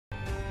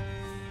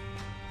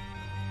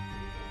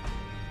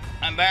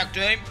I'm back,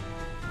 team.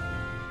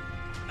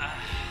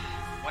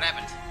 What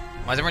happened?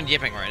 Why is everyone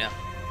yipping right now?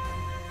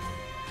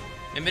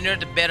 I've been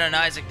to bet on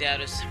Isaac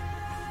Doubters.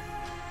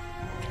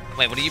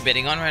 Wait, what are you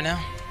betting on right now?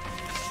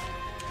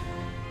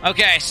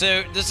 Okay,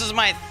 so this is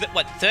my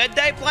third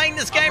day playing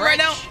this game right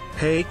now?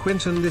 Hey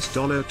Quinton, this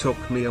dono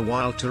took me a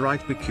while to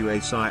write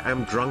because I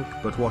am drunk,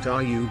 but what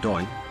are you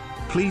doing?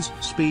 Please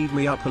speed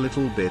me up a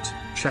little bit,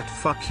 chat,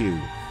 fuck you.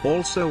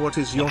 Also, what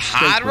is your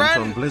statement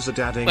on Blizzard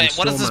adding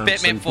what is this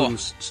bet meant for?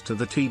 Boosts to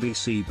the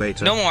TBC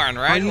beta? No more, right?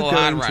 Are you or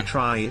going hard to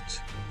try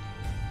it?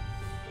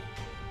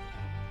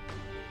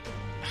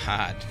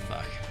 Hard,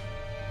 fuck.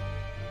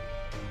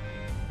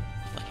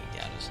 Fucking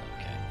doubters,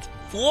 okay.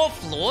 4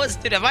 floors?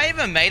 Dude, have I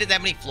ever made it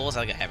that many floors?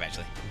 I think I have,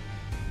 actually.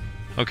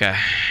 Okay.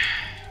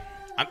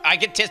 I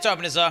get test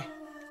openers, though.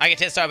 I get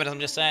test openers, I'm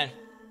just saying.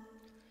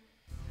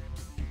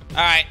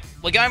 Alright,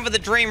 we're going for the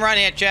dream run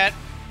here, chat.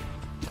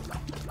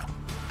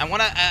 I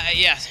wanna,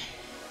 yes.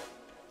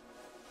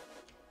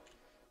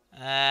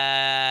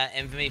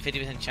 Infamy,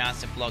 50%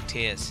 chance to block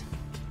tears.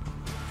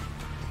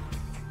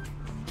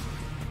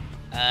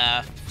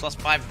 Plus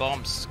 5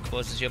 bombs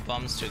causes your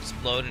bombs to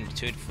explode in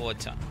 2 to 4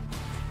 times.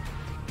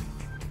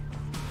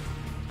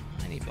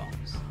 How many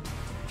bombs?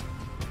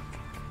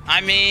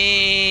 I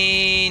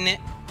mean,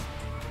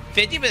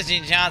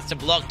 50% chance to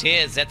block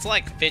tears. That's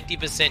like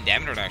 50%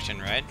 damage reduction,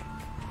 right?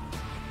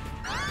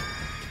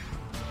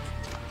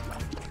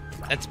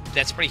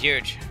 That's pretty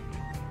huge.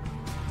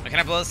 Can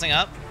I blow this thing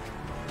up?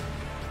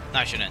 No,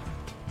 I shouldn't.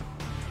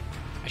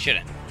 I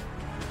shouldn't.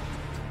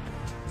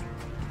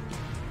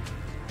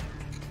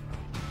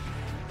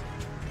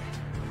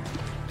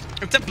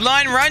 It's a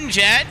blind run,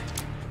 chat.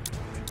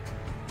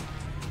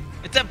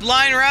 It's a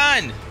blind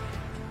run.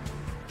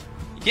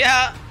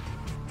 Yeah.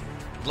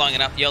 Blowing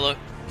it up, yellow.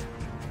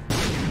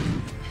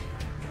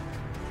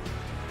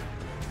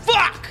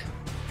 Fuck!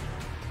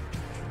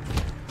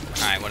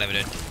 Alright, whatever,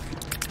 dude.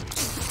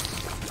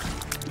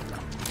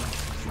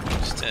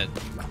 Just did.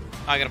 Oh,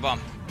 I got a bomb.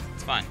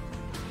 It's fine.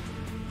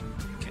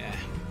 Okay.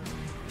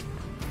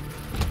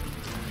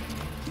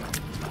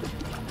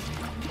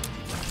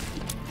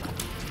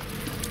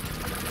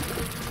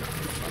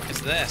 What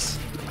is this?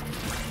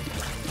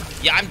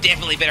 Yeah, I'm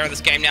definitely better at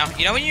this game now.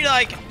 You know when you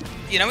like,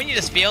 you know when you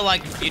just feel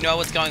like you know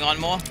what's going on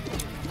more?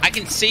 I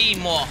can see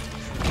more.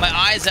 My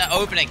eyes are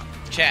opening.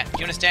 Chat, do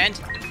you understand?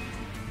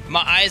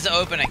 My eyes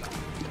are opening.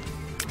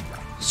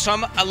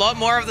 So a lot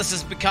more of this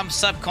has become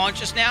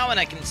subconscious now, and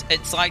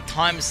it's like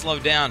time is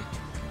slowed down,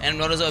 and I'm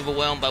not as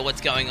overwhelmed by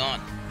what's going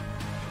on.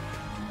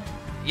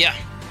 Yeah.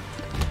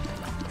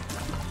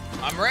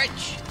 I'm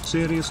rich.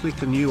 Seriously,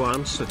 can you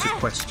answer to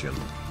question?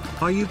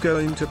 Are you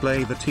going to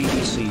play the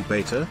TBC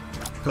beta?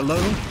 Hello?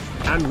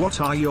 And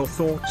what are your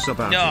thoughts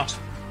about it?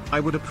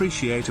 I would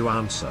appreciate to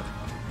answer.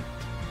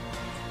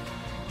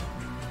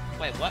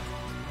 Wait, what?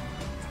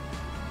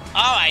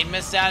 Oh, I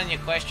missed out on your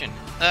question.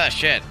 Oh,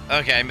 shit.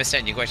 Okay, I missed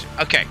out on your question.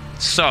 Okay,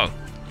 so,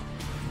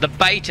 the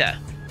beta,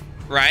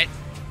 right?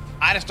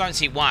 I just don't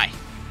see why.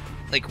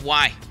 Like,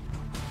 why?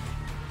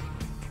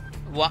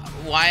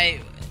 Why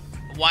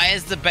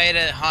is the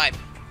beta hype?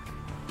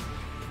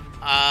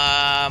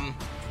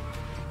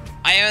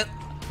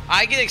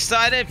 I get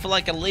excited for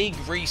like a league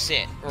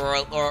reset or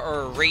a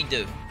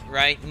redo,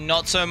 right?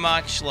 Not so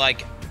much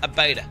like a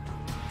beta.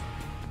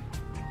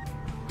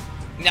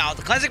 Now,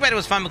 the classic beta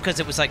was fun because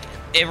it was like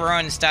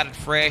everyone started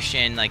fresh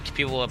and like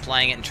people were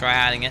playing it and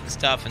tryharding it and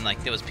stuff, and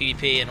like there was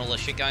PvP and all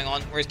this shit going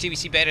on. Whereas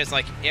TBC beta is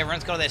like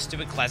everyone's got all their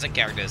stupid classic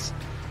characters,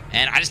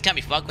 and I just can't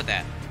be fucked with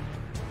that.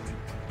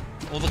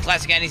 All the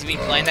classic annies have been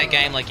playing that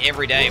game like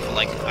every day for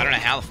like I don't know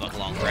how the fuck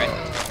long, right?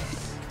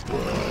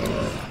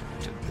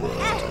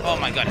 Oh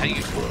my god, how do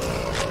you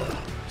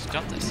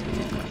stop this?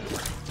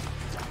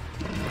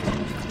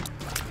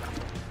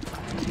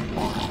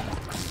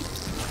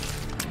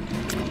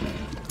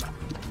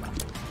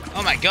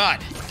 Oh my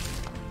god.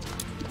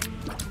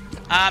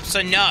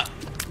 So no.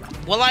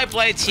 Will I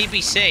play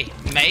TBC?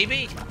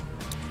 Maybe?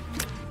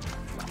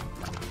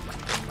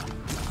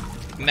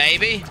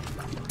 Maybe?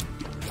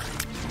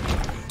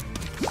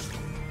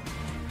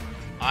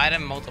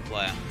 Item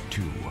multiplier.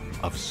 2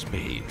 of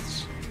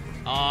spades.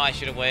 Oh, I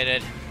should have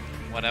waited.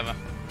 Whatever.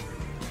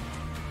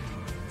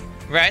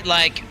 Right,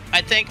 like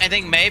I think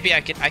maybe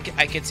I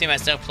could see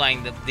myself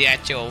playing the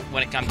actual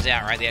when it comes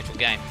out, right? The actual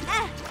game.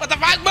 What the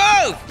fuck?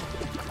 Move!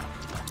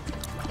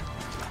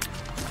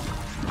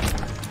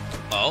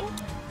 Oh?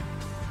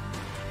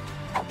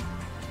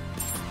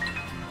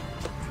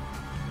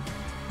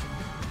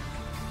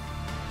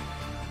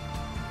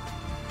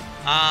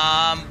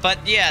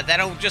 But yeah,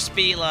 that'll just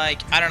be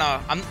like, I don't know.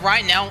 I'm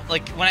right now,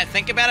 like when I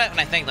think about it, when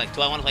I think like,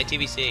 do I want to play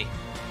TBC?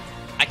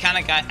 I kind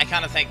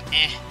of think,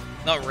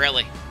 not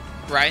really,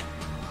 right?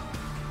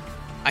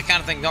 I kind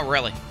of think, not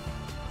really.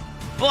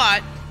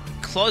 But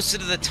closer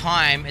to the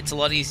time, it's a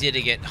lot easier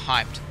to get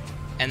hyped.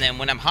 And then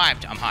when I'm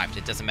hyped, I'm hyped.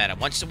 It doesn't matter.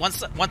 Once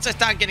I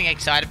start getting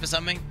excited for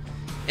something,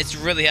 it's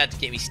really hard to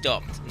get me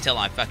stopped until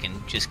I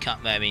fucking just cut.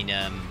 I mean,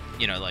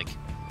 you know, like,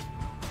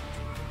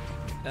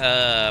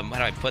 how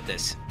do I put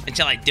this?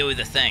 Until I do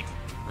the thing,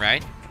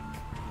 right?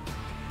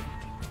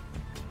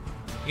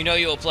 You know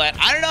you'll play it.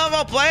 I don't know if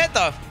I'll play it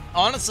though,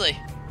 honestly.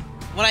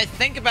 When I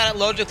think about it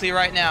logically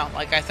right now,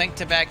 like I think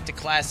back to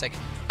Classic,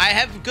 I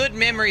have good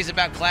memories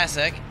about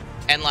Classic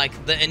and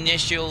like the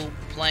initial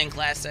playing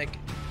Classic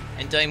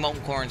and doing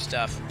Molten Core and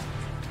stuff.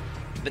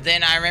 But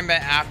then I remember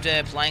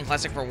after playing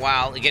Classic for a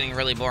while, it getting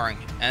really boring.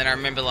 And then I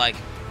remember like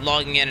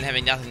logging in and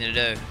having nothing to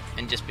do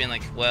and just being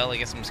like, well, I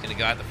guess I'm just gonna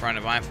go out the front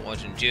of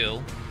Ironforge and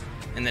duel,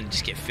 and then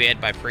just get fed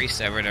by priests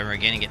over and over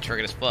again and get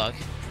triggered as fuck.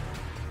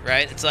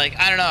 Right? It's like,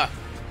 I don't know.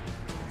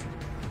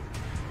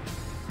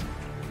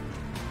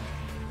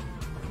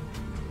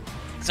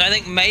 So I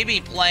think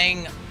maybe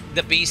playing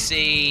the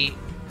BC,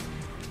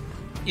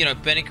 you know,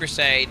 Burning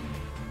Crusade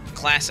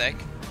Classic,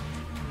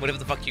 whatever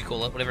the fuck you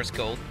call it, whatever it's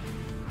called,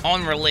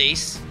 on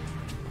release,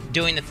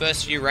 doing the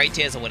first few raid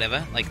tiers or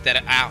whatever, like that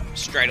are out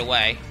straight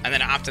away, and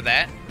then after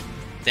that,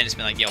 then it's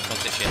been like, yo,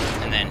 fuck this shit,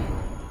 and then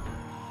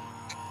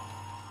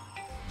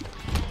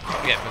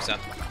yeah, what's up?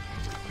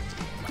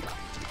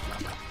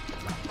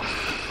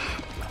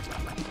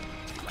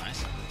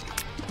 Nice.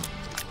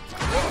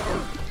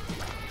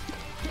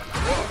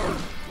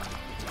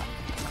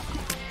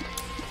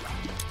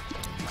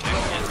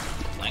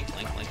 Link.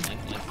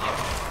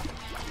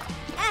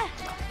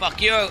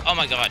 Fuck you! Oh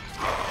my god.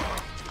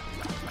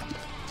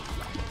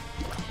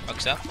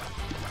 Fucks up.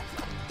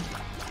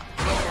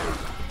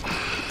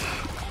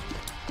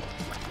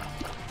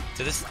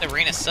 So this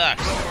arena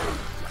sucks.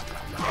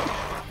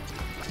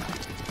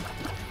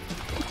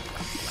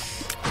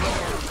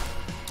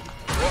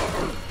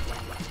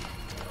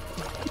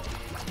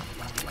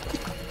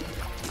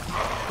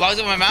 Blows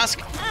up my mask.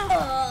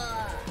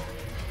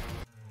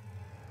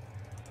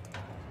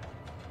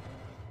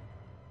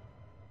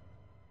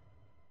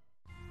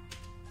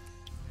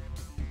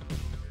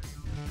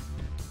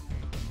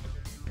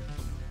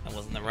 That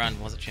wasn't the run,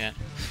 was it, chat?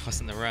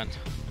 Wasn't the run.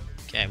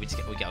 Okay, we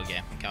go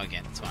again.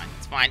 It's fine.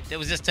 It's fine. It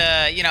was just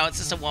you know, it's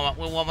just a warm up.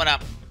 We're warming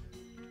up.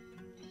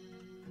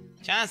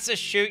 Chance to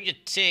shoot your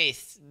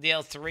teeth.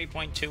 Deal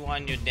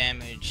 3.21 your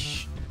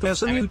damage.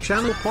 There's a new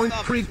channel point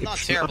prediction, not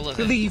terrible, I is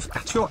it? believe,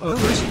 at your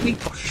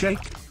OSP shake.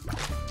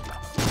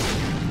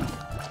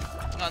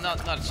 No, not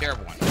a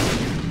terrible one.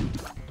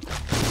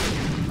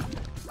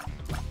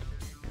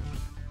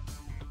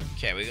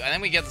 Okay, I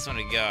think we get this one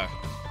to go.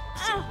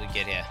 Let's see what we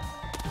get here.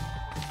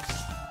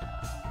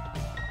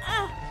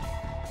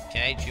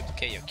 Okay,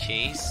 duplicate your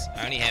keys.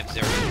 I only have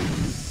 0.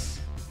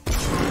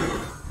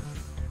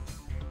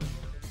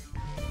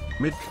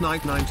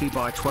 Midnight 90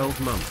 by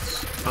 12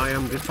 months. I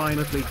am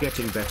definitely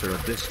getting better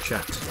at this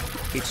chat.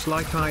 It's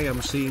like I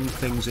am seeing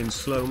things in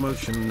slow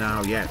motion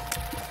now, yeah.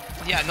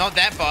 Yeah, not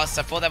that boss.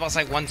 I fought that boss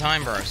like one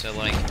time, bro. So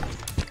like.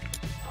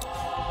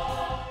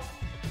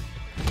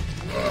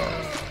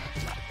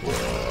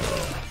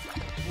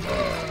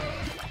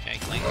 Okay,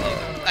 clink.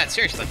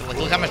 Seriously,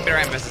 look how much better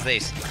I am versus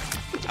these.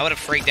 I would have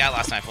freaked out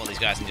last time I fought these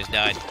guys and just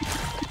died.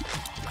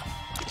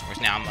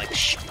 Whereas now I'm like,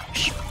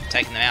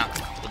 taking them out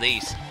with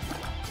these.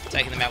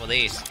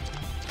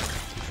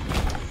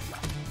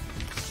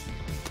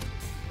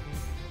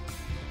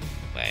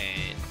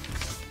 Wait.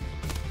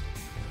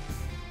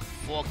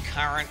 For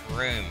current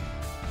room.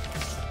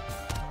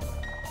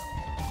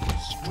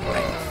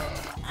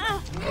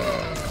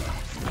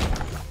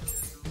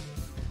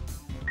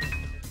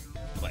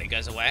 Wait, it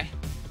goes away?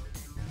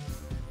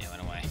 Yeah, it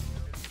went away.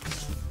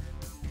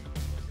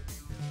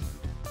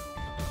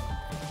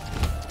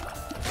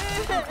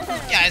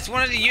 Yeah, I just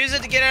wanted to use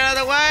it to get it out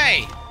of the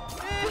way.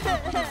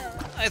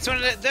 I just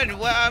wanted to, dude,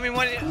 well, I mean,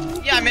 what?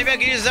 Yeah, maybe I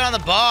could use it on the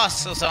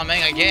boss or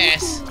something, I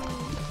guess.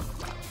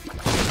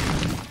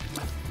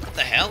 What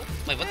the hell?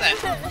 Wait, what the?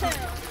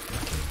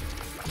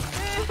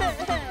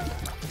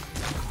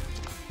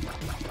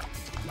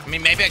 I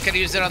mean, maybe I could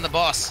use it on the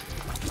boss.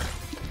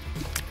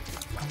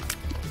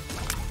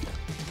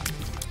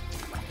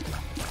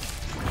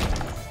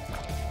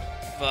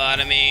 But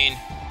I mean,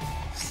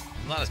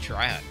 I'm not a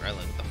tryhard,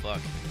 really. What the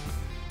fuck?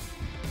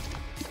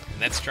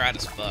 That's tried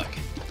as fuck.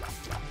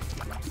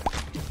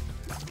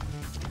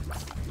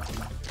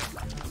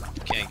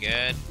 Okay,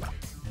 good.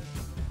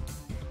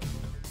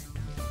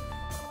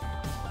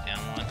 Down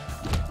one.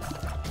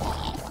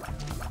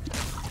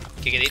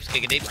 Kick it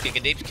deeps.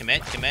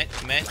 Commit.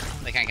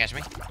 They can't catch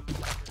me.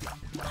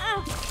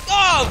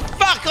 Oh,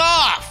 fuck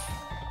off!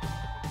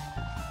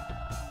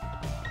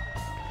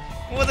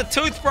 With a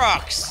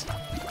toothbrush.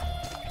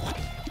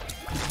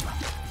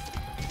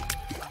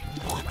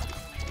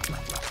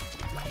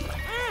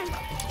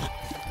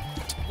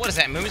 What is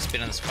that movement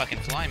speed on this fucking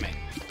fly, mate?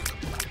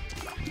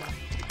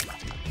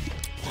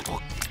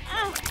 Oh,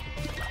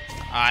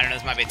 I don't know,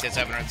 this might be a test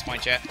opener at this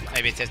point, chat.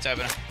 Maybe a test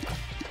opener.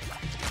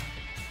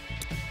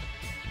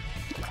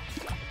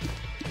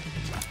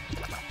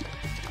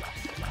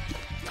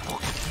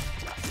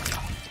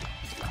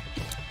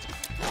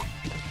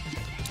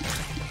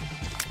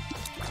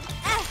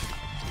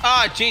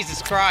 Oh,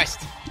 Jesus Christ.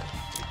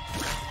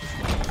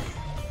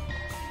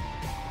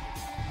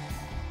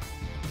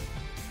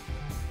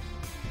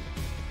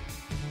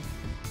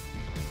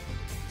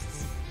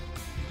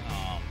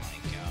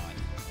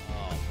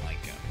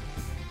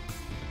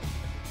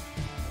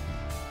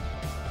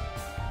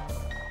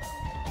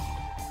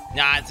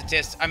 Nah, it's a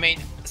test. I mean,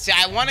 see,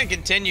 I want to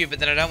continue, but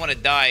then I don't want to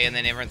die, and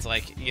then everyone's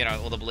like, you know,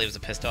 all the believers are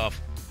pissed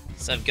off.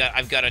 So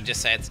I've got to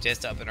just say it's a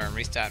test opener and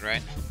restart,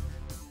 right?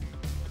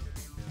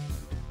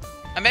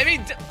 And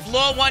maybe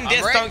floor 1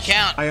 deaths don't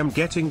count. I am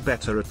getting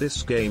better at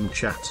this game,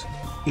 chat.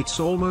 It's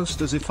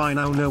almost as if I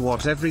now know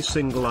what every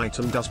single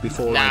item does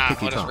before I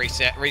pick it up.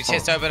 Reset.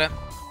 Retest opener.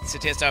 It's a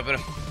test opener.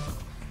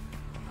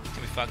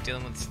 Can we fuck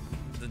dealing with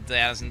the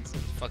doubters and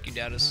fuck you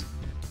doubters?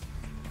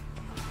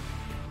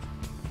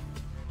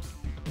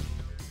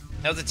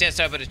 That was a test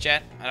opener,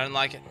 chat. I don't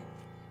like it.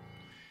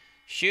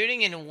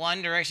 Shooting in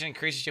one direction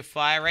increases your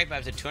fire rate by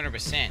up to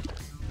 200%.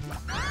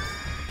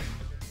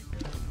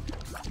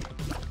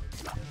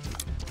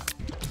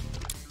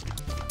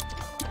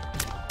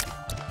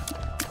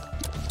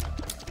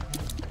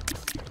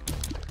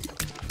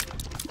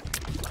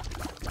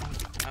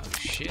 Oh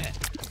shit.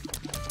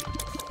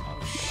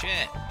 Oh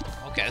shit.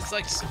 Okay, it's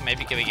like,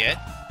 maybe can we get?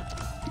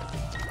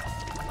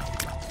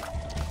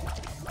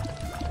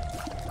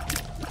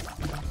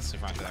 Let's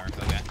run for that real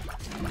quick, okay.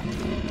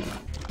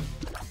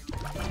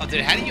 Oh,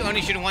 dude, how do you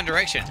only shoot in one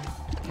direction?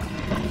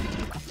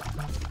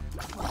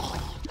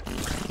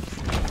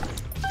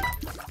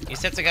 You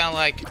said to kind of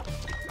like,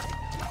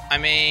 I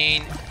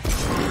mean...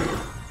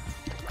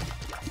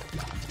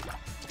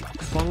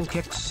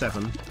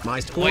 FonkX7,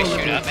 my poor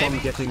little Fon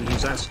getting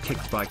his ass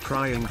kicked by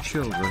crying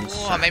children.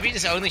 Oh, maybe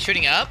just only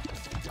shooting up?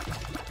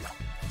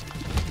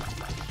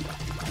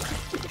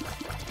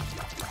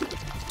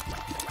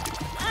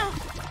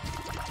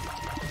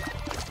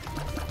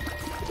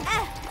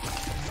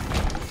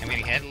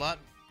 Head a lot.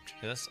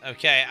 This.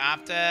 Okay,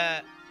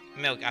 after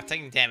milk, after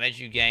taking damage,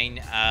 you gain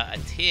a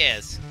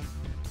tears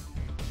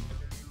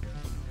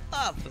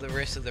up for the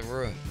rest of the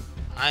room.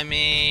 I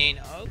mean,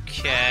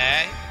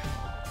 okay.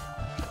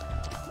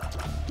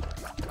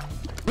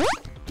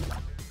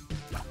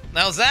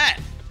 How's that?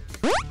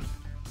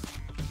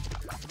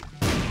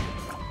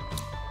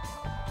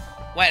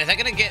 Wait, is that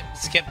gonna get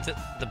skipped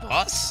the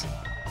boss?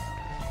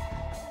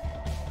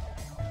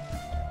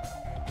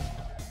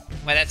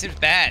 Wait, that seems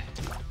bad.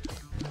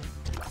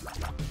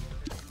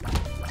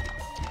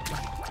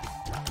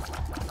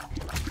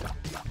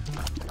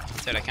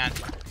 Dude, I can't.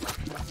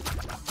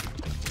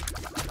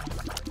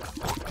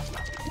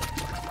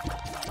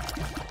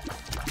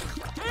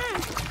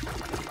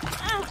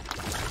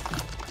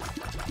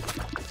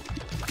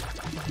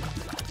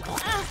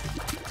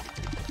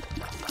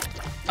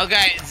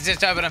 Okay, it's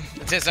just open them.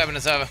 It's just open.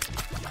 It's over.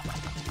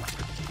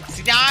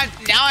 See, now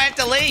I have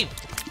to leave.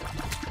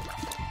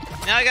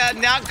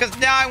 Because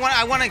now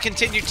I want to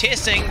continue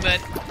testing,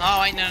 but oh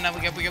wait, no,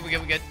 we're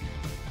good.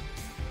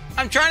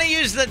 I'm trying to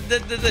use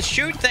the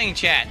shoot thing,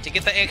 chat, to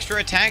get the extra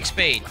attack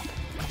speed.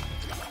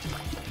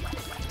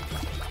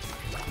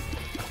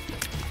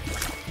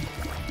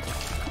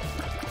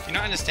 Do you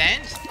not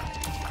understand?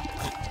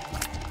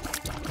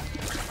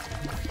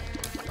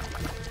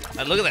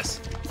 Oh, look at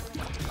this.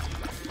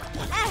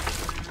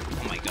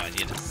 Oh my god,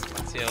 yeah, this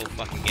still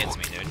fucking gets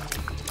me, dude.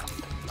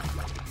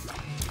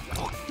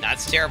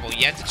 That's terrible.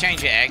 You have to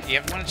change your act.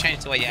 You want to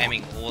change the way you're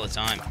aiming all the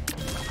time.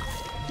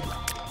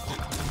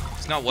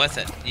 It's not worth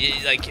it.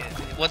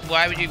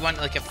 Why would you want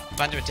like a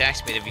bunch of attack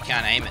speed if you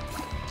can't aim it?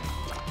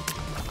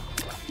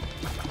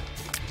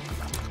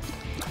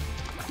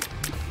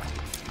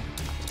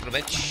 Little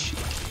bitch.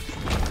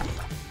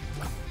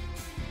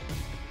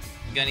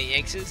 You got any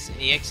X's?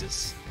 Any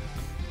X's?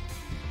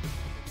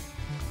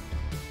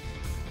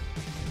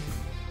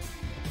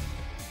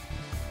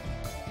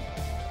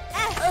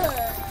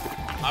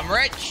 I'm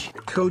rich.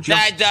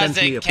 That doesn't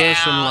sent me a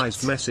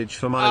personalized message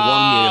for my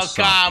 1 year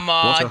son. Oh, come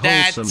on. What a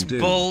That's dude.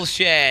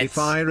 bullshit. If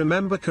I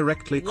remember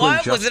correctly, Quin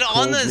what? just Was it on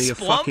called the me a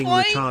spawn fucking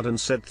point? retard and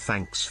said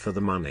thanks for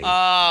the money.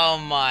 Oh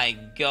my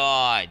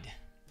god.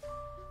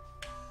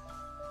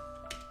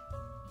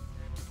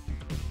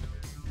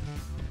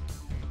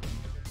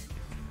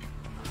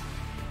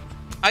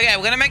 Okay,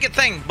 we're gonna make a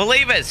thing.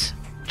 Believers,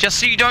 just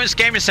so you don't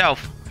scam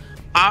yourself.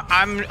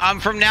 I'm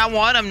from now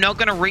on, I'm not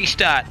gonna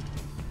restart.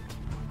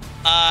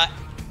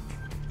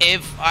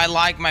 If I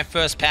like my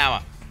first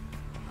power.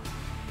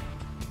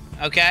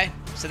 Okay?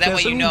 So that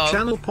way you know,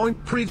 channel point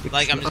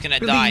like I'm just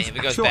gonna die if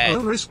it goes bad.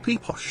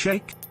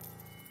 Shake.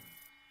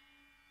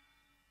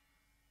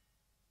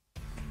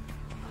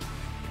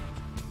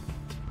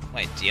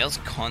 Wait, deals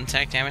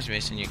contact damage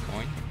based on your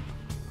coin?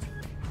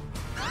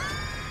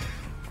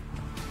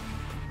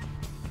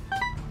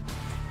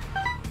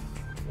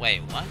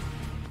 Wait, what?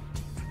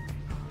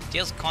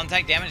 Deals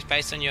contact damage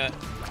based on your...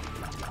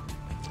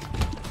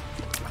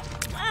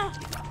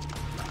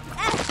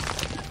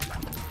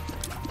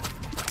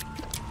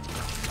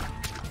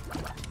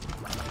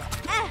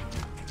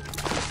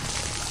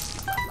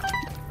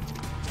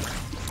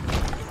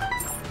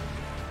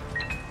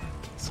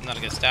 It's not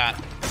a good start.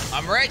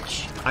 I'm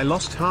rich! I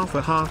lost half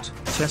a heart,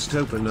 test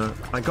opener,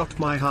 I got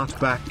my heart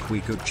back,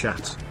 we could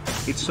chat.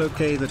 It's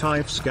okay that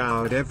I've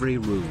scoured every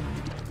room.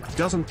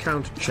 Doesn't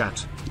count,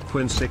 chat.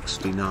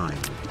 Quin69.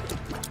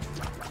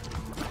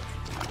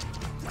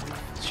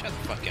 Shut the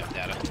fuck up,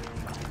 Dada.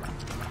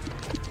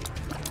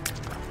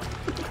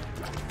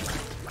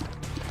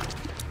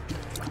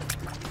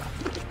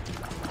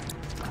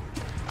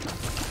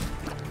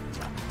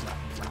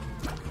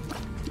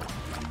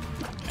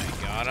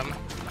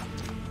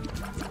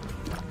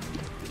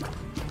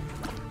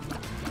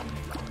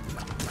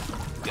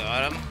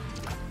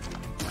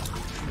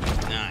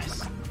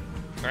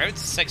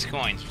 6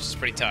 coins, which is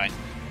pretty tight.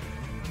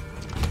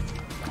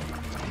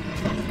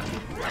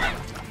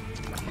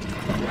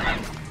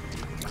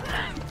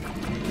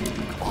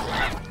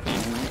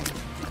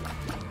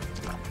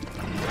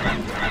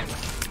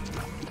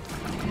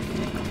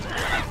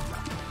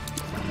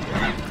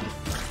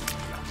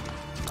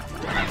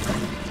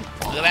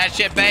 Look at that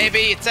shit,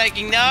 baby! You're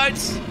taking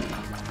notes?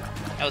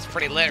 That was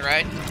pretty lit,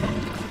 right?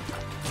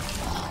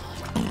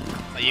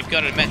 Oh, you've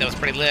got to admit, that was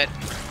pretty lit.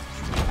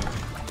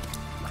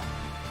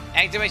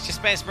 Activates your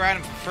spacebar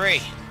item for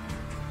free.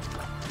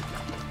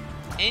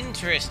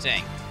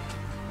 Interesting.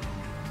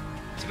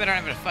 Too bad I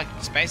don't have a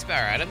fucking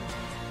spacebar item.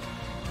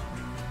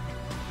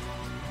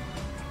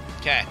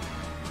 Okay.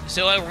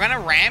 So we're gonna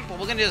ramp. What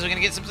we're gonna do is we're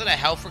gonna get some sort of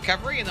health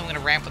recovery, and then we're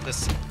gonna ramp with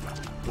this.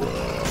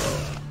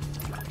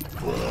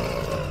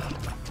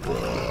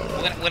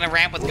 We're gonna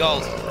ramp with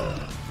gold.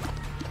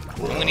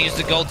 I'm gonna use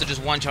the gold to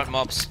just one-shot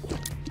mobs.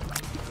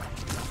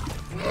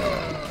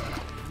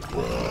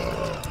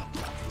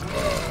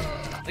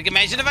 Like,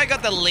 imagine if I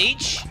got the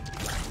leech.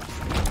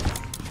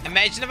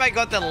 Imagine if I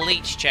got the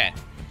leech, chat.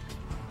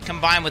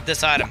 Combined with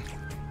this item.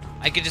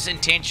 I could just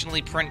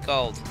intentionally print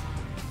gold.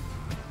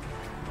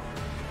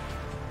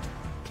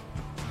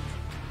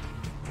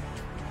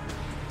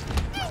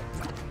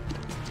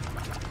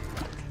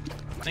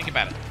 Think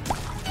about it.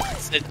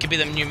 It could be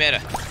the new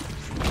meta.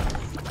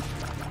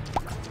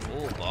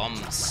 Oh,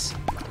 bombs.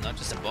 Not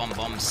just a bomb,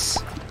 bombs.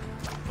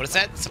 What is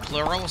that? It's a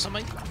plural or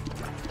something?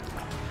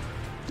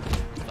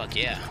 Fuck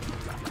yeah.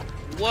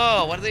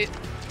 Whoa, what are they?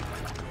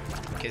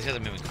 Okay, these guys are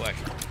moving quick.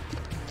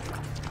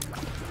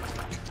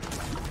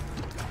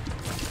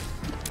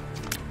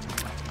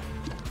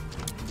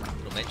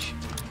 Little bitch.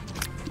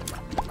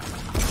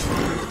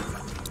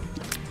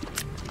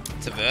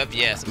 It's a verb?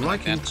 Yeah, something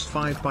like that. Likings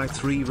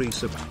 5x3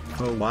 resub.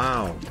 Oh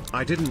wow,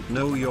 I didn't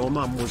know your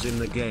mum was in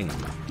the game.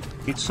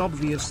 It's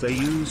obvious they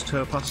used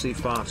her pussy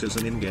fart as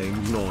an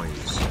in-game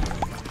noise.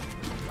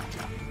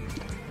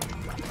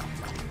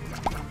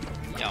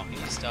 Yo, can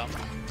you stop?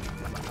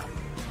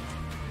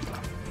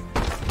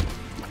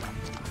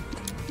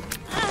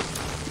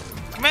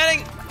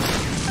 Committing!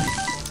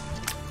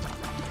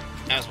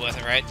 That was worth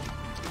it, right?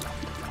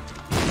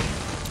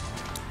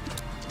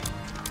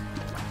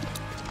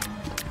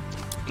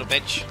 Little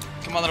bitch.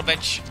 Come on, little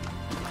bitch.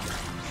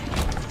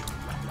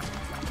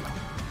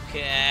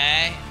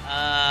 Okay,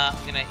 I'm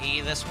gonna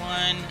E this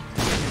one.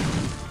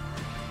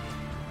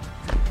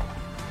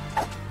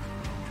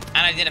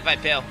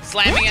 Unidentified pill.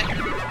 Slamming it.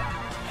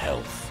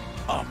 Health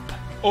up.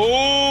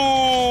 Oh!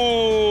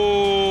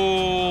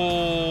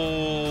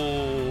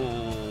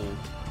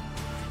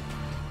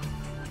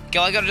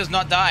 Girl, I gotta just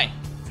not die.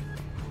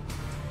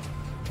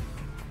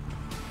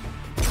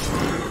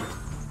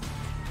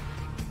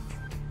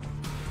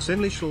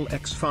 Sinlishal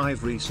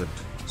X5 reset.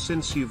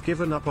 Since you've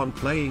given up on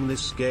playing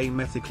this game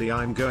ethically,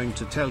 I'm going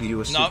to tell you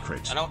a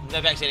secret. I don't.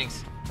 No back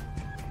settings.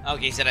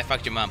 Okay, he said I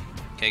fucked your mum.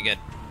 Okay, good.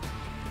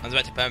 I was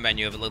about to permaban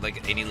you if it looked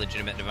like any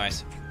legitimate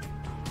device.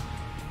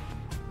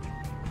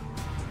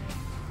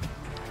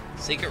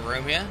 Secret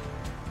room here?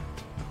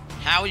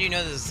 How would you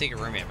know there's a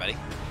secret room here, buddy?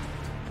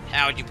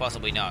 How would you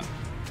possibly know?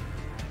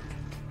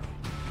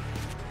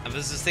 If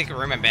this is a secret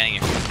room, I'm banning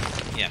you.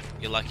 Yeah,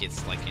 you're lucky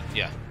it's like,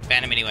 yeah.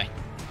 Ban him anyway.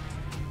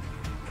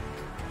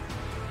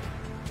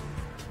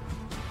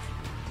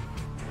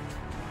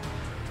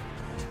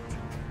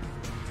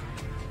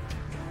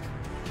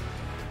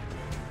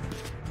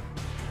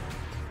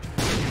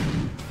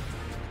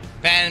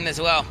 Ban him as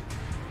well.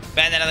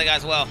 Ban that other guy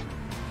as well.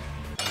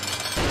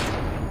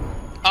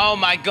 Oh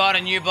my god,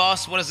 a new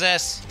boss? What is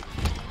this?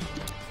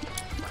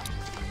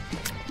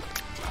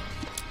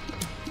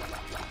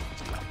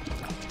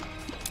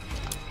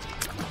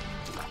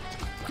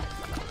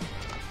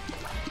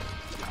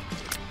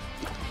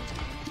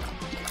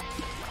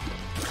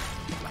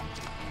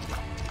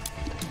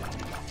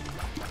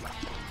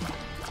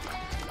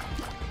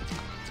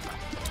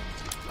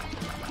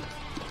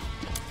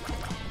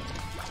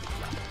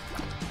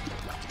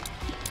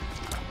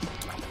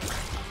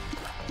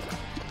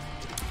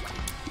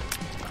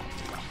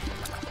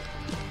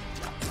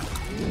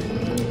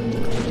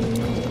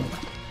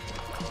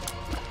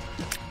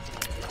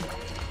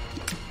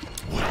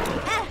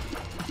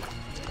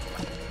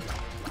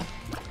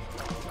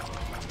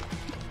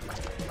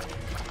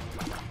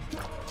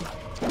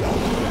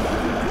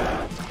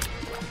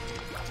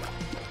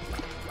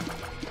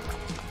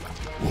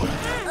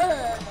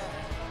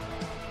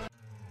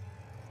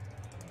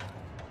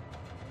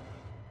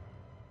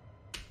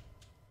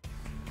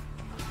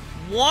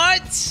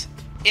 What?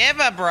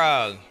 Ever,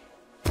 bro?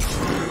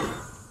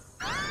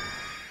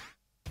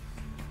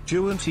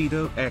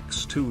 Juantido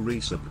X2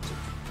 resubbed.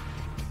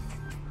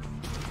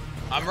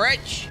 I'm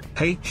rich.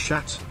 Hey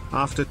chat,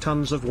 after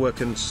tons of work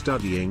and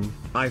studying,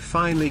 I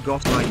finally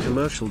got my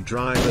commercial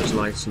driver's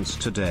license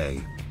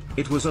today.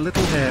 It was a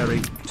little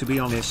hairy, to be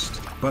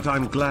honest, but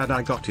I'm glad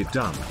I got it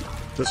done.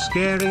 The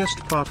scariest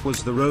part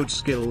was the road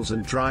skills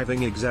and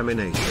driving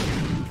examination.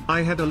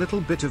 I had a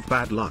little bit of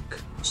bad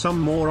luck. Some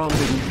moron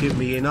didn't give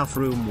me enough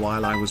room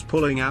while I was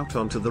pulling out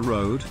onto the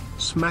road,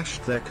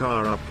 smashed their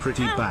car up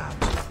pretty bad.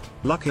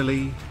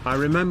 Luckily, I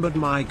remembered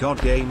my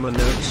God Gamer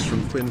notes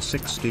from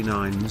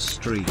Quin69's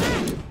stream.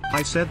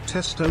 I said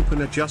test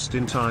opener just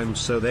in time,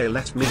 so they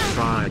let me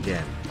try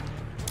again.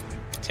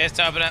 Test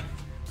opener.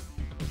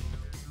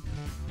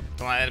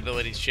 Don't like that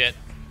ability shit.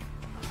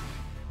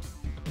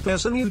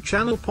 There's a new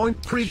channel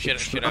point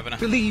prediction, I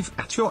believe,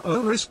 at your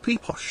own risk,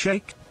 people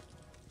shake.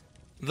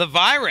 The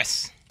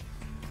virus.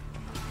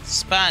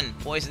 Spun,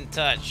 poison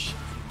touch.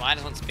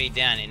 -1 speed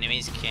down.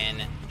 Enemies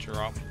can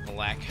drop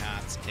black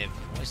hearts if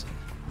poison.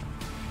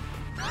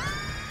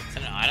 Is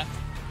that an item?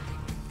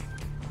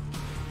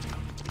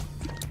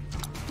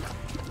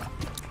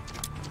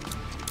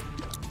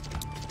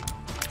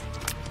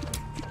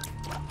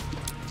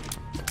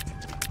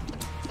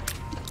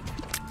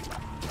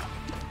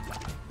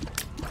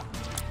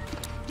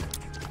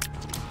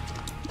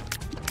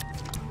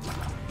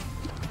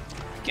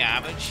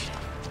 Garbage.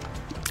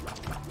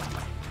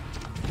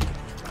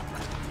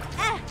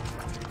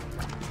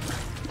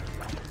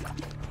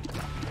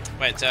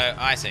 Wait, so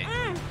I see.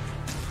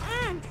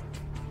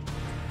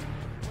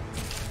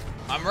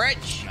 I'm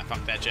rich. I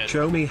fucked that shit.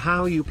 Show me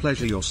how you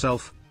pleasure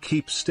yourself.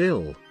 Keep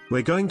still.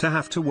 We're going to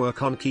have to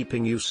work on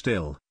keeping you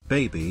still,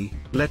 baby.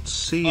 Let's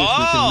see if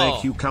we can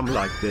make you come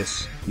like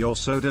this. You're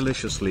so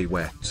deliciously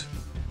wet.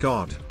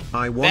 God,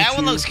 I want that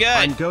one you. Looks good.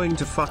 I'm going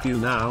to fuck you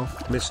now,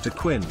 Mr.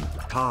 Quinn.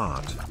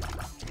 Hard.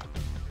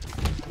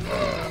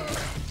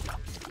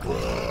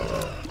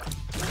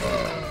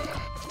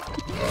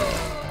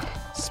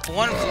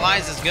 Spawn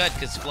flies is good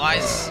because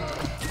flies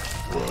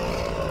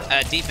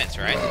defense,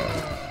 right?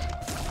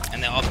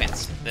 And they're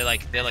offense. They're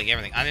like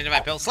everything. I need my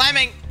pill.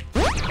 Slamming!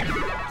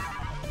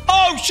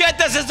 Oh shit,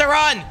 this is the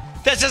run!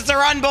 This is the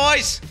run,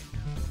 boys!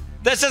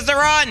 This is the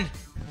run!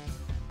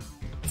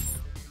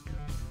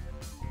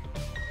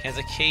 There's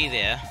a key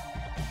there.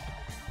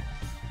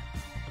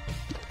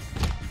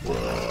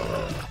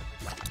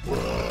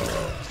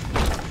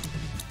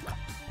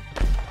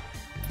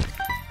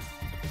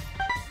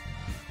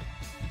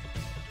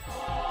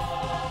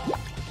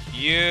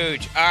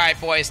 Huge. Alright,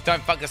 boys,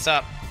 don't fuck this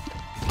up.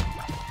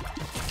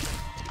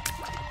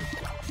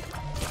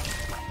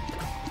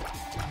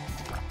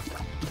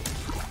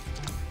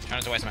 Trying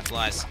not to waste my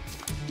flies.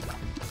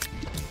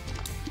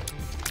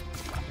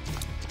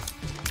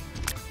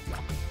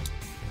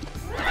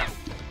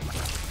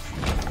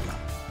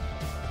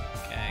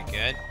 Okay,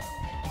 good.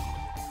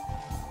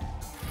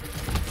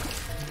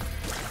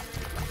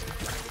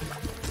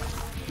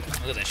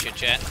 Look at that shit,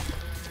 chat.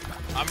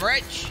 I'm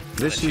rich.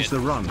 This is the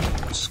run.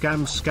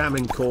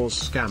 Scamming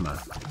cause scammer.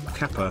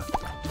 Kappa.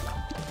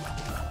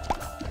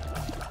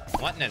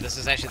 What? No, this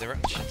is actually the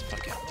run. Shut the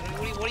fuck up.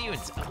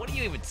 What are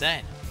you even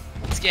saying?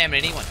 I'm scamming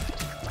anyone.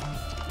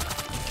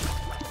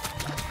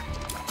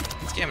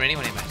 I'm scamming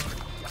anyone, mate.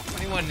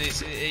 Anyone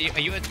is? Are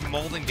you a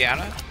Molden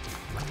Gouter?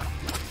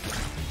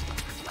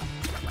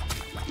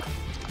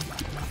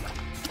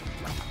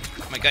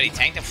 Oh my god, he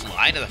tanked a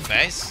fly to the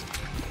face.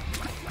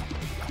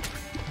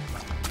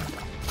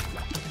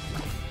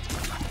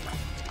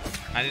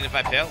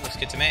 Identify pill, looks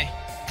good to me.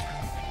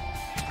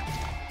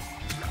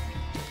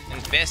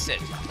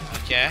 Infested.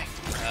 Okay.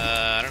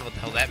 I don't know what the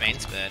hell that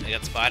means, but I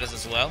got spiders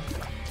as well.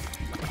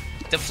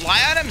 The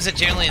fly items are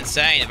generally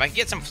insane. If I can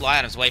get some fly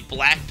items, wait,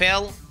 black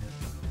pill?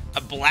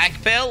 A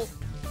black pill?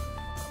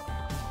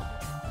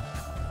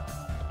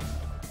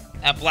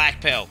 A black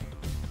pill.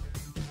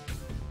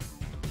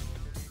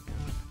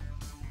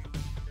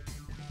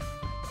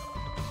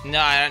 No,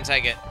 I don't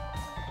take it.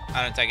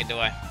 I don't take it, do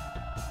I?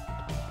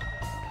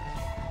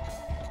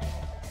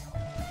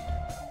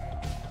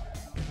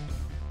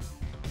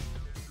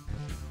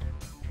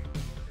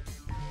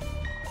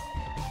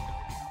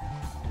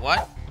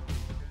 What?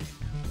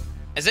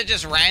 Is it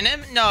just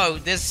random? No,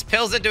 there's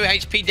pills that do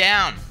HP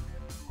down.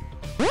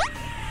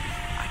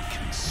 I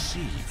can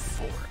see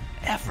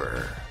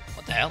forever.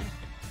 What the hell?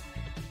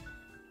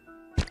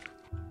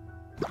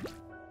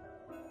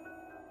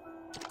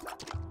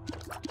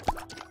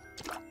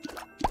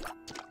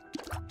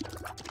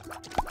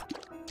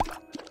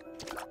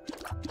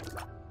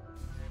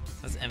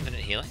 That's infinite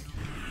healing?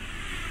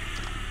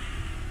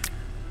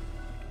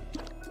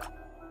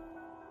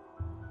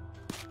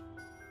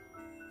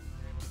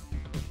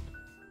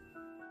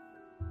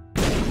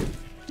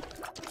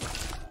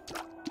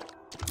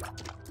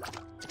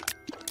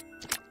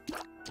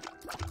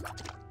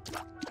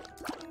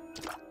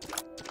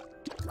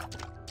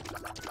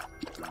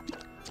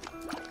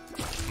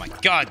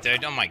 God,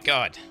 dude. Oh my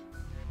god.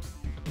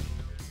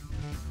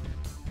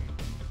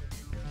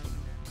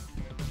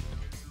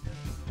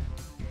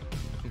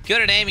 I'm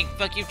good at aiming.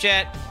 Fuck you,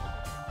 chat.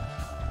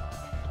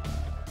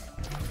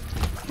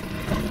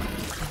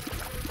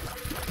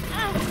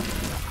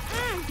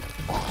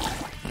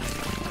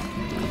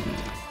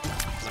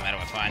 Doesn't matter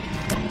what I find.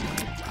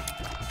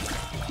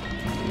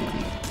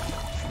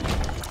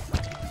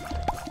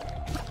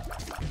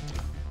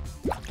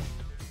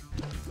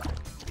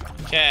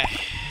 Okay.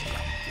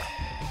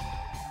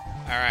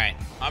 Alright.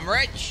 I'm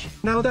rich.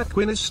 Now that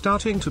Quinn is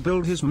starting to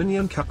build his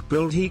minion cuck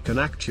build, he can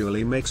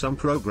actually make some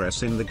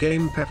progress in the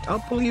game. Pep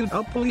upload.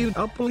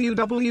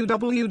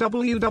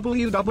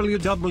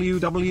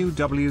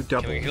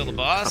 Can we kill the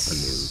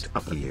boss?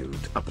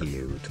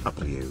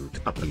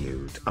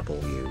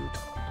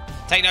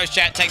 Take notes,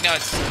 chat. Take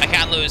notes. I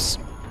can't lose.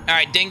 All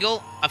right,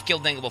 Dingle. I've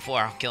killed Dingle before.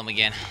 I'll kill him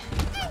again.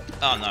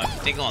 Oh no,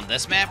 Dingle on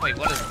this map? Wait,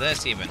 what is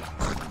this even?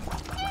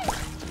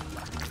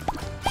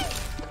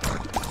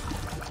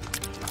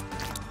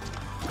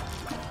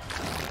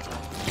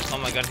 Oh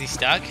my god, is he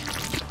stuck?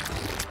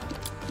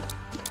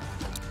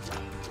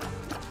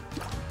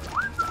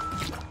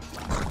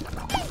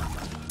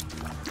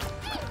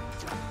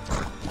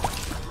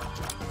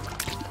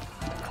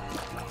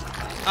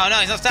 Oh no,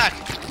 he's not stuck!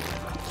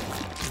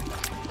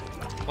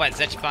 Wait,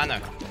 it's actually fine though.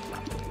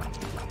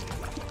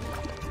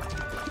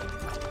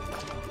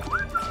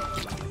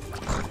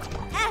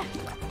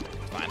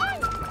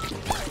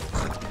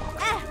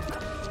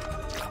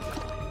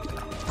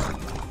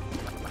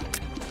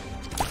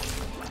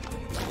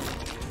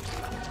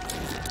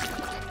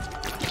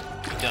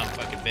 Dumb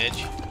fucking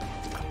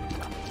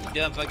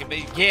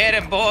bitch. Get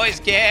him, boys,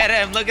 get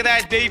him. Look at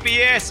that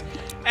DPS.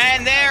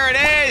 And there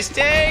it is,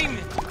 team.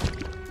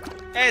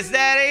 It's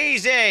that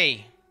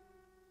easy.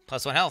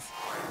 +1 health.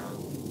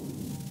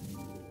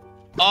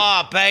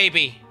 Oh,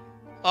 baby.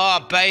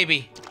 Oh,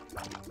 baby.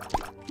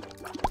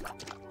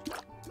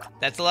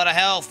 That's a lot of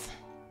health.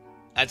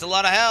 That's a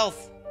lot of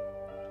health.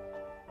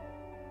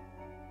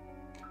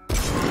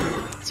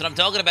 That's what I'm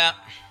talking about.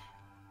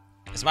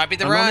 This might be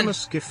the run.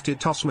 Anonymous gifted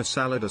Tosma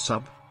Salad a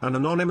sub. An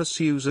anonymous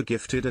user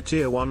gifted a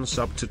tier 1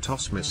 sub to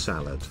Tosma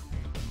Salad.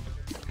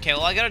 Okay,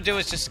 all I gotta do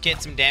is just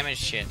get some damage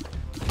shit.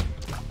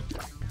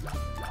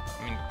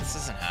 I mean, this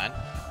isn't hard.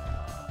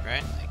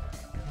 Right? Like...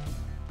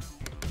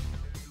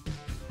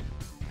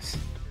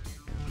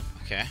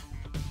 Okay.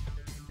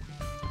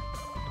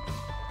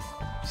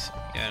 So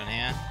we got in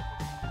here.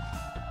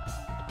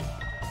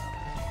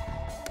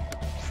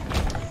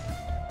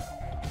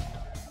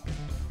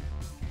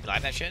 You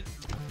like that shit?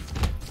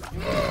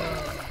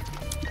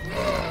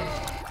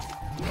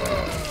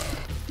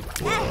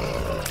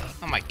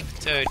 Oh my god,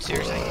 dude,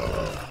 seriously.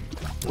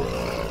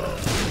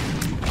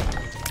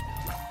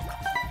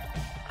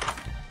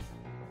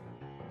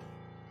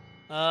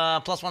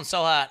 +1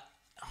 so hot.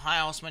 High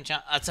horseman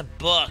chance. That's a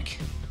book.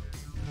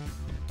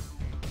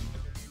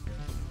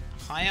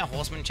 Higher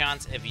horseman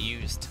chance ever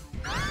used.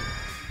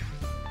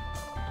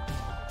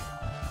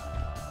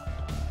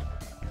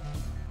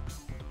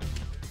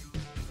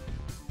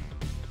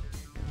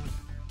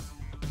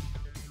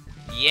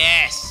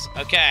 Yes!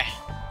 Okay.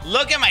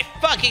 Look at my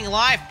fucking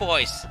life,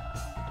 boys!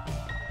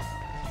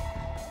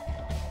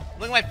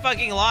 Look at my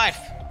fucking life!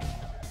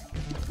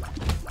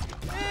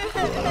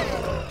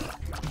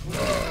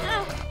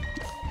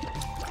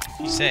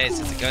 You say it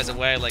since it goes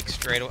away, like,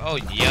 straight away. Oh,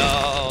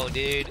 yo,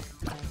 dude.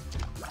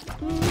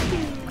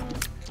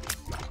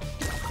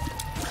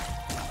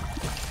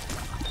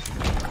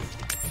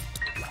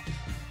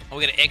 Oh,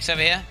 we got an X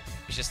over here?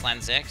 It's just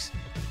lands X.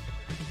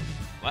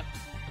 What?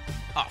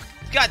 Oh,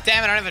 god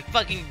damn it, I don't have a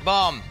fucking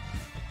bomb.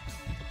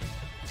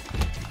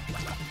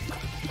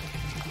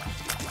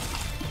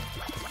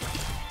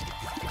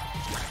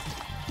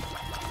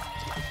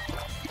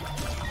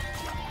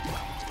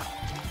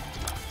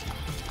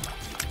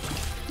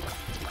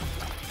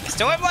 I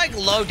still have like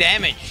low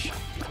damage,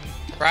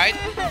 right?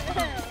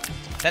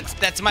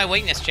 That's my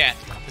weakness, chat.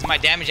 Because my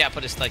damage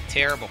output is like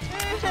terrible.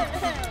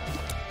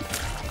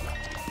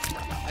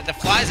 The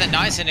flies are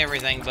nice and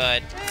everything,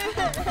 but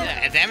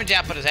yeah, damage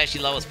output is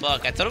actually low as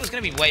fuck. I thought it was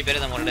gonna be way better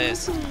than what it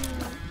is.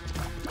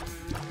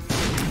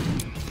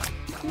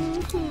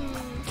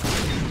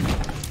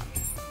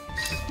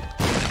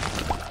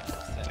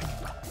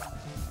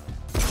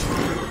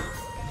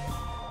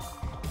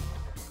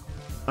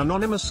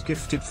 Anonymous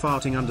gifted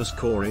farting _ in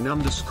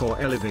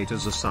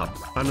 _ a sub.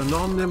 An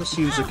anonymous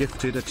user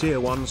gifted a tier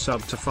 1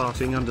 sub to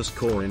farting _ in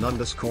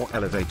 _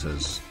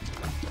 elevators.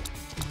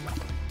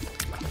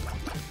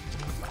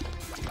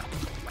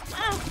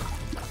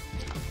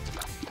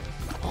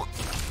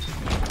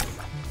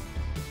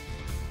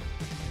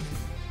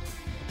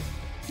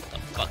 What the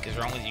fuck is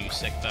wrong with you,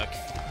 sick fuck?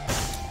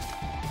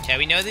 Okay,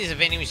 we know these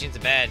vending machines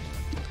are bad.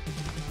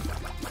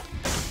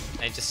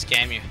 They just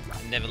scam you.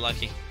 I'm never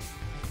lucky.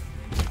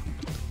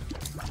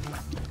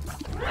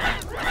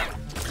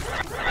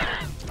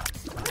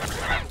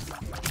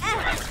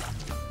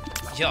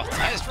 Yo, did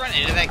I just run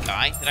into that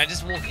guy? Did I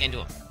just walk into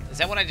him? Is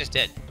that what I just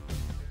did?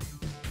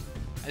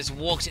 I just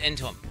walked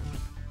into him.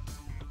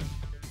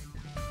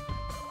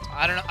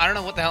 I don't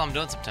know what the hell I'm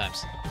doing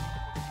sometimes.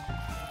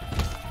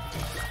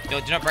 Yo,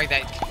 do not break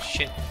that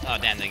shit. Oh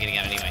damn, they're getting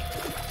out anyway.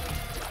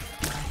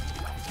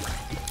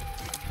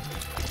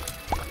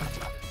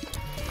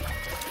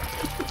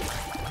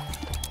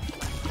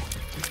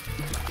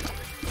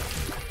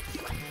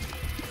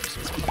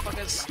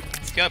 Let's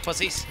go,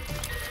 pussies.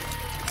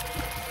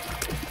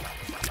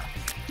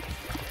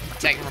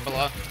 Attack him from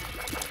below.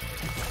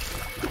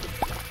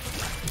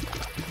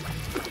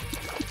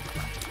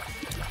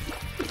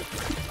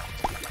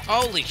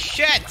 Holy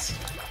shit!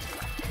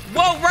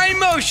 Whoa,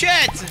 rainbow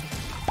shit!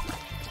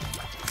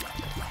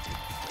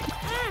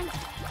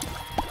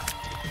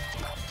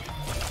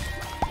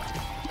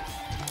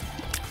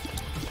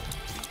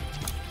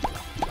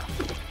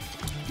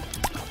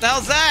 What the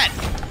hell's that?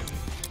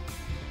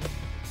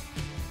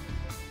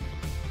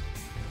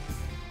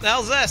 What the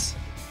hell's this?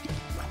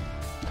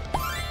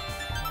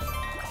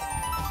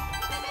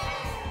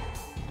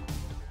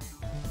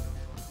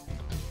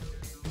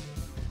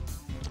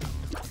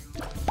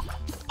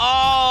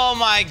 Oh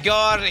my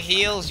god, it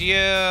heals you.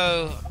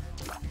 Oh,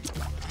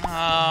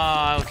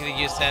 I could have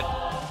used that.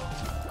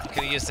 I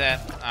could have used that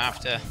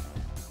after.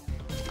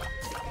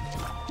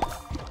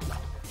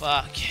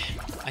 Fuck.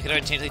 I could have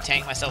intentionally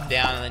tanked myself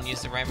down and then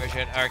use the rainbow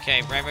shit.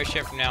 Okay, rainbow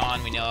shit from now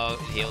on, we know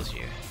it heals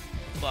you.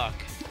 Fuck.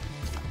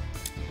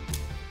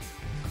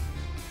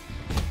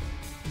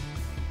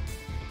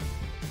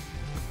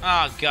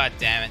 Oh god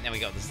damn it, now we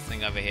got this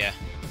thing over here.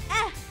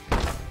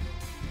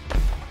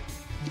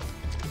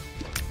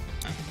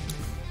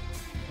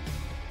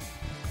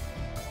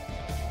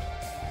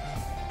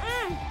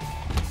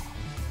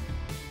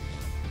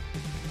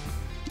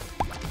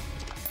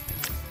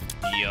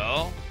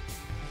 Yo.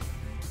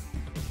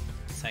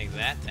 Take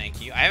that,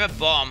 thank you. I have a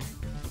bomb.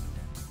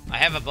 I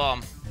have a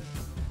bomb.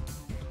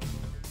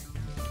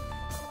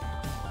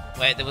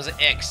 Wait, there was an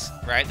X,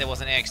 right? There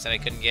was an X that I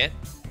couldn't get.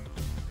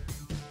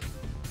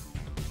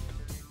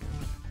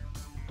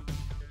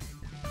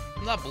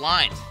 I'm not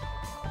blind.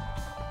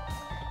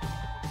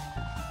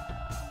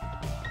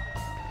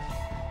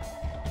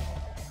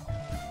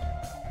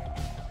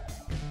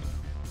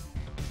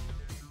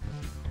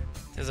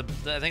 There's a,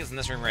 I think it's in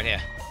this room right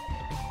here.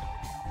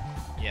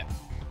 Yeah.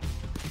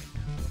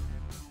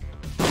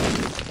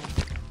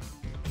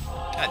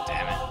 God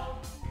damn it.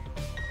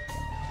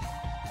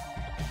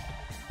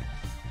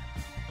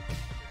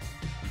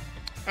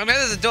 I know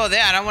there's a door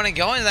there. I don't want to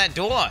go into that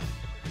door.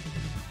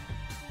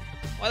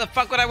 Why the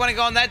fuck would I want to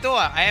go in that door?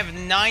 I have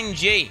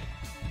 9G.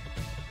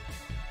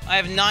 I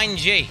have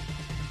 9G.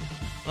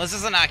 Well, this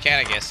is an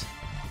arcade, I guess.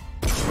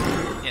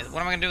 Yeah, what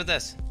am I gonna do with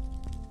this?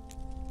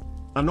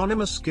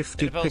 Anonymous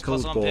gifted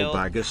pickled ball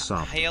bag a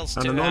sub.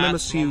 An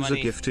anonymous user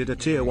gifted a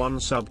tier 1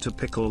 sub to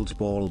pickled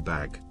ball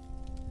bag.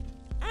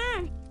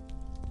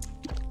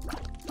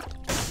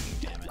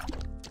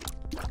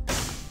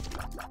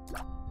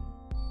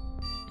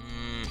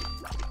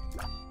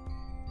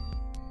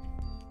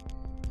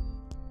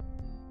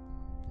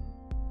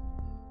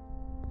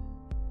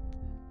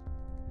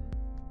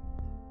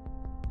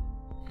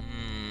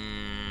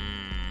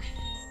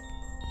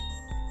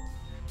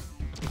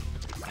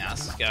 Now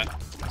let's just go.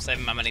 I'm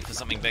saving my money for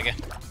something bigger.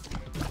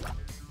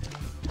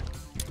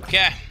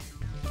 Okay.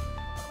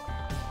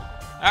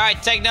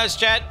 Alright, take notes,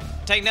 chat.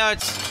 Take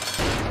notes.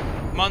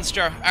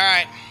 Monster.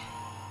 Alright.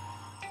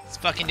 Let's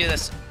fucking do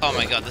this. Oh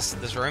my god,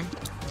 this room.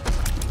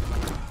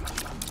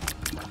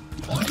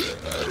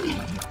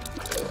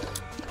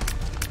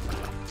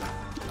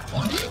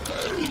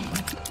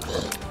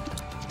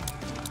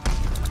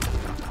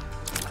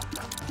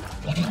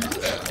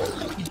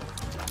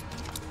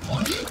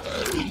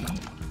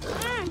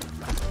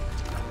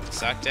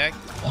 Suck deck.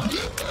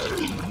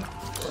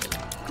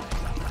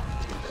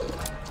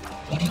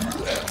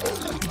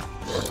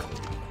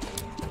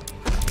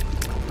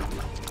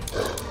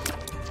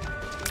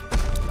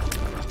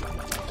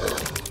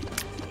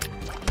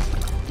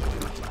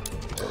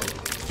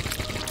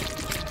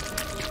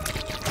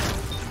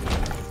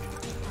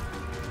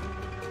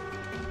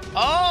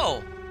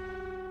 Oh!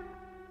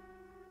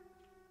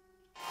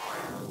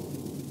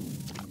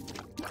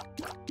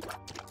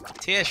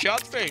 Tier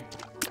shot speed.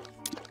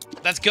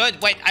 That's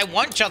good. Wait, I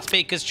want shot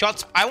speed because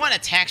I want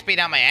attack speed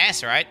on my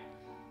ass, right?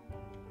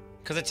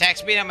 Because attack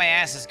speed on my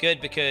ass is good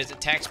because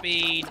attack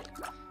speed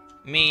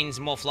means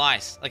more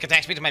flies. Like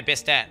attack speed is my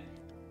best stat.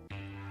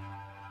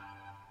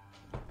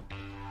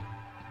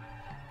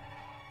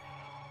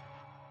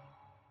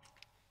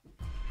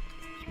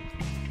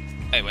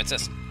 Hey, what's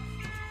this?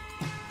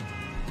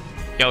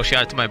 Yo,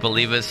 shout out to my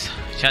believers.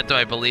 Shout out to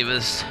my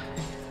believers.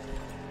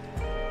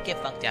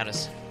 Get fucked,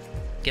 doubters.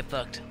 Get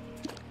fucked.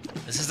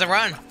 This is the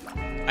run.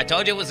 I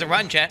told you it was the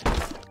run, chat.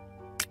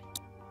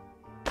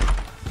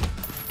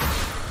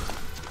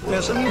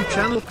 There's a new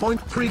channel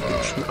point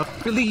prediction. I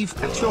believe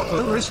at your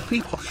own risk,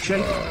 people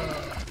shape.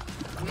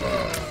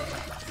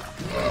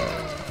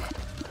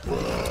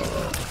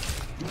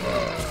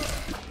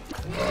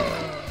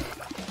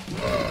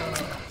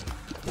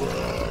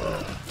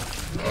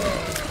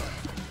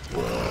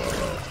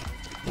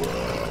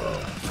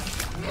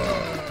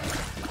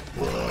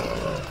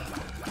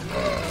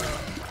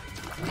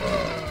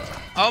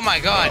 Oh my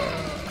god.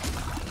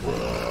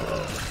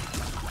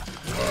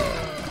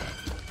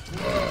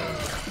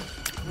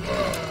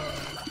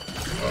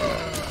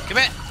 Come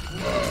in.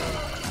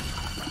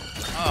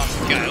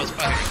 Oh god, that was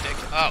fucking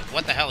ridiculous. Oh,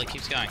 what the hell? It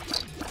keeps going.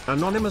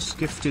 Anonymous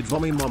gifted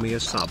Vommy Mommy a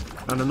sub.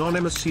 An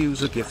anonymous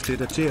user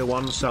gifted a tier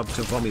 1 sub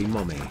to Vommy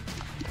Mommy.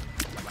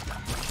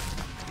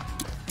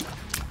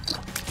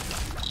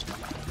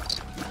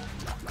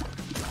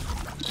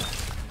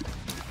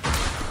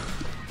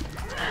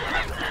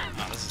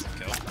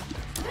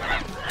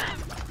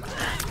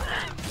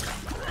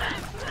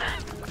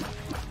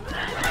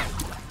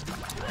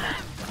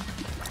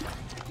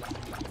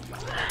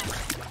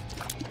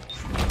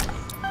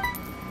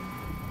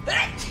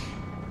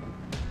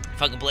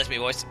 me,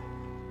 boys.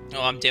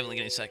 Oh, I'm definitely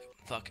getting sick.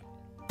 Fuck.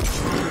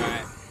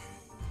 Alright.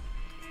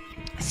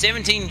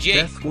 17G.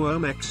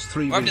 Deathworm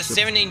X3. We're up to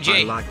 17G.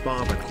 I like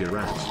barbecue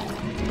rats.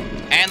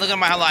 And look at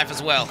my life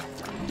as well.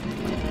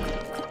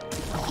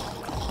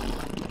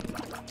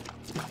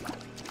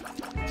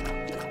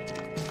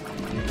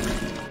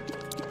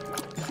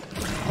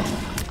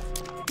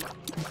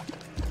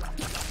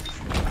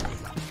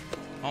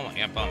 Oh my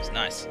god, bombs,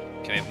 nice.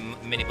 Okay, we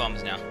have mini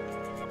bombs now.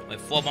 We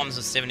have 4 bombs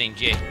with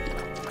 17G.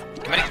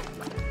 Come on.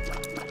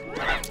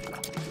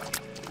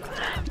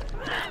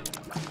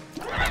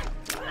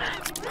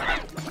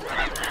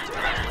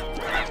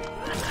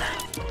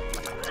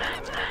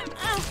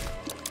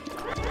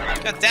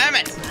 God damn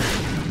it!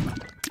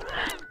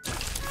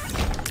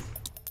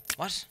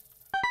 What?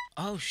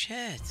 Oh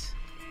shit.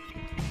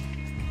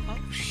 Oh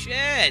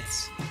shit.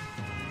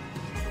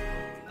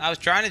 I was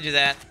trying to do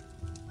that.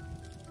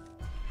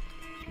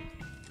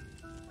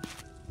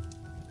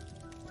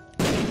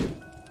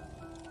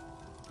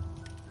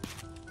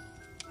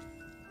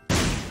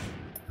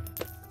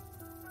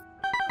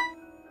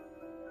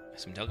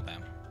 That's what I'm talking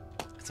about.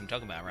 That's what I'm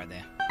talking about right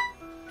there.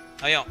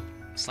 Oh, yo.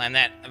 Slam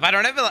that. If I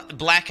don't have a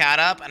black card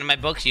up and my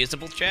book's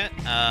usable, chat,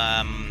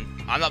 I'm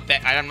not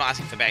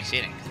asking for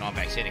backseating. It's not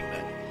backseating, but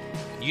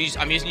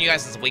I'm using you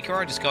guys as a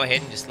weaker. Just go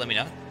ahead and just let me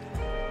know.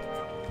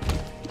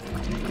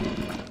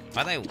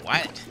 Why are they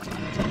white?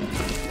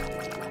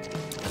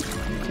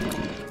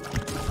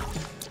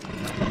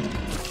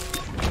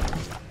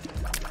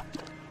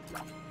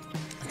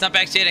 It's not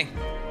backseating.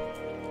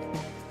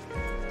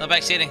 Not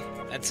backseating.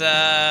 It's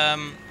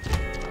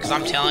because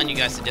I'm telling you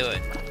guys to do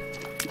it.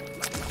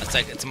 It's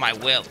like, it's my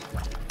will.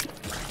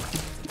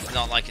 It's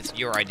not like it's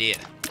your idea.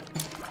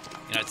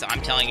 You know,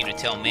 I'm telling you to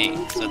tell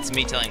me, so it's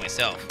me telling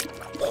myself.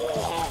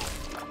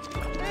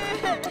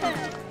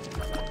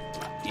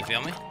 You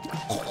feel me?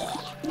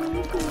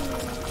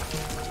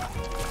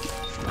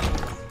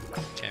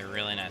 Okay,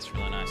 really nice,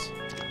 really nice.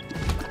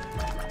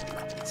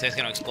 So it's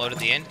gonna explode at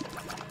the end?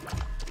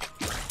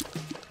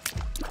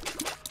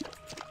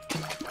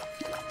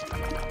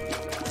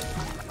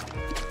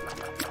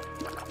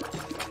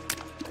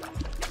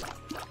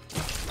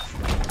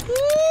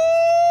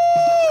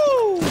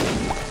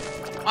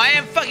 I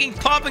am fucking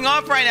popping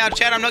off right now,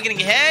 chat. I'm not getting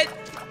hit.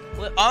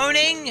 We're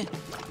owning.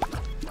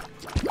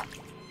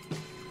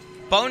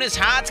 Bonus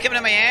hearts coming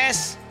out my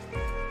ass.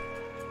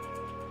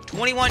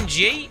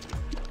 21G.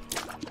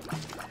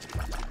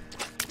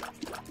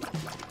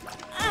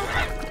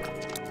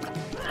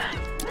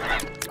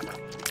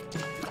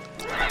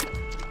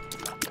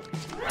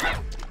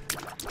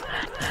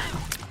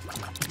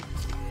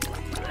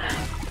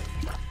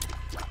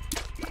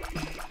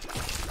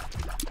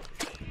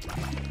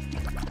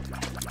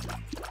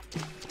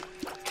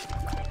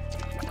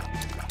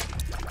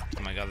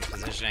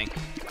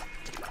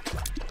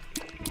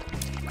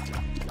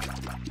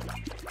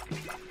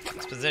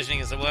 Positioning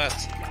is the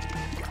worst.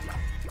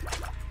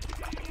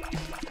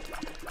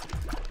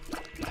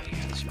 There we go,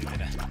 this should be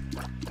better.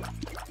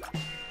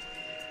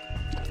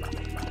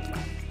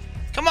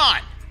 Come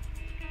on!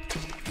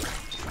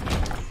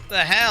 What the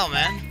hell,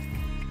 man?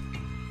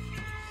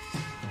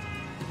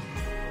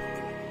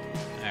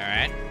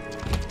 Alright.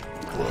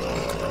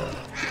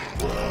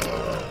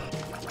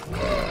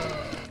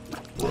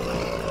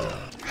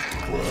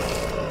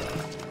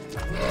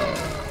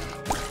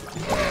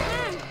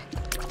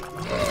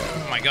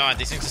 God,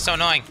 these things are so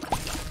annoying.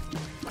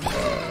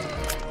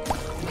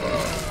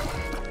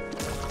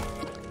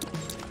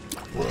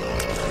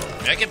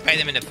 Maybe I could pay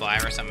them into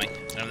fire or something. I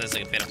don't know if there's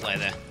like a better play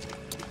there.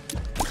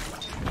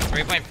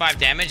 3.5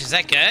 damage, is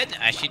that good?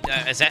 I should,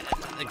 is that,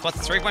 like,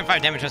 what's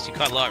 3.5 damage must be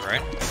quite a lot,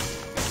 right?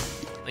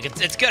 Like,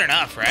 it's good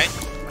enough, right?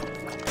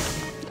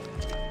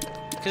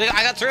 Because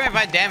I got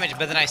 3.5 damage,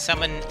 but then I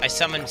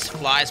summoned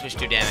flies which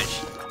do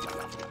damage.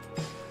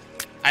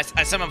 I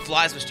summoned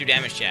flies which do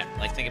damage, chat.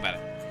 Like, think about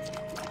it.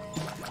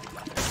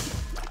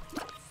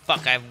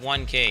 Fuck, I have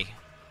 1 key.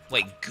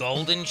 Wait,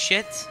 golden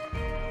shit?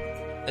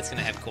 That's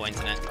gonna have coins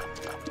in it.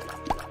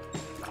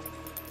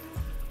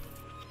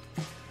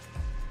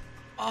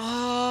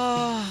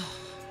 Oh.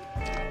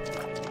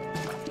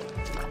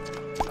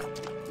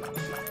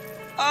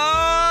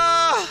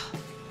 Oh.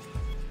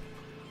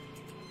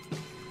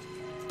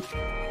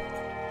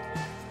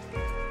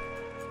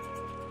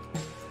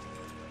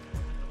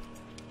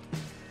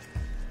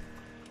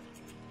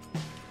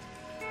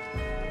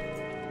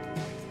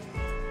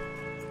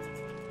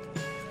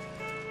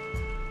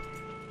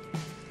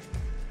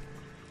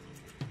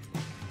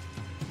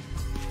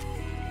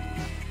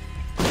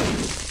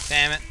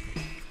 Damn it.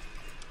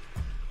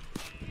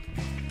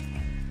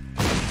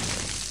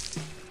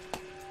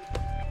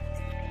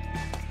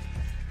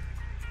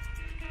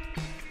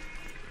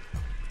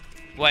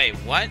 Wait,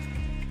 what?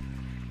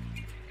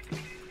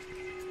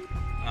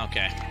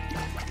 Okay.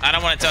 I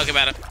don't want to talk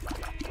about it.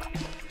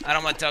 I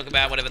don't want to talk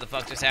about whatever the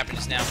fuck just happened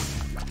just now.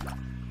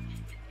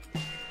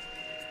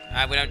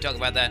 Alright, we don't talk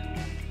about that.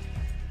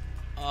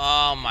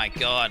 Oh my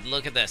god,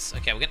 look at this.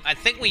 Okay, I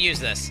think we use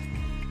this.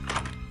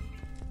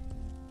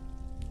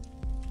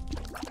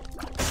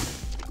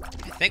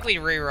 think we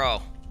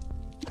re-roll.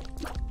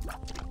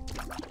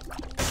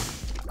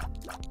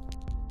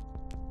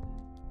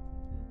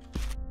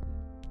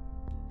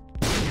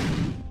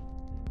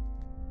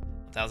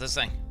 What the hell's this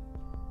thing?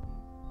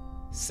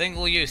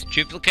 Single use.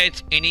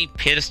 Duplicates any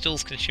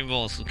pedestals,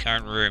 consumables in the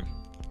current room.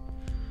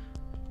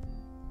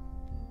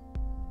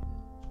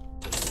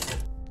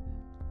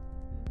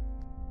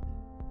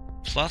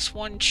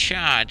 +1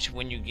 charge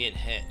when you get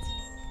hit.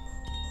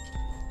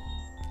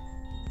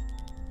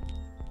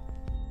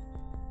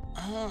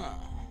 Oh.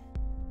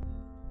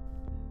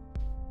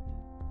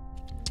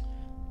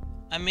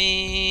 I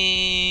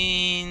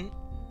mean...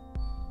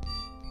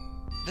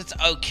 that's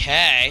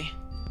okay.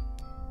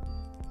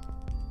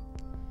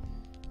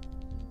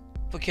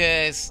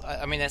 Because,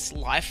 I mean, that's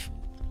life.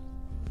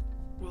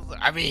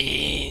 I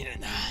mean...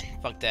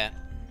 fuck that.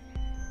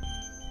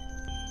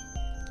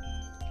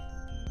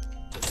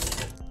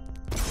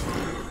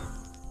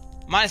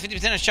 Minus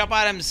 50% of shop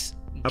items.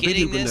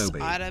 Getting this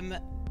item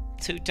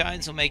 2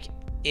 times will make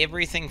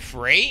everything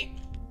free?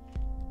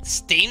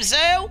 Steam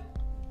sale?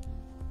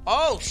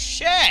 Oh,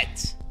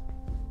 shit!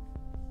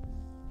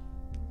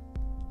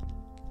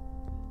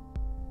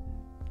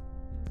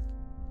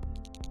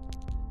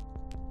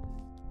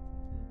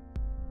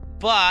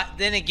 But,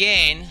 then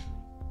again...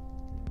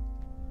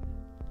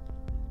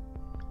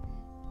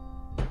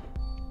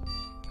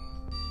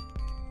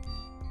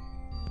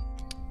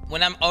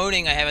 when I'm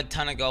owning, I have a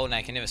ton of gold and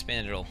I can never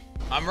spend it all.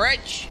 I'm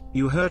rich!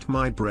 You hurt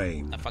my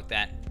brain. Oh, fuck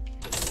that.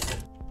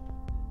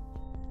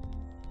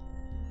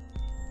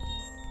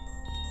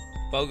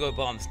 BOGO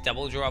bombs.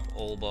 Double drop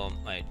all bomb.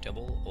 Wait,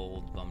 double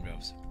all bomb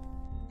drops.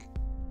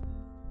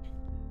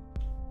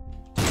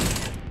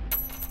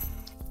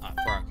 Oh, it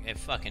broke. It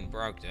fucking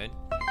broke, dude.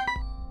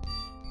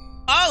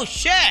 Oh,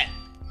 shit!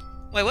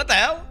 Wait, what the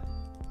hell?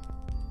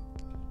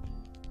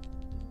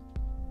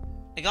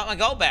 I got my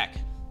gold back.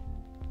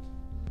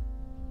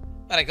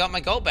 But I got my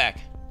gold back.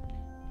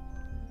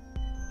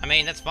 I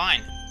mean, that's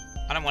fine.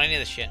 I don't want any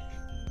of this shit.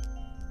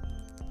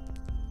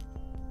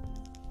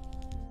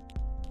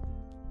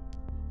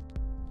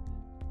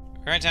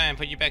 Current time,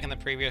 put you back in the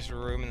previous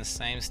room in the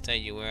same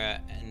state you were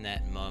in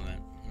that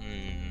moment.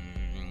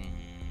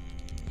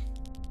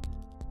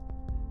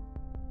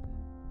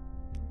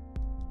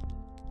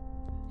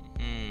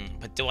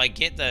 But do I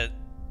get the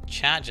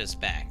charges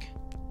back?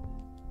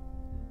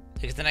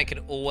 Because then I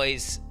could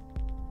always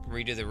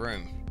redo the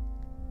room.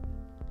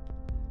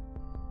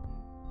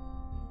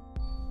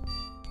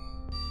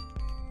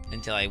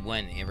 Until I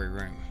win every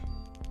room.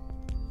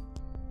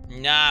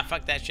 Nah,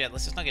 fuck that shit.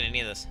 Let's just not get any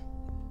of this.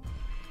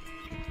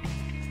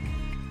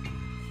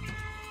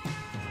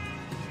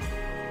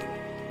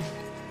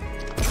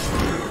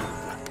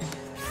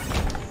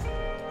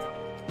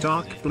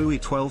 Dark Bluey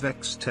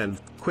 12x10.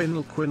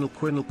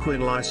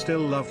 Quin69, I still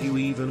love you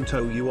even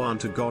though you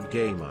aren't a god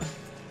gamer.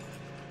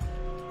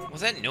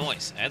 What's that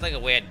noise? I had like a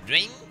weird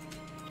ring.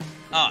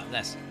 Oh,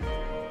 this.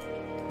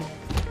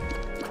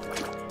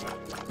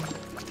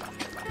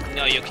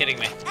 No, you're kidding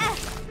me.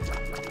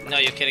 No,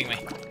 you're kidding me.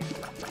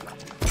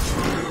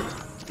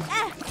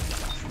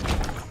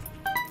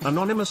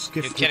 Anonymous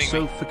gifted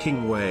Sofa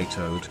King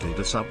Waytoad did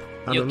a sub.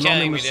 An You're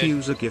anonymous me,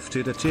 user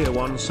gifted a tier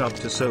 1 sub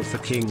to Sofa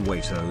King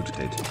Waytoad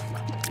did.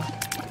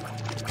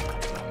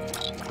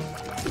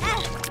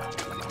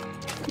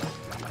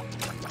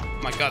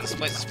 Oh my god, this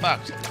place is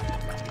fucked.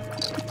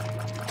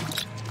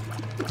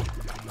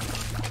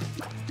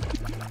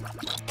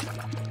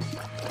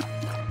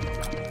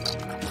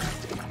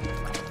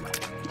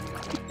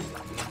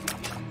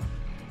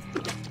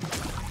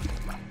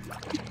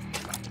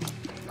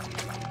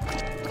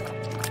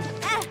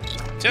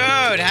 Dude,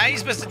 how are you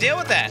supposed to deal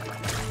with that?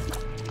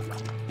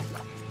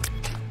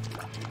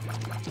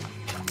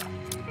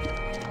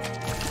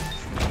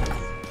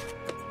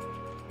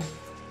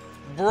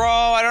 Bro,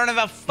 I don't have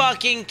a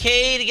fucking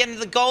key to get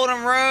into the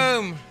golden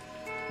room.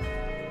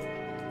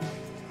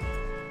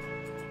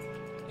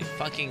 You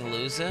fucking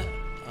loser.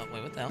 Oh,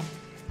 wait, what the hell?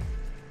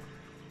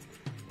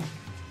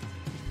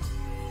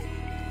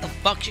 The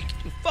fuck you?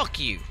 Fuck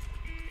you.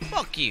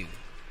 Fuck you.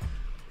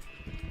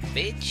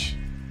 Bitch.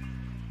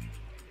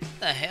 What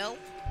the hell?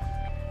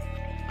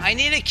 I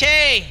need a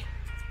key.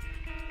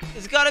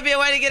 There's gotta be a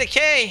way to get a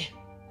key.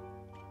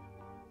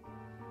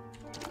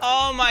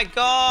 Oh my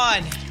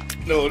god.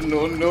 No,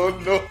 no, no,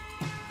 no.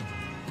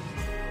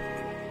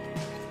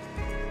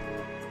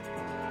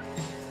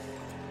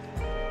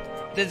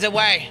 There's a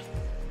way.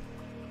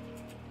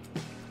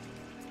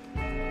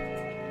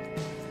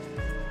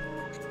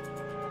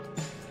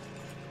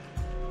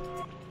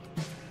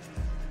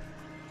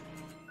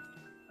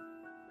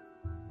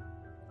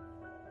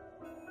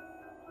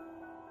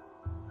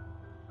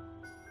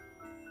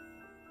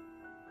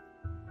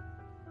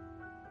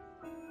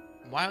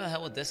 Why the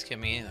hell would this give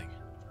me anything?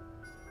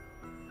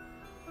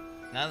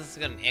 Now this has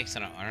got an X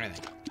on it or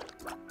anything.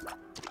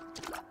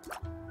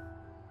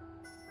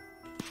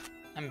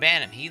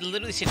 Unban him. He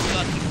literally said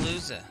fucking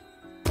loser.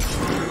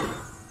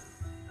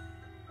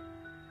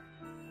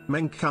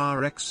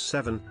 Menkar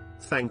X7,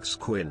 thanks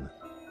Quinn.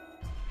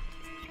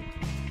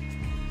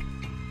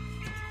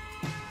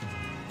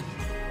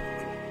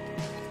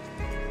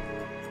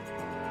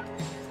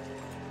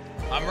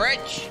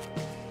 rich.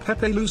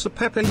 Pepe loser,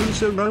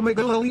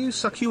 Romega lol, you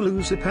suck, you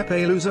loser,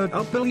 Pepe loser,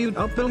 up billion,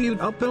 Oh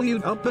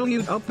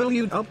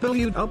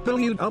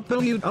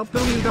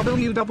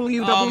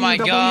my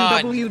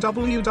god. Oh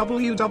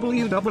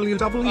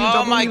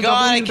my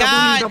god, I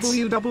can't.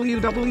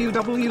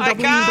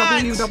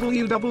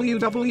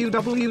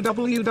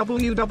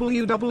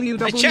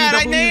 Chat,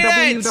 I need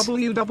it.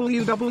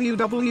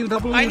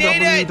 I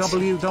need it.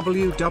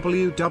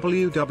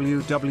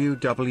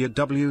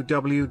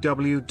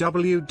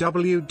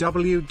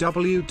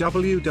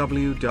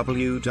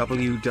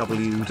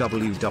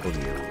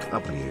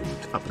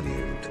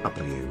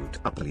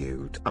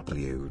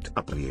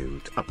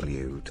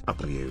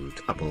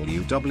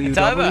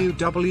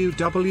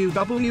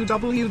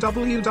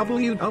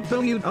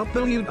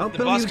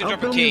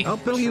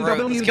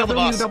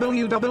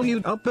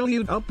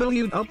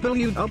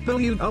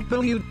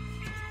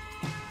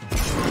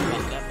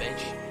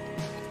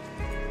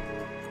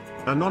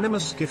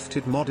 Anonymous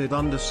gifted modded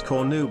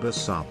underscore noob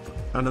sub.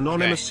 An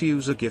anonymous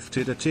user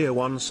gifted a tier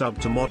 1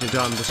 sub to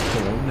modded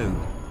underscore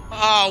noob.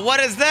 Oh, what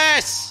is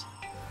this?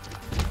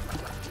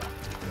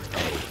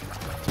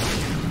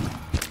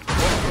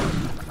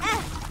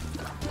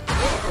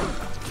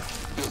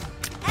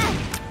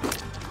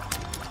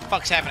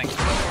 Fuck's happening?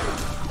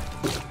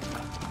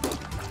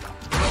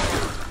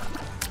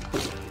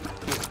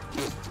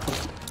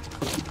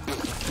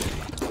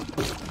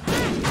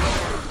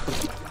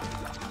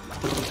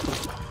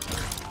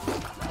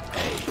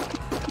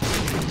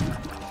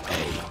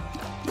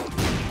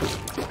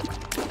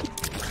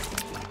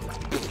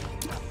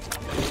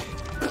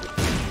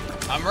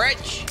 I'm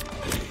rich.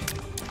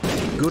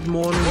 Good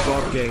morning,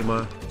 God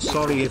Gamer.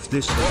 Sorry if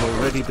this has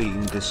already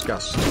been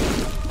discussed.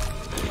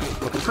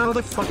 But how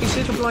the fuck is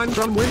it a blind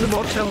run when the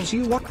mod tells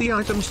you what the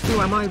items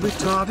do? Am I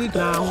retarded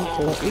now,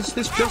 or is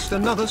this just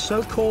another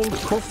so-called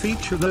core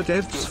feature that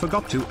devs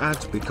forgot to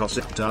add because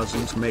it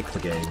doesn't make the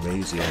game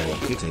easier?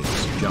 It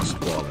is just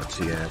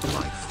quality of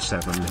life.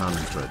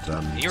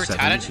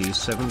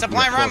 777. It's a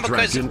blind run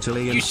because you have to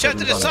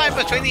decide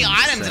between the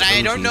items, and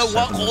I don't know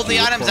what all the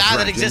items are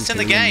that exist in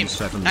the game.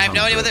 I have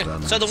no idea what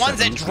they're. So the ones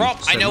that drop,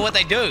 I know what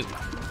they do.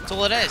 That's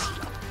all it is.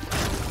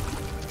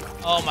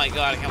 Oh my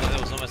god, I can't believe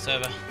that was on my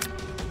server.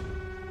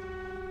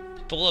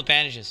 Full of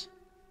bandages.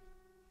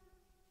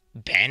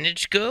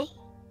 Bandage girl?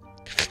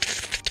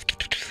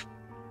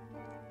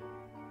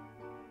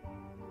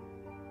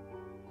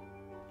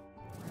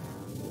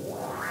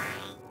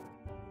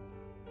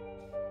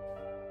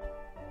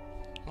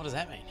 What does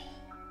that mean?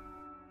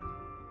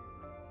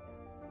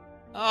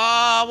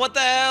 Oh, what the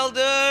hell,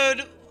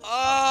 dude?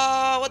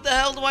 Oh, what the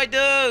hell do I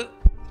do?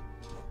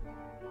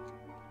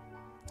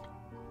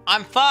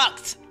 I'm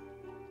fucked.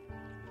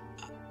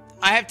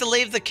 I have to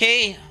leave the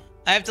key.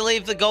 I have to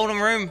leave the golden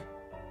room.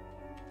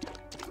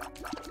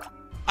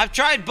 I've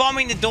tried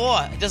bombing the door.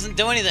 It doesn't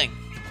do anything.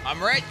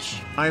 I'm rich.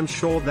 I am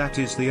sure that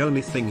is the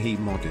only thing he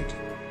modded.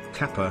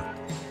 Kappa.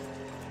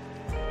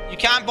 You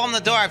can't bomb the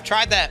door. I've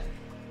tried that.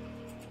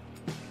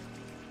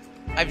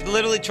 I've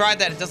literally tried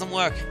that. It doesn't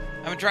work.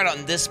 I haven't tried it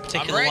on this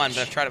particular one,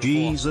 but I've tried it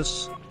before.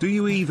 Jesus, do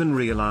you even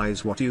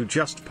realize what you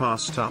just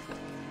passed up?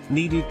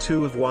 Needed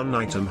 2 of 1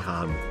 item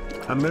ham.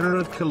 A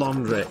mirrored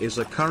calandra is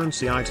a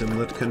currency item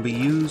that can be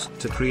used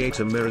to create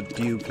a mirrored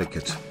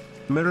duplicate.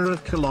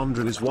 Mirrored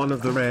calandra is one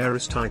of the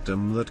rarest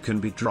items that can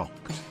be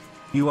dropped.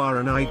 You are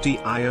an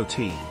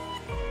IDIOT.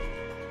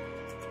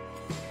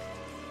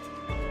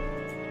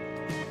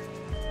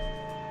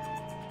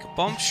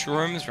 Bomb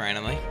shrooms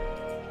randomly.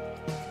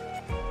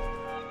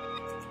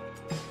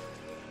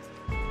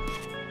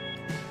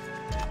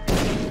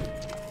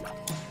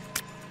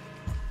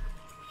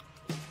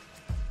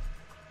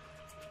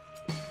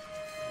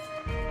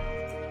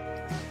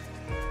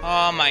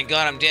 Oh my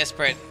god, I'm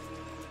desperate.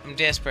 I'm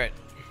desperate.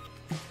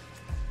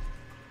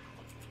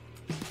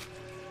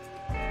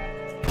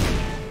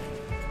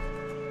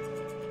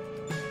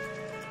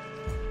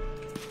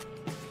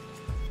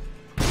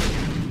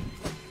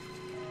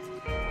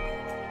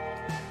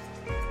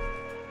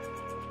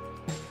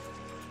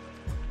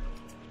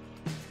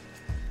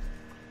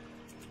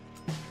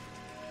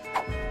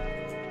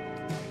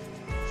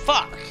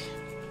 Fuck.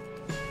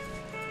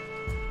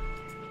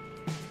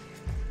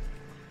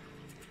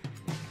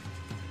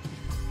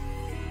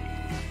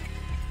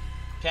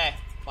 Okay,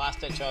 last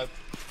ditch hope.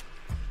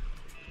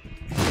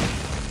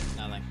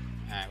 Nothing.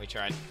 Alright, we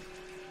tried.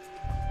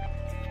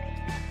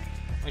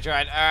 We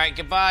tried. Alright,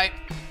 goodbye.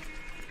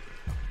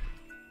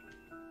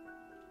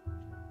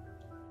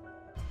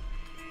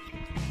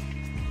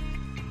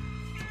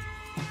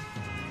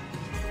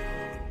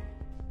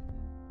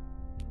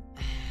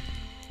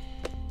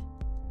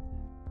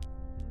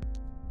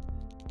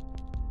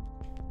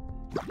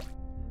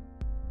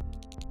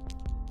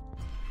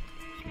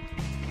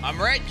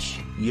 I'm rich.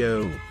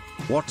 Yo.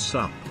 What's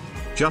up?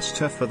 Just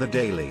her for the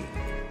daily.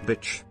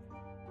 Bitch.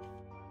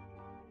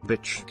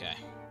 Bitch. Okay.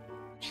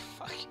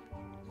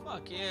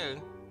 Fuck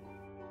you.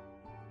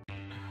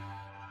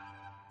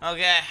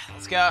 Okay,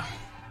 let's go.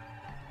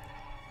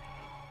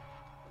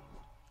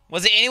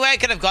 Was there any way I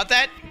could have got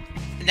that?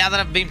 now that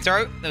I've beamed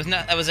through,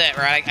 that was it,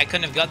 right? I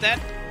couldn't have got that.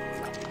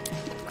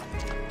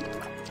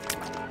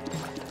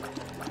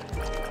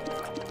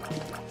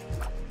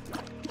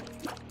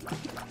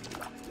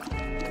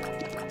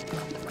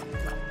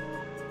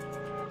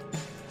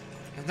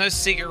 There's no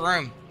secret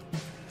room.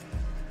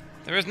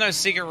 There is no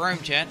secret room,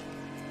 chat.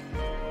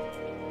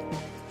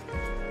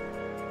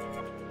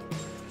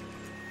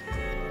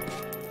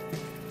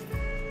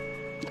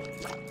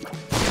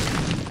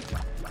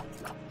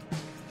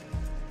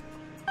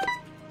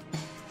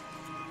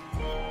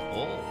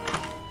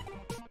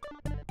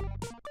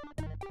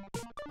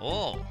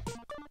 Oh.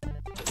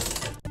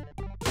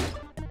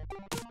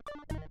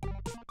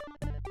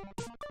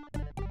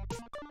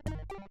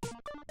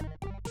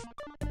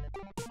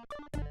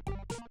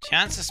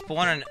 Chance to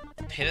spawn an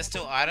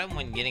pedestal item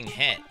when getting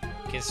hit.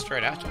 Get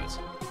straight afterwards.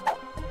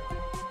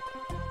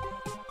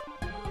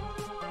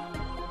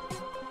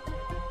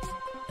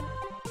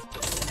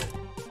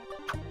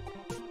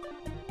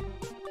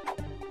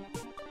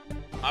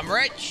 I'm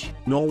rich.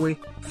 Norway,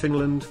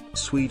 Finland,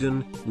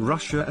 Sweden,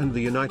 Russia and the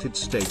United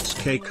States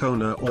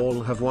Kona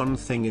all have one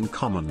thing in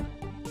common.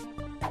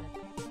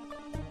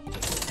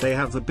 They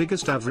have the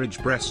biggest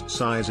average breast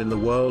size in the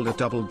world at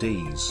double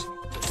Ds.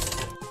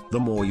 The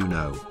more you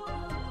know.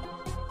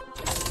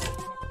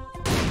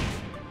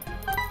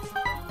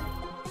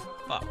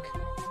 Fuck.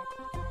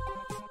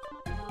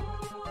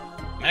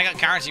 Man, I got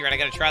currency right. I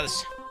gotta try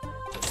this.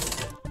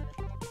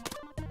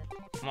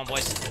 Come on,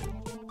 boys.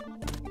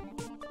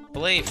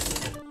 Believe.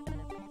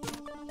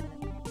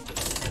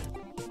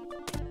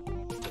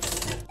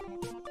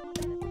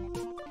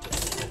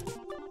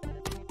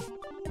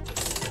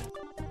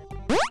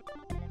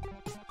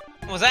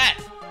 What was that?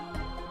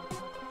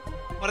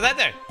 What did that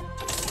do?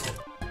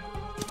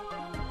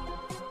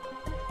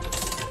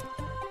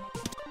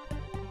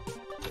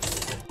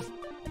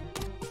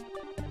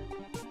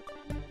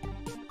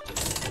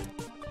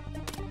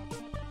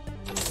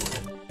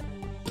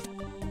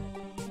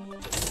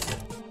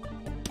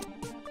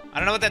 I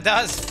don't know what that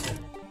does.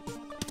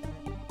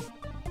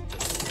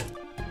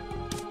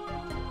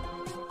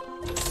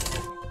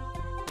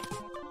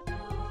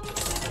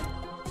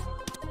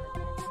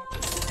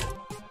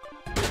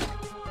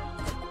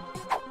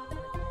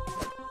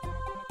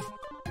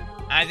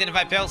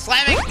 Identify pill.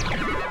 Slamming!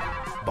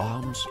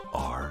 Bombs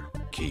are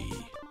key.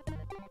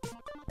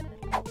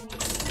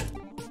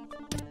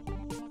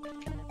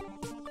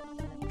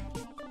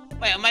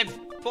 Wait, am I...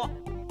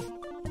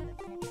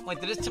 Wait,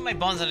 did this turn my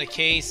bombs into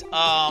keys?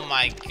 Oh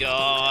my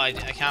god.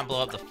 I can't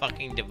blow up the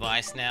fucking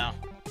device now.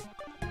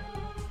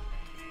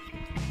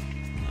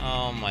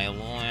 Oh my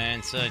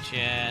lord, such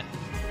it.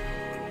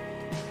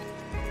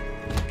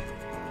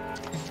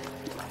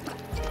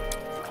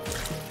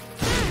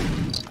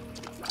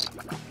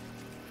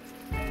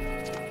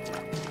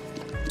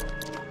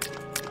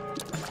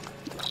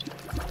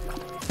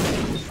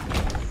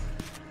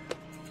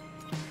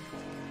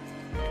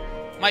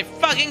 My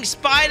fucking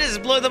spiders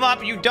blew them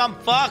up, you dumb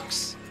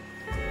fucks!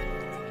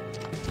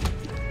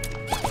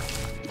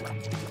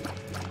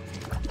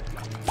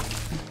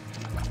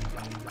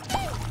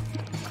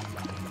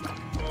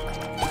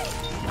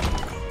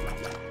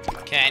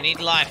 Okay, I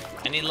need life.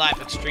 I need life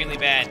extremely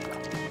bad.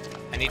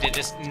 I need to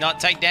just not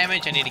take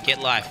damage, I need to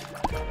get life.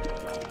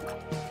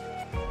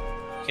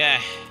 Okay.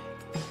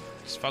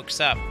 Just focus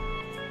up.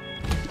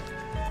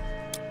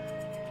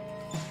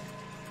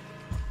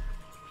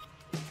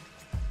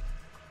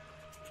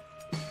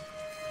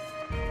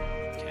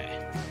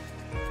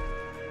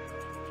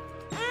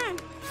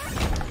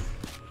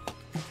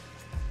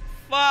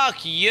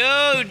 Fuck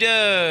you,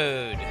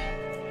 dude!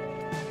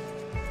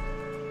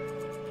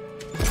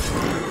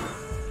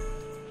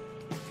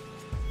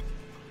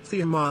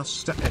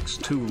 Theomaster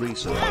X2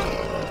 research.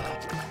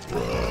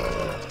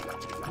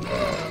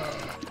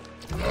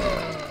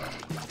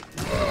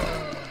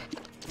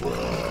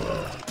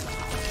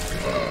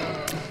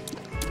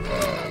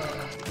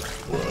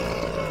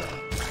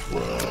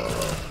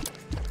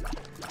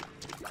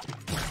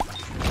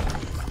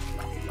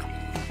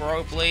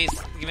 Bro, please.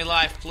 Give me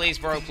life. Please,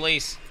 bro,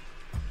 please.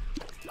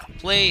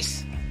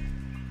 Please.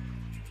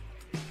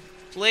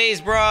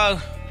 Please, bro.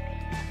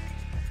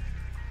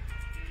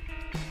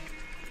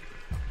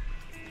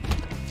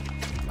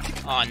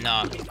 Oh,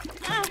 no.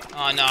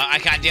 Oh, no. I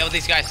can't deal with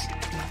these guys.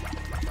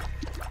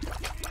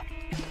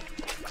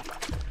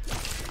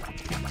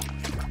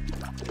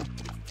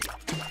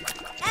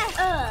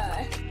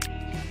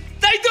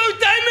 They do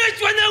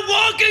damage when they're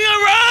walking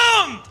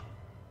around!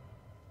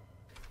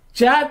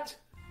 Chat!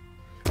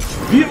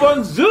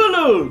 Vivan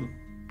Zulu!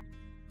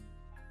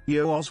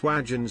 Yo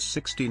Oswagens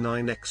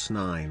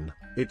 69x9,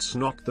 it's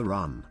not the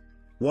run.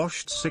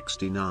 Washed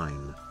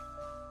 69.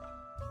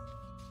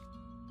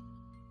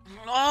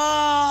 Oh,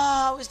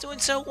 I was doing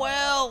so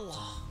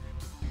well.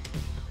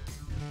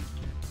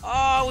 Oh,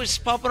 I was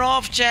popping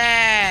off,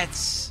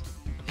 chats.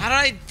 How did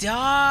I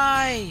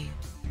die?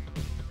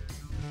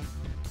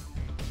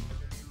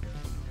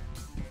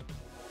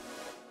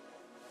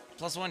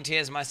 +1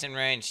 tears must in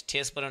range.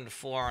 Tear split under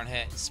 4 on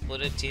hit.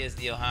 Splitted tears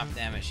deal half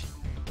damage.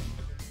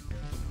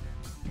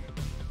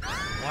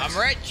 I'm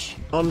rich.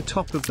 On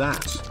top of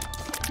that,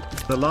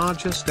 the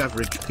largest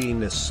average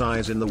penis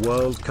size in the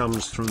world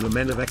comes from the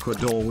men of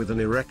Ecuador with an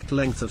erect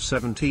length of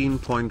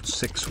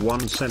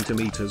 17.61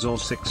 centimeters or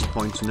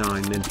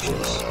 6.9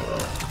 inches.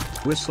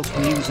 Whistle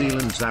New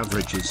Zealand's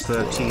average is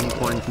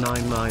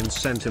 13.99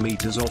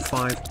 centimeters or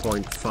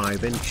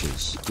 5.5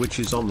 inches, which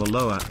is on the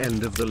lower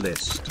end of the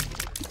list.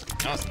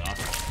 No, it's not.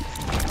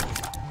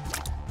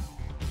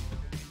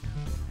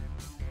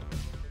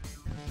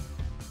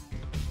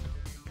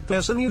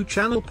 There's a new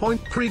channel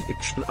point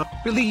prediction I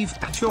believe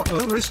at your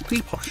own risk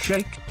people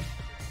shake.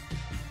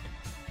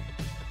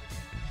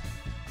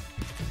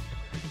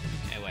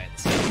 Okay, wait,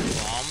 this is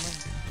a bomb.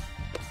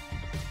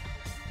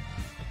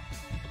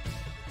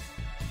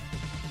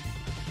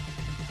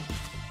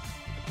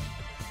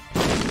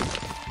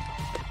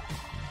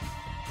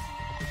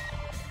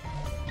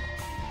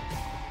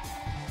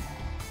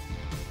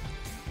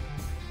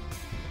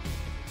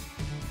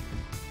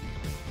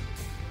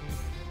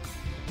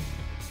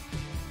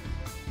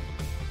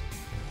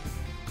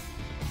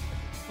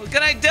 What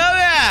can I do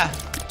here?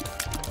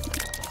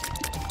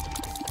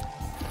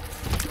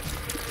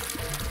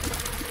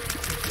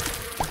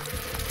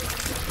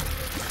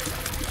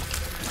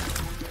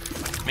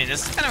 I mean,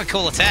 this is kind of a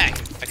cool attack.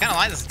 I kind of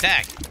like this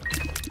attack.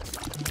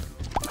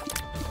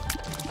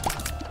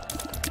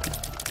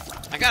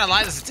 I kind of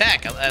like this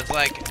attack. It's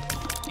like,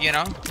 you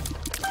know.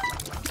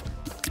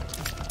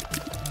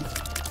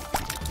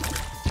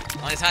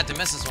 Well, it's hard to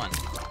miss this one.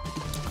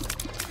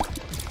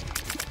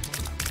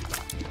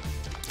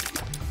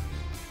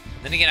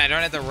 Then again, I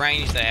don't have the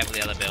range that I have with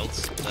the other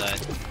builds, but...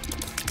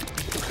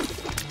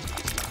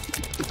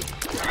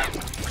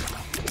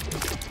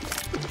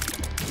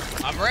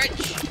 I'm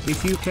rich!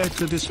 If you care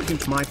to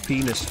dispute my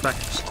penis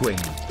facts, Quinn,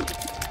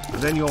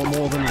 then you're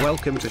more than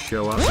welcome to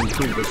show us and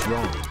prove us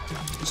wrong.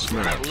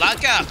 Smack.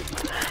 Luck up!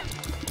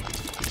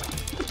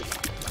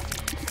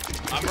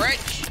 I'm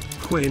rich!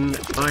 Quinn,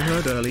 I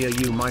heard earlier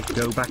you might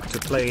go back to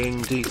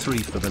playing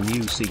D3 for the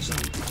new season.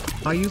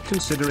 Are you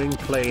considering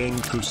playing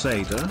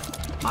Crusader?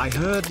 I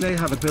heard they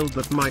have a build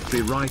that might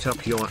be right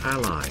up your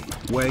alley,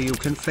 where you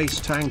can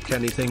face tank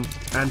anything,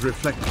 and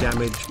reflect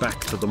damage back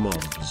to the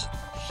mobs.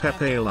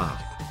 Pepe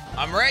laugh.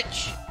 I'm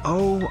rich!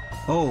 Oh.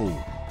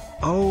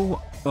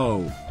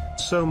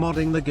 So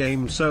modding the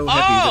game so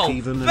heavy that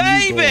even a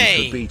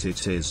newborn could beat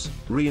it is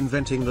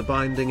reinventing the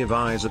Binding of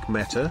Isaac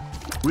meta?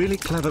 Really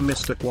clever,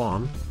 Mr.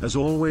 Quan. As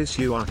always,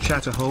 you are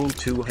chat a whole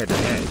 2 head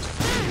ahead.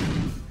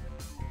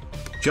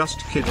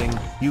 Just kidding,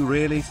 you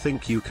really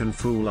think you can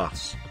fool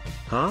us?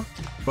 Huh?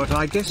 But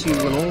I guess you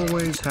will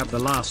always have the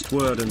last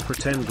word and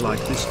pretend like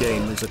this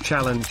game is a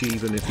challenge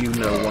even if you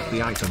know what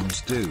the items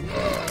do.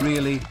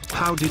 Really,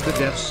 how did the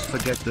devs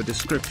forget the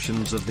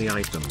descriptions of the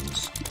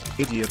items?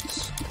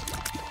 Idiots.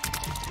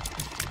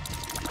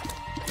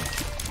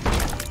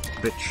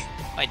 Bitch.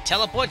 I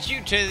teleport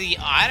you to the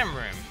item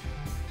room.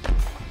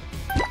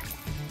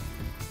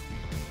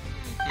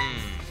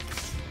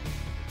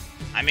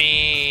 I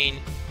mean...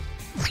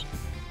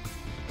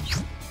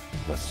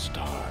 The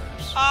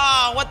stars.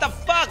 Oh, what the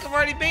fuck? I've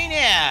already been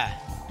here.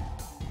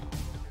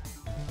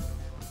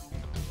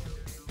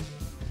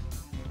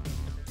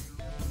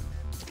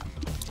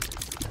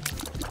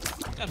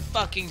 God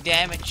fucking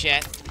damn it,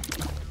 chat.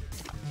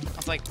 I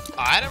was like,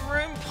 item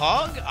room,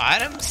 pog,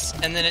 items,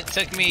 and then it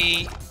took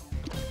me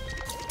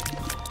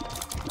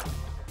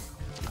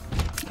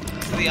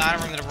to the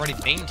item room that I've already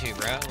been to,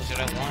 bro. Which I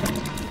don't want.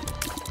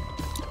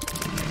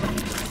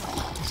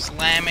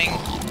 Slamming.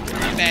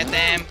 Bad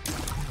damn.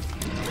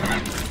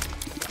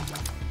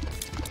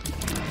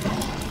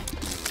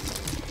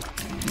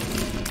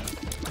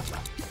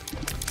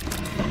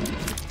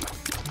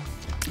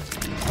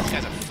 This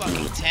guy's a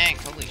fucking tank,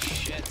 holy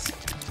shit.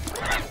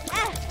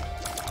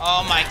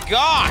 Oh my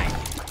god!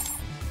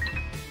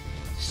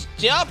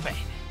 Stop it!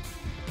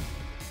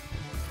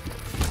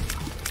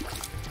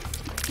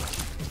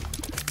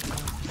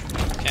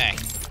 Okay.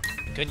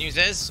 Good news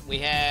is, we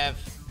have...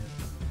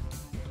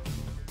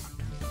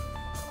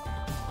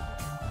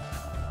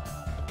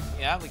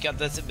 Yeah, we got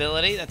this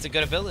ability. That's a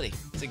good ability.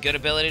 It's a good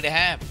ability to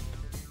have.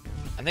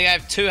 I think I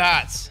have 2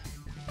 hearts.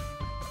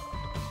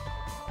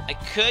 I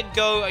could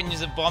go and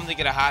use a bomb to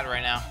get a heart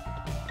right now.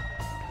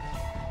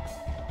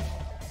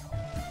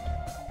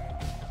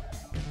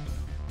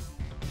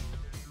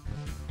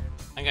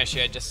 I think I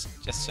should just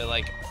to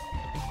like.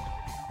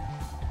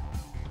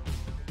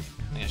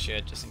 I think I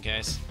should just in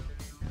case.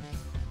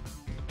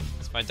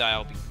 If I die,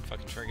 I'll be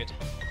fucking triggered.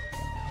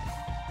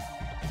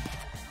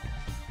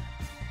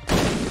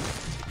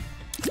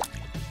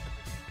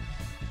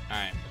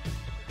 Alright.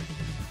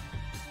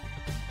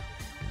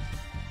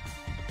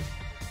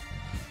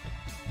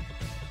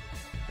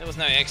 There was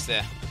no X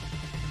there.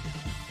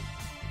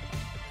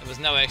 There was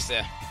no X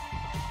there.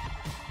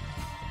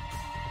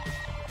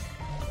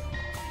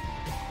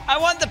 I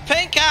want the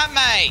pink heart,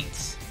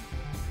 mate!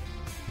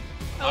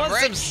 I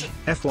want some...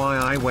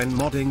 FYI, when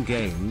modding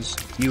games,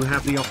 you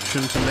have the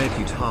option to make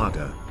it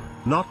harder.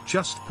 Not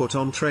just put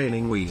on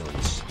training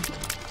wheels.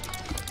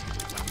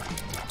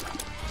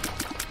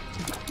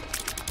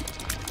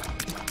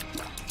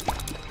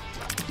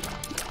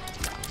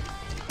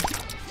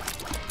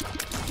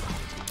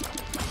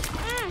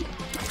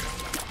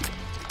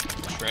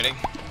 Ready?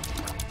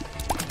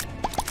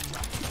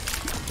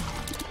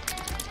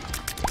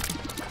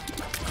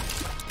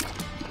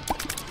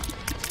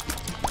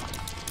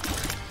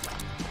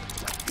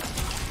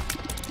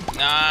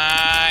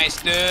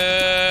 Nice,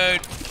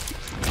 dude.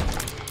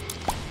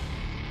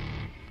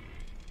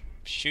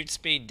 Shoot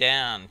speed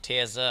down,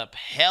 tears up,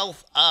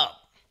 health up.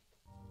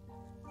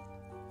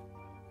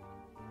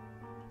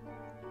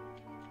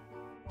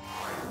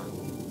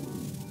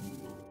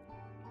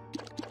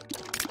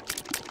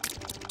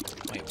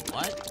 Wait,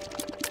 what?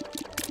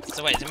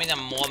 So wait, does that mean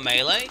I'm more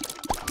melee?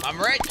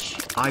 I'm rich?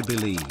 I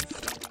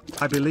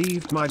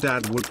believed my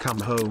dad would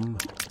come home.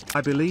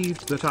 I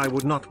believed that I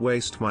would not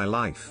waste my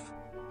life.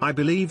 I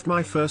believed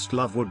my first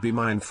love would be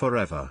mine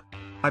forever.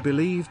 I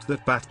believed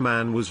that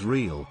Batman was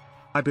real.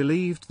 I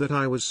believed that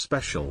I was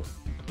special.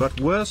 But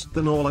worse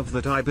than all of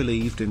that, I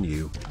believed in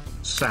you.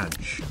 Sag.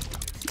 Okay.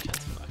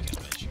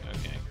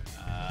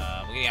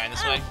 We're going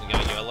this way. We're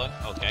going YOLO.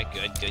 Okay,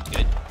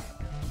 good.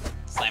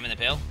 Slamming the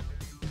pill.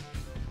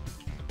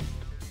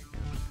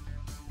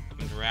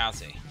 I'm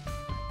drowsy.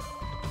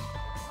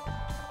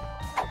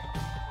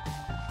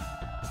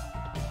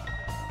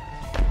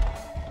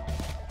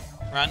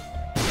 Run.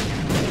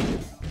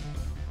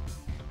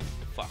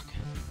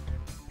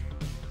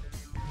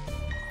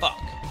 Fuck.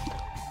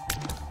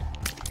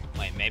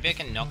 Wait, maybe I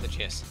can knock the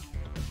chest.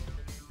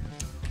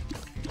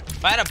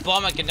 If I had a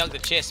bomb, I could knock the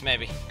chest,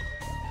 maybe.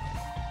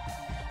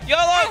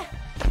 YOLO!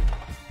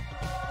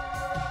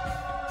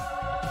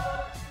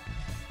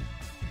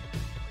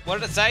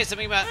 What did it say?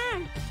 Something about...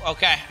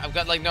 Okay, I've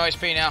got like no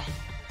HP now.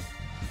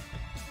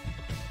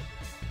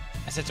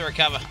 I said to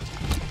recover.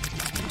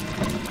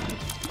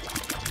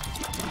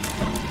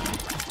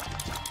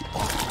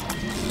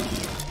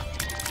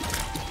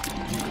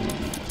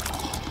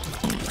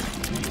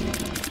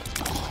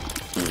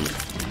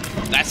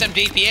 That's some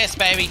DPS,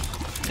 baby.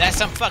 That's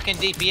some fucking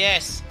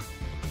DPS.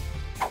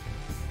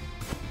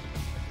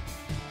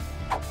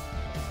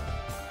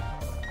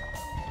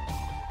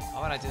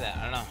 Why would I do that?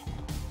 I don't know.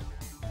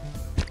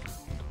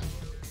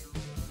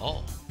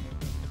 Oh.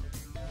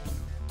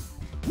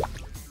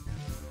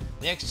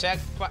 Next check,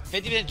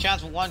 50%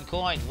 chance for 1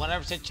 coin,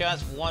 100%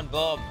 chance for 1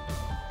 bomb.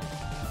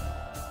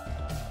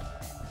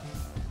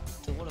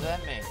 So what does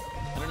that mean?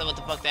 I don't know what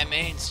the fuck that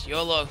means.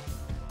 YOLO.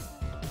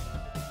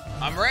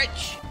 I'm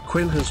rich.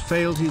 Quin has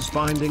failed his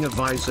binding of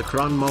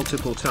Isocron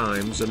multiple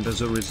times, and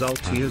as a result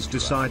he has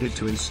decided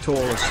to install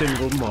a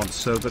single mod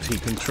so that he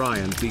can try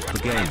and beat the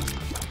game.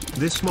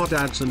 This mod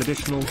adds an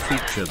additional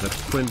feature that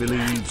Quin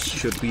believes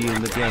should be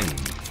in the game.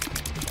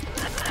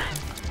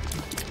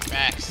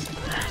 Max.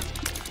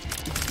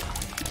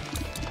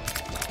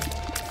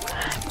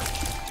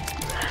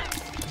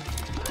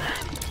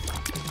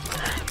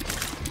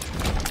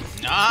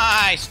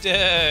 Nice,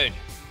 dude.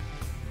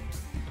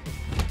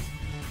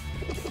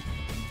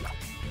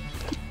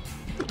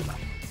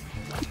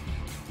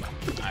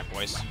 Alright,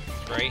 boys.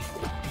 3,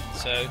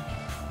 2,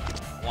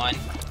 1.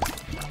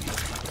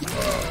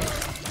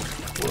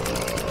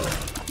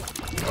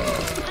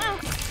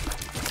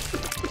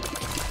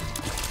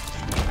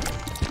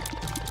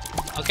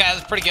 Okay, that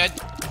was pretty good.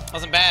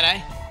 Wasn't bad,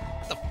 eh?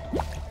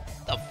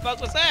 The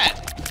fuck was that?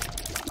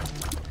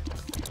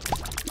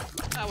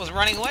 That was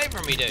running away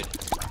from me, dude.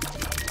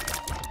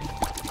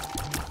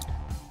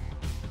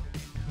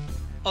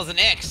 Oh, it's an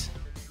X.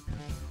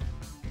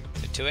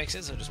 Is it 2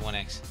 X's or just 1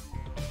 X?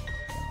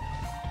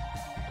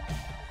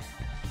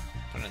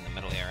 Put it in the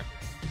middle here.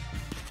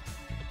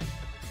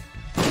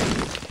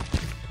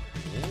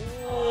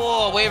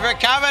 Ooh, we've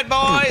recovered,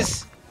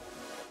 boys!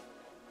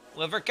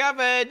 We've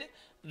recovered!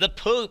 The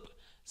poop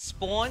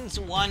spawns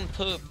 1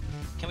 poop.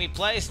 Can be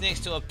placed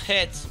next to a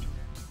pit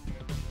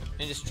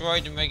and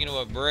destroyed to make it into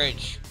a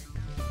bridge.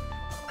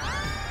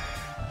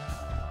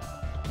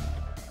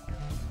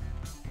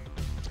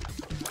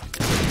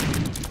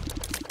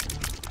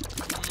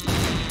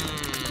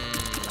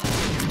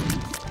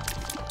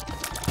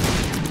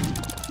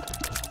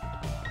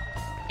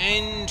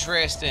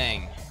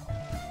 Interesting.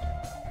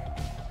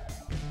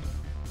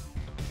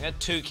 We got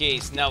 2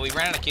 keys. No, we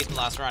ran out of keys in the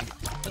last run.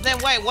 But then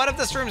wait, what if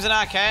this room's an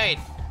arcade?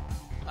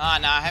 Ah,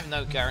 no, I have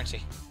no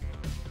guarantee.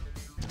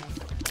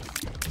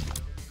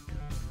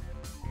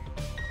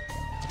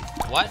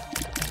 What?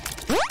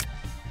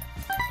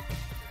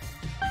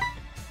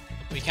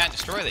 We can't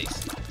destroy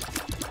these.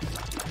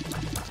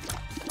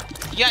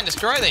 You can't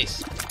destroy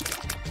these.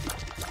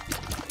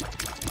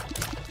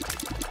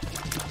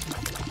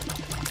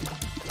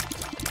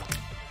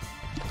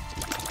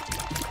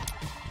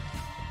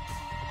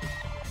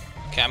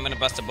 Okay, I'm gonna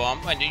bust a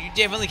bomb. Wait, you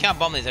definitely can't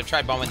bomb these. I've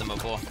tried bombing them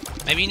before.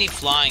 Maybe you need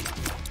flying.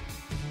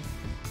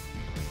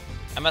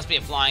 I must be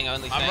a flying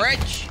only thing. I'm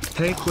rich!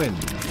 Hey Quin,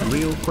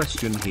 real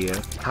question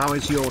here, how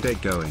is your day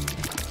going?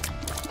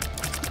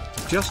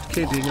 Just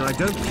kidding, I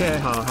don't care,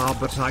 haha,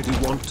 but I do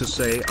want to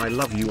say I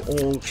love you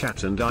all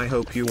chat, and I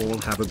hope you all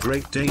have a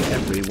great day.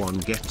 Everyone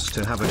gets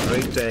to have a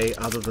great day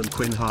other than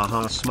Quin,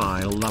 haha,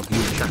 smile, love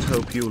you chat,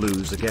 hope you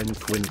lose again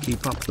Quin,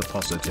 keep up the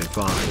positive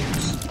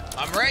vibes.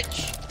 I'm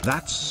rich!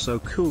 That's so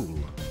cool.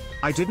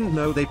 I didn't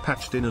know they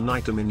patched in an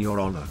item in your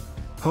honor.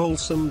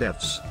 Wholesome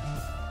devs.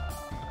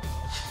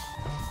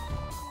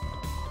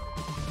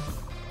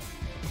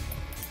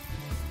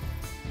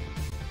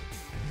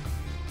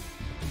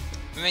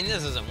 I mean,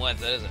 this isn't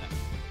worth it, is it?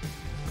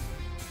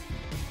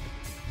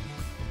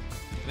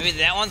 Maybe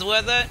that one's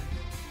worth it?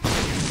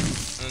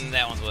 And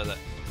that one's worth it.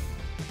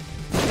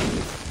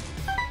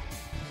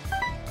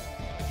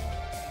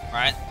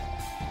 Right?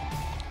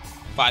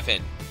 5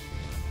 hit.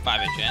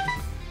 5 hit, chat.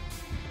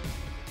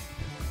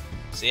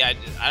 See, I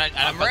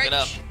don't fuck it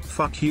up.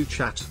 Fuck you,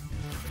 chat.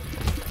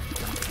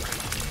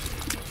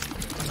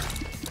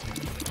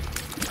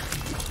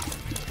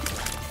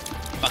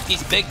 Fuck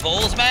these big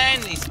bulls,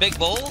 man. These big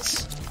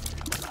bulls.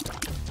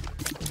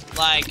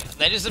 Like,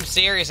 they do some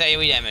serious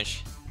AoE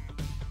damage.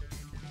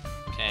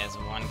 Okay, there's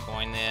 1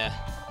 coin there.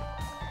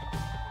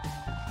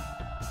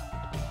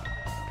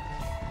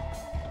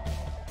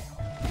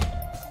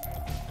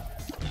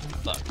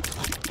 Fuck.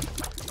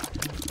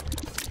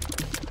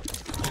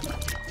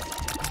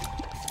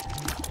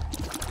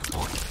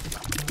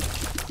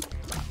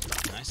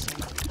 Nice.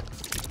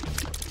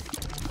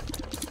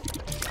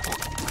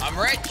 I'm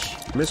rich!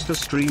 Mr.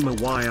 Streamer,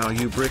 why are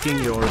you breaking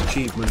your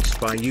achievements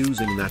by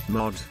using that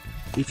mod?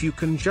 If you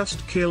can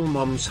just kill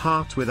Mom's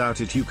heart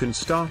without it, you can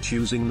start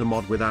using the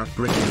mod without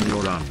breaking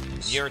your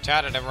runs. You're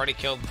retarded. I've already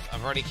killed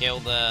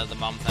the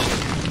mom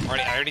thing.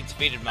 I already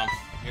defeated Mom.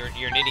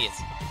 You're an idiot.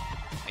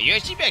 Are you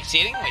actually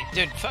backseating? Wait,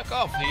 dude, fuck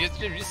off.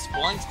 You're just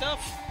spoiling stuff?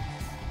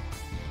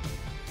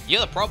 You're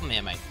the problem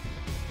here, mate.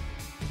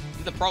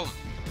 You're the problem.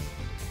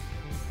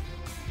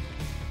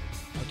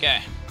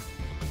 Okay.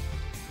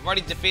 I've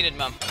already defeated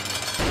Mom.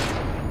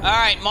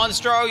 Alright,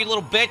 Monstro, you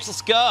little bitch,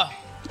 let's go.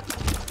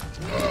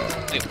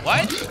 Wait,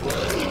 what?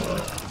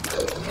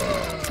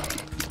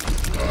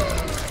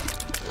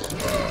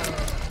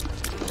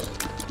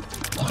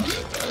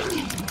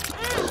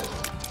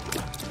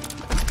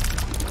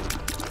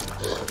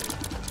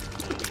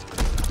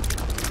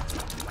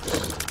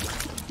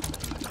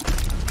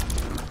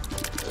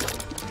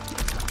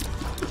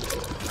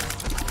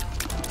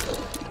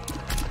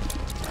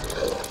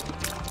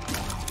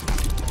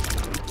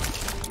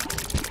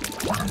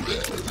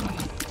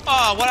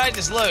 Oh, what did I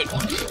just loot?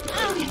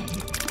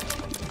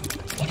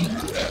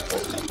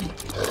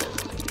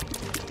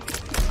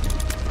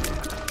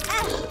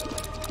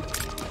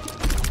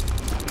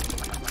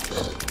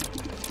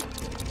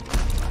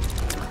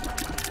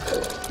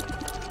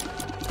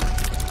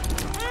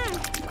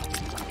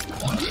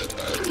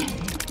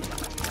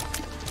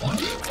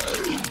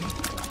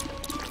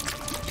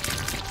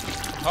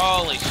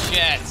 Holy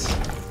shit.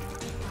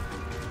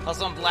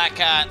 Plus on Black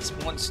Hat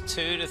spawns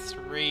 2 to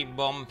 3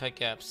 bomb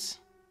pickups.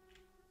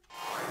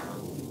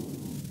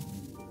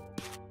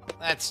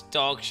 That's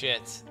dog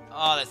shit.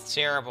 Oh, that's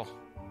terrible.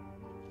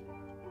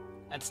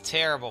 That's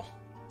terrible.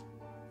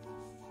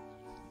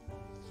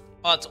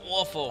 Oh, it's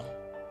awful.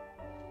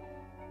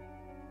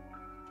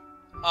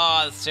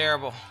 Oh, that's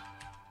terrible.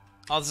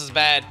 Oh, this is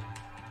bad.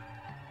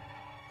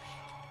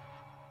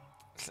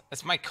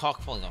 It's my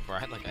cock falling off,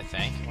 right? Like, I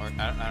think. Or,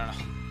 I don't know.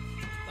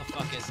 What the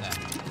fuck is that?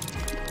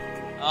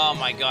 Oh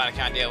my god, I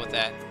can't deal with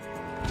that.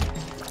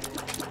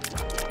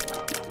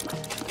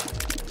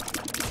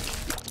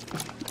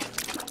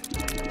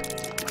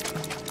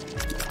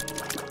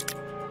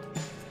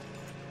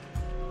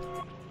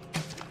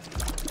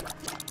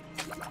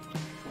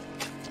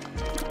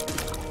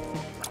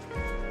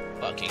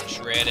 Fucking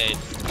shredded.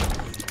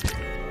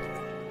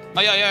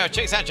 Oh, yo,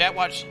 check this out, chat.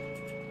 Watch.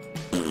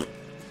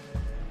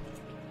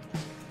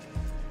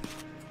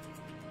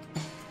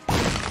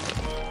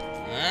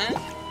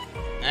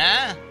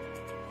 Huh?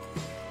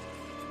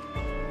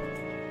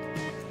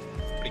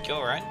 Pretty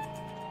cool, right?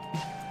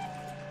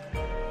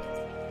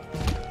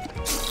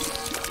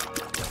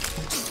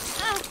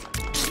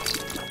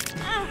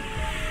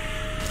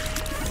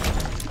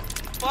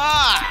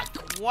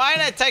 Fuck! Why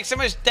did I take so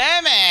much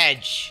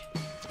damage?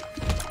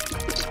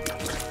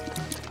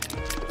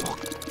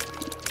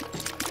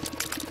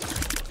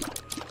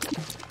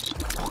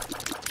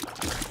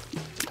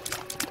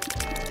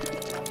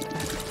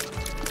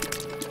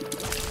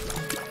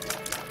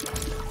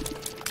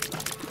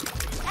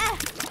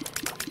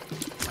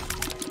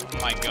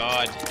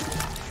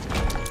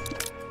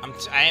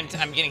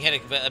 I'm getting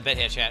hit a bit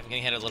here, chat. I'm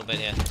getting hit a little bit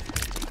here.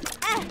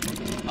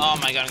 Oh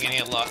my god, I'm getting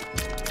hit a lot.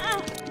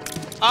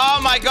 Oh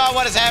my god,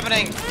 what is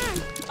happening?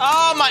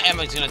 Oh my...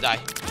 Emily's gonna die.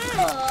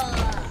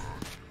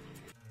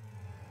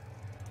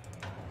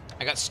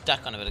 I got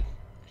stuck on a bit.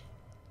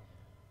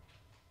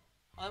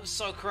 Oh, that was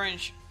so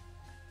cringe.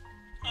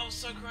 Oh, it was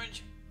so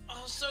cringe. Oh,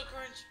 it was so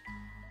cringe.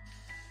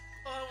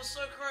 Oh, it was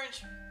so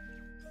cringe.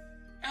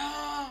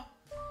 Oh.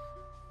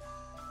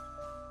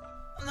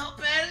 I'm not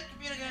bad at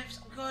computer games.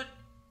 I'm good.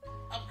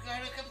 I'm good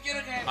at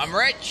computer games. I'm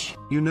rich.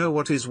 You know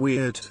what is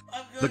weird?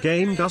 The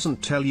game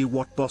doesn't tell you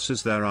what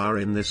bosses there are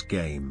in this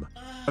game.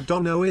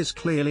 Adono is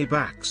clearly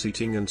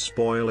backseating and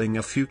spoiling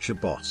a future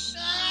boss.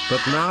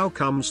 But now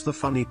comes the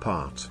funny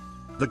part.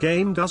 The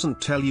game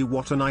doesn't tell you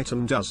what an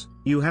item does.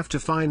 You have to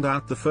find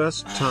out the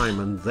first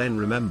time and then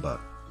remember.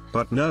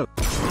 But no.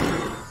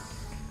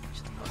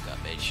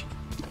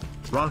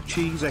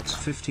 Rachi's X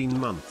 15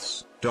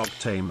 months, dog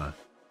tamer.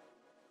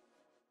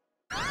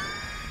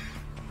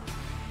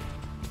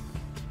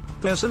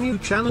 There's a new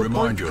channel.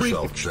 Remind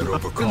yourself that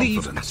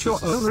overconfidence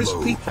is a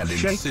slow and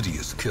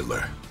insidious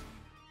killer.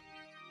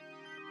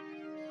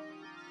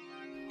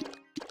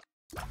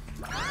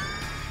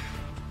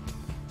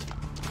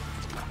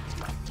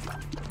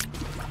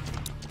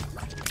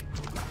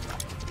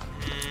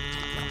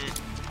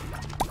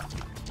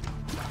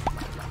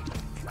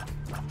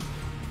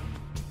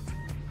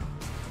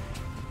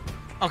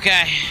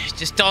 Okay,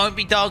 just don't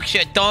be dog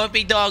shit. Don't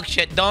be dog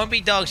shit. Don't be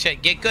dog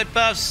shit. Get good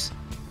buffs.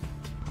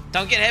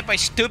 Don't get hit by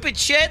stupid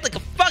shit like a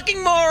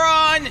fucking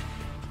moron.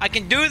 I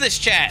can do this,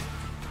 chat.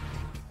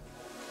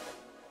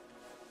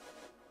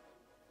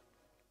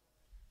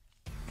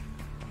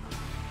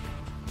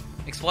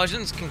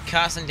 Explosions can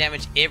cast and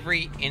damage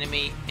every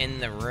enemy in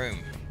the room.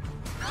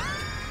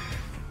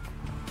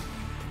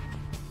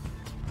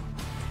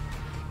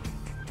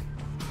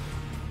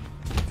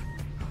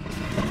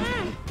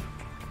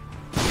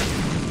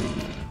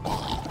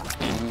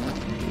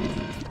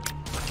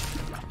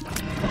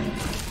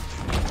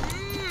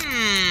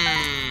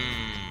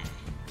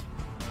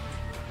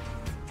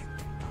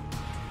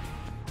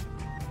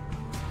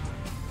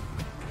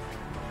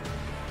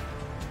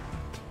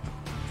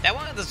 That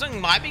one, this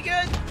one might be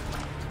good.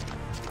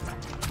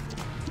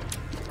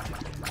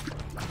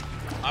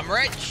 I'm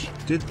rich.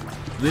 Did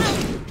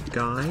this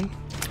guy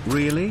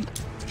really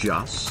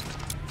just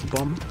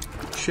bomb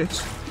shit?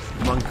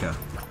 Monka,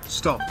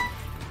 stop.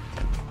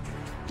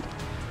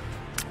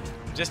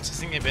 Just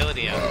testing the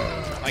ability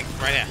out. Like,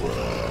 right now.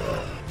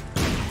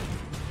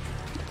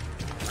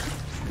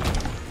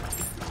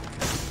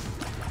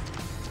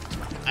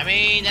 I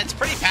mean, that's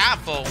pretty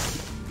powerful.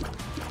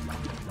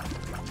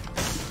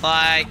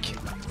 Like,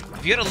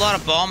 if you had a lot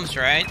of bombs,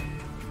 right?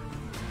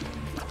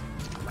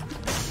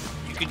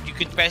 You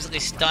could basically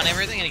stun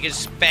everything and you could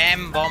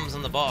spam bombs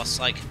on the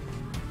boss. Like,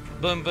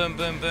 boom, boom,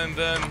 boom, boom,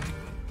 boom.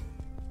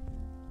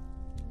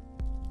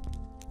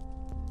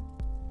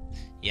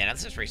 Yeah,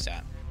 let's just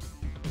restart.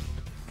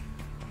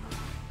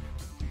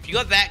 If you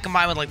got that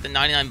combined with like the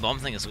 99 bomb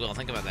thing as well,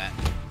 think about that.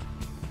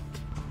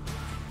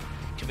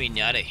 Could be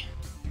nutty.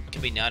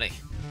 Could be nutty.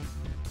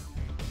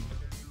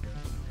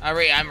 I'm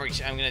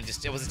gonna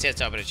just, it was a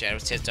test opener, chat. It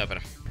was a test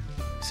opener.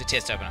 It's a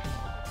test opener.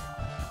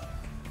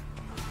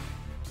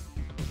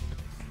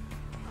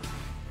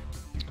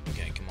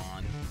 Okay, come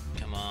on.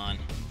 Come on.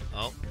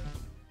 Oh.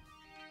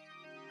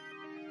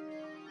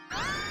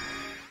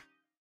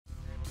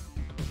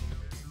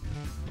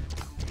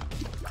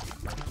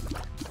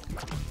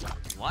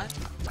 What?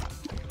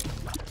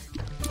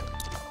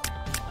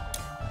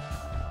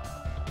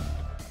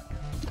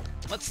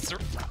 What's through?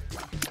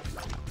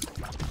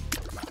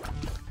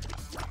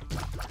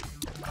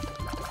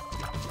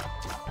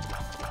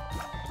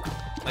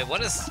 Wait,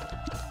 what is...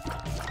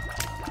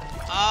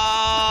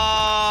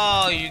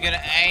 Oh, you're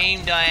gonna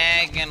aim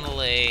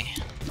diagonally.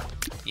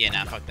 Yeah,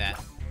 nah, fuck that.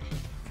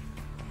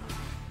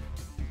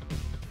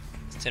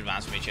 It's too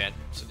advanced for me, chat.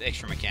 It's an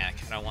extra mechanic.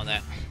 I don't want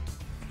that.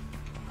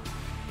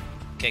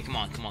 Okay, come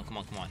on, come on, come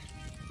on, come on.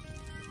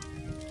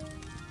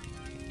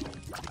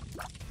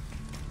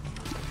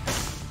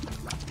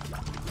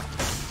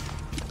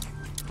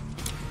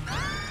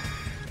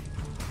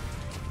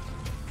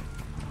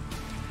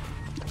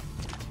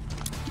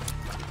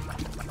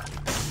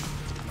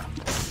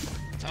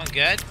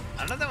 Good?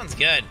 I know that one's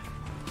good.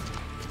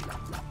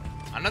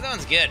 I know that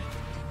one's good.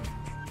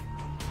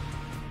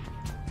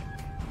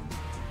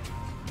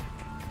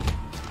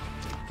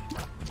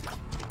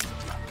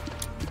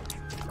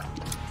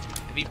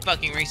 If he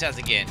fucking resets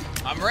again.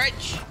 I'm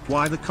rich.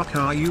 Why the cock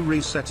are you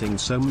resetting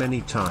so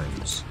many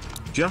times?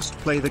 Just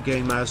play the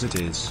game as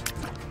it is.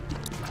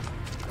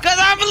 Cause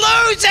I'm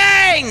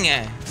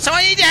losing! So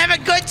I need to have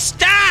a good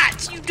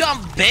start, you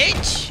dumb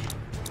bitch!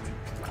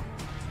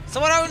 So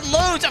I don't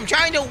lose, I'm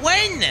trying to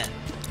win!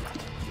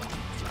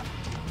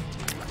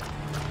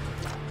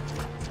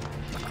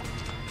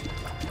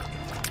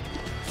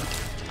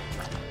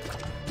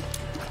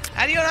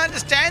 How do you not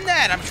understand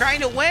that? I'm trying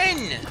to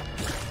win!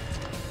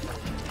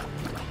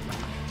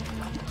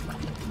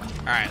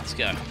 Alright, let's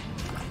go.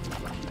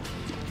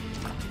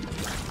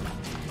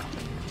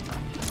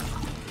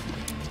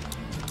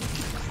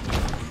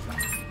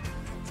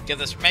 Give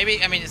this,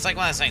 maybe, I mean, it's like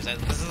one of those things.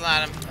 This is an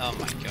item. Oh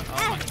my god,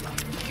 oh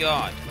my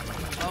god.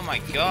 Oh my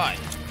god.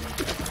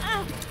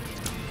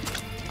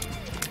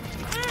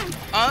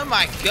 Oh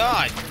my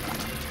god.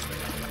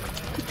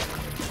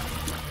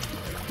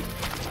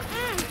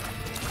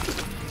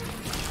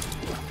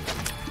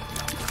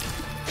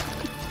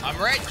 I'm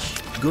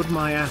rich. Good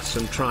my ass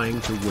and trying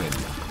to win.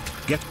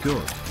 Get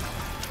good.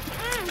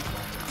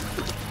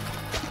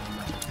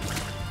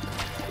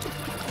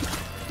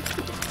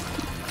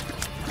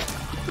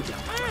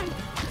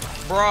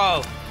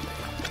 Bro.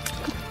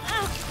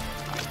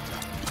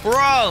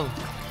 Bro.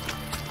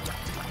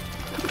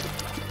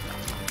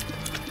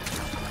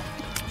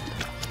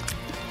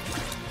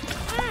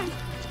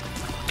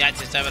 Yeah,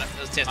 test over.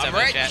 Let's test over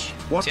chat.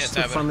 What's test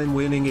the over. fun in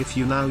winning if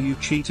you know you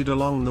cheated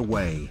along the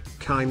way?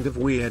 Kind of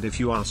weird if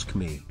you ask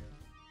me.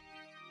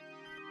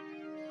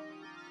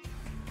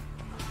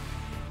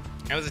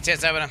 That was a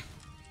test over.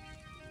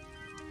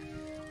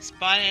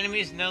 Spider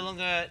enemies no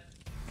longer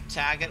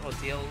target or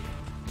deal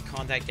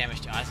contact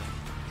damage to isom.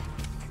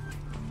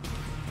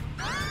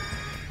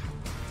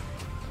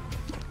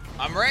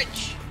 I'm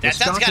rich. That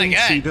sounds kind of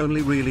good. Seed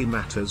only really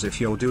matters if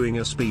you're doing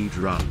a speed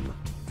run.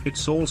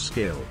 It's all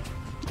skill.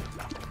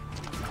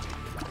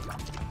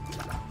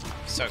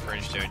 So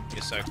cringe, dude.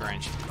 You're so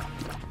cringe.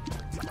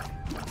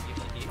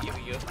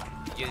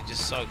 You're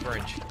just so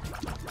cringe.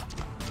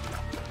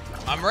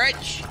 I'm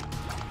rich.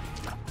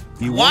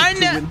 You want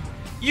to win?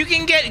 You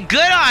can get good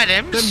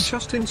items,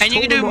 and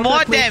you can do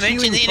more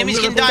damage, and the enemies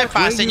can die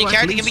faster, and your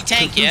character can be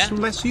tankier.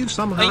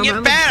 And you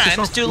get bad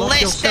items, do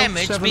less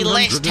damage, be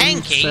less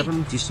tanky.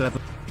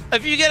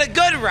 If you get a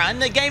good run,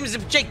 the game is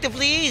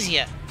objectively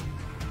easier.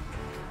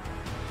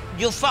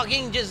 You're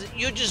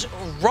just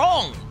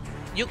wrong.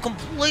 You're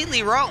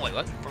completely wrong. Wait,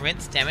 what?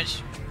 Prevents damage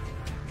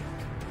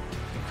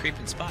from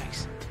creeping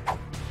spikes.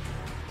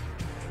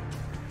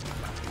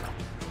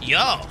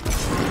 Yo.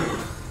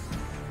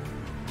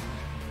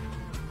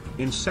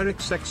 In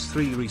Serix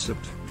X3 reset,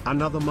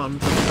 another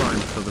month of Prime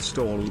for the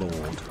Stall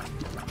Lord.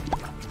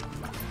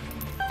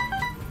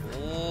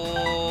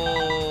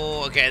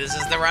 Oh, okay, this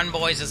is the run,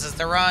 boys. This is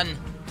the run.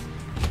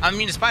 I'm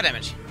immune to spider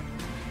damage.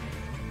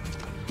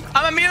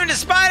 I'm immune to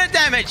spider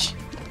damage.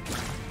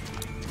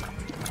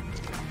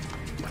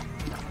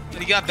 What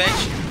do you got,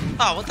 bitch?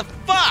 Oh, what the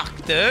fuck,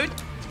 dude?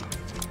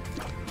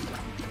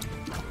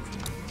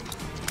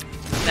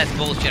 That's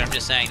bullshit. I'm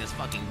just saying, that's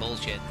fucking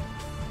bullshit.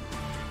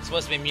 I'm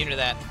supposed to be immune to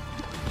that.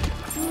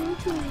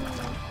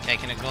 Okay,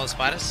 can I ignore the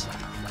spiders?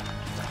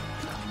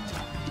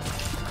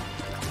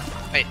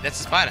 Wait, that's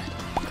a spider.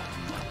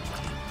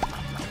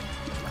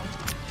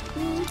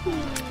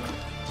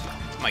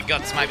 Oh my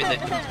god, this might be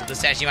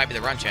this actually might be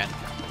the run chat.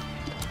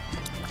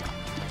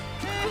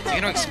 Is he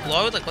gonna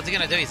explode? Like, what's he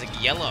gonna do? He's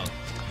like yellow.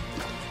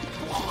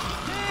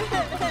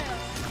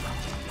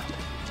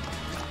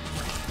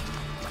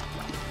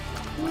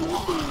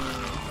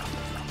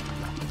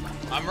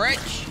 I'm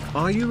rich.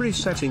 Are you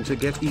resetting to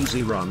get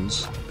easy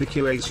runs?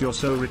 Because you're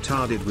so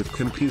retarded with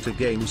computer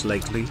games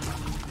lately.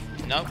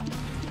 Nope.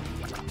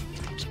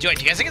 Do you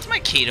guys think it's my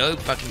keto?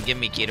 Fucking give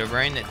me keto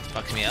brain that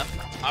fucks me up.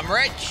 I'm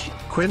rich.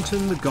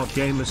 Quentin the God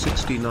Gamer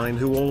 69,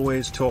 who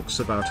always talks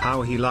about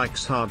how he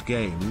likes hard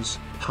games,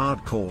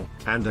 hardcore,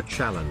 and a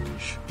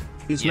challenge,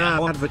 is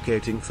now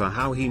advocating for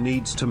how he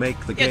needs to make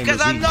the game as easy as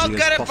possible. Yeah, because I'm not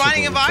good at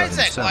fighting a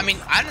Isaac. Well, I mean,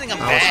 I don't think I'm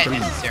bad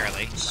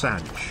necessarily.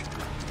 Sag.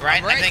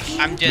 Right? I think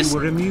I'm just... You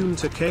were immune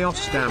to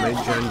chaos damage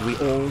and we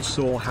all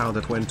saw how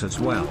that went as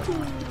well.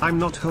 I'm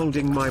not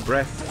holding my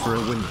breath for a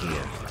win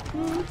here.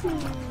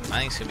 I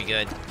think it's gonna be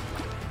good.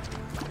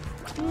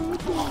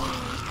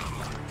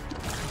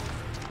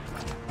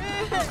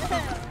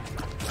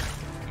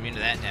 Immune to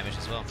that damage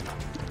as well.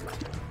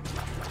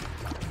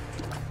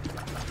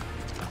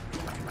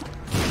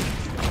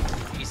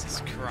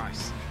 Jesus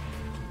Christ.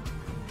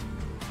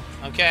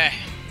 Okay.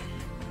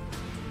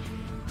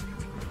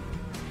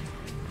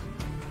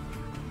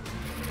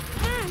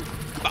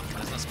 Fuck,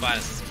 there's no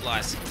spiders, there's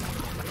flies.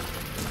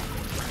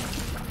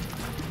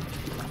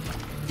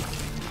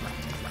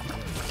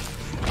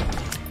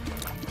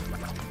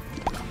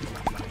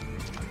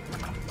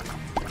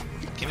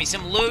 Give me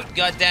some loot,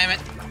 goddammit.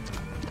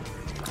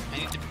 I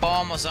need a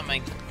bomb or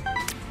something.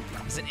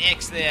 There's an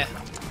X there.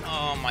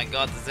 Oh my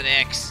god, there's an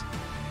X.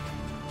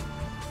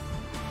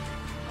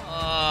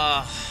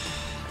 Oh,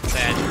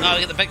 sad. Oh,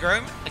 we got the big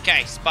room?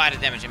 Okay, spider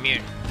damage,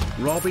 immune.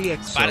 Robbie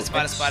X. Spider.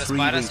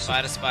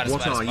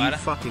 What are you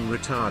fucking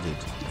retarded?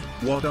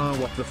 What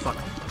the fuck?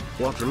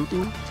 What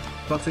Rutu?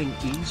 Buffing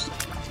E's?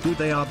 Do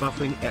they are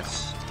buffing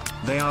S?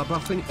 They are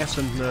buffing S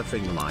and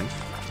nerfing life?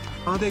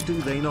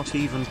 Do they not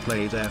even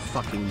play their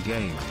fucking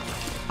game?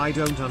 I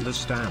don't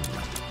understand.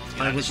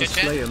 I was a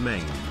Slayer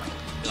main.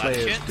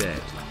 Slayer's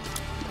dead.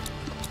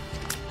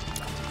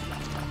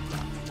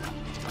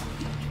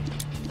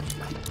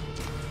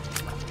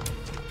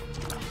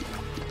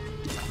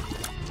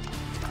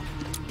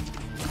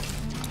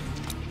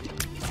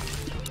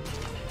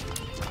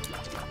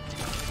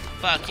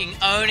 Fucking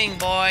owning,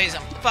 boys.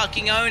 I'm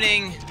fucking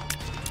owning.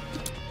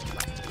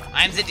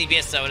 I am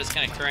ZDBS though, it is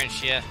kind of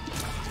cringe, yeah.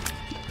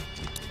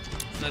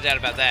 No doubt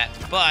about that.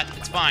 But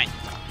it's fine.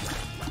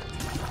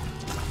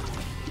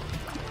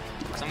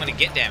 So I'm gonna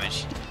get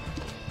damage.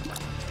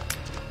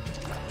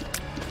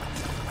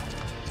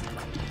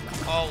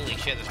 Holy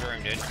shit, this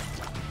room, dude.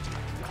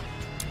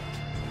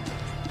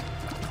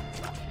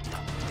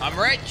 I'm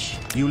rich.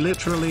 You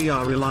literally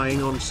are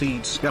relying on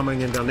seed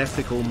scumming and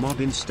unethical mod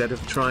instead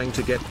of trying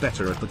to get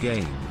better at the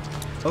game.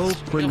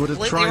 Old Quinn would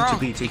have tried to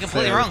beat it. You're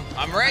completely wrong.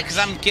 I'm right, because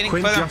I'm getting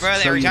further and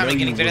further every time I'm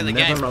getting better at the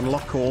game. You never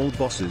unlock all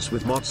bosses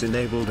with mods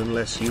enabled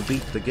unless you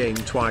beat the game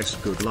twice.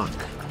 Good luck.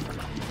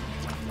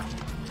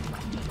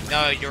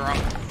 No, you're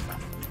wrong.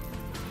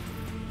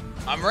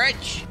 I'm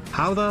rich.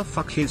 How the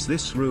fuck is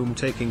this room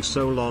taking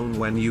so long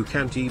when you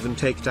can't even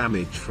take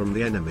damage from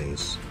the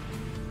enemies?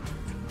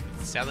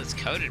 That's how it's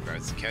coded, bro.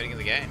 It's the coding of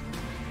the game.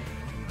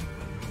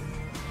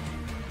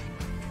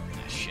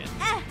 Ah, shit.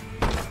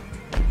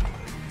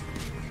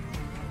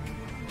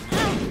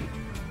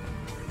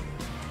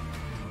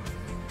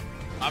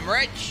 I'm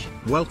rich.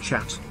 Well,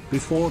 chat,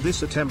 before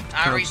this attempt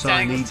counts,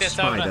 I need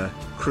spider,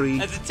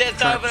 creep,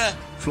 traps,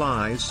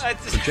 flies,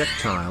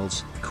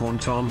 projectiles,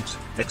 content,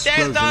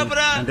 explosion,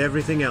 and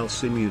everything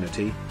else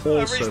immunity,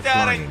 also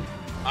flying.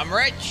 I'm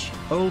rich.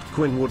 Old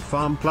Quinn would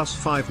farm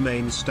 +5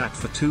 main stat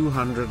for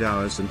 200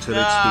 hours until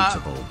it's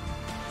beatable.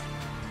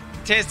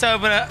 Test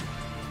opener.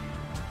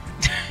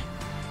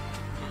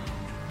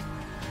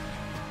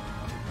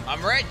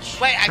 I'm rich.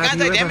 Wait, I got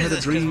the damage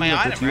this because my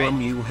item, right?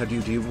 You had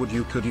you do would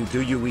you could you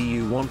do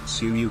you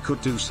wants you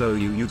could do so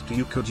you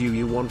could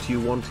you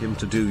want him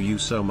to do you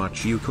so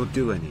much you could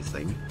do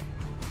anything.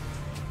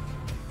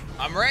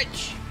 I'm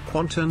rich.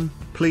 Quantum,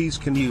 please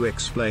can you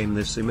explain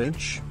this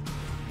image?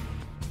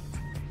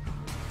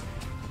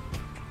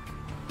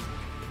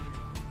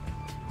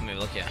 Let me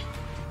look here.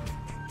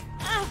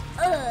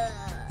 I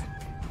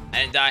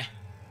didn't die.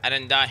 I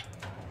didn't die.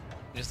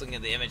 I'm just looking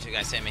at the image the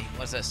guy sent me.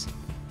 What's this?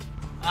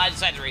 I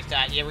decided to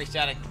restart. Yeah,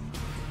 restarting. Can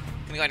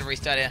we go ahead and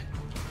restart here?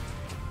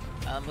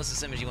 What's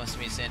this image he wants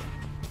me to send?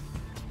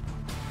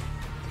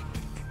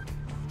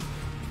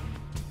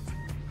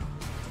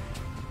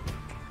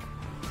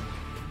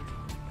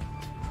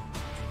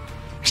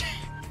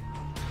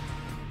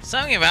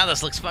 Something about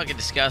this looks fucking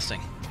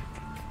disgusting.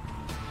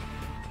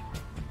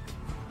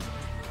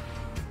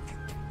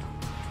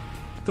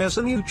 There's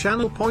a new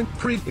channel point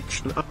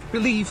prediction, I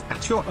believe,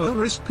 at your own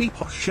risk,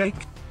 people shake.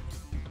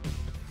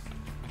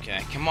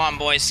 Okay, come on,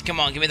 boys. Come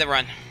on, give me the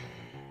run.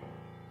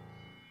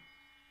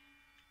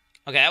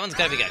 Okay, that one's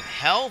gotta be good.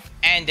 Health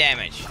and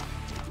damage.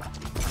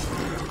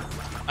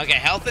 Okay,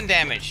 health and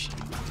damage.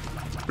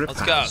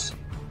 Let's go.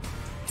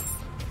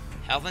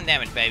 Health and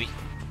damage, baby.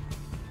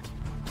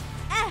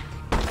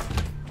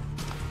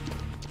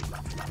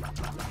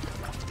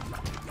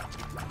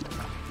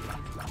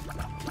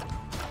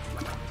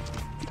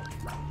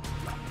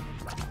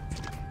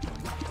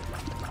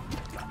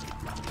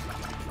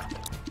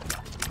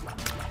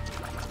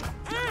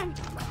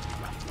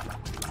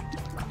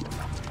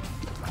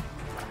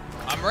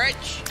 I'm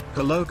rich.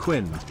 Hello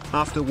Quinn,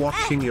 after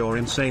watching your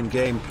insane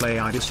gameplay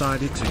I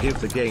decided to give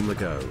the game a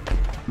go.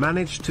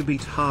 Managed to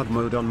beat hard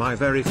mode on my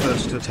very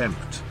first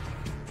attempt.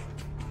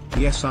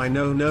 Yes, I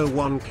know no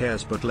one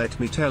cares, but let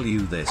me tell you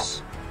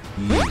this.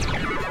 You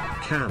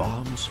can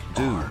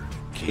do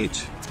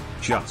it.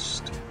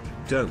 Just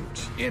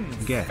don't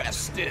get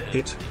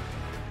hit.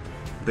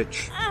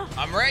 Bitch.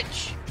 I'm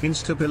rich.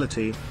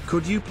 Instability,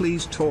 could you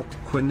please talk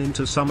Quinn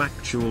into some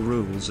actual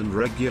rules and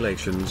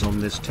regulations on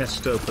this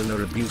test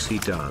opener abuse he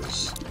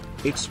does?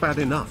 It's bad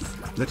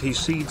enough that he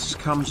seeds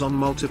comes on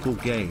multiple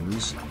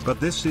games, but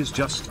this is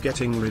just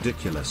getting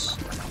ridiculous.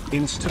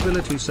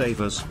 Instability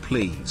save us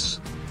please.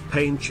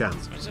 Pain champ.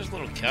 What's this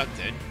little cuck,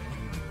 dude?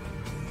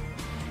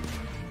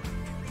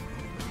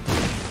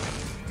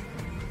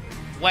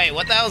 Wait,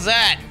 what the hell's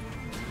that?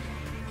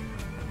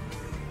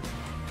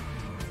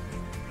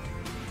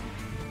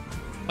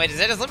 Wait, does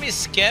that just let me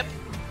skip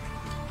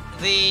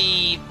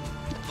the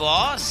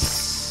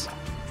boss?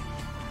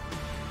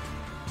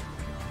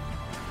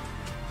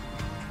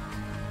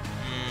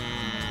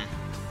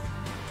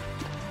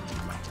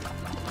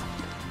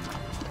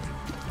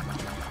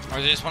 Or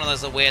is it just one of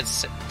those weird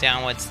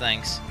downwards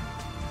things?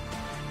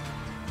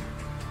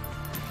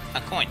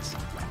 Coins.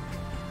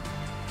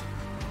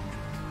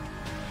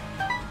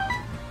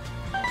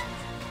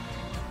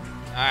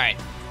 Alright.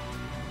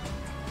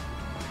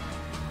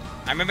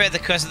 I remember the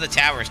Curse of the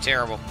Tower is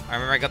terrible. I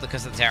remember I got the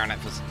Curse of the Tower and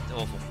that was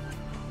awful.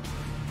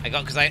 I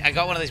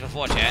got one of these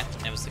before, chat.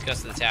 And it was the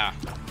Curse of the Tower.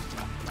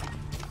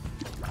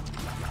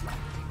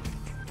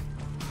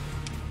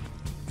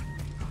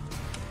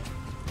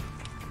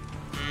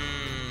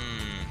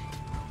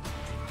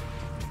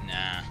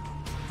 Nah.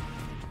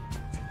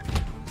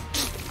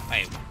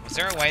 Wait, was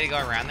there a way to go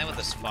around there with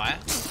the spire?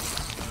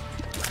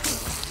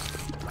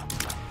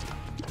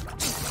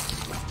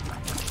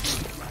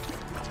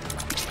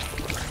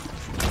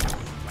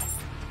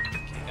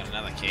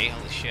 Okay,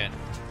 holy shit.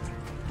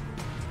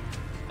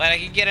 But I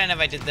could get in if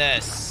I did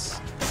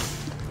this.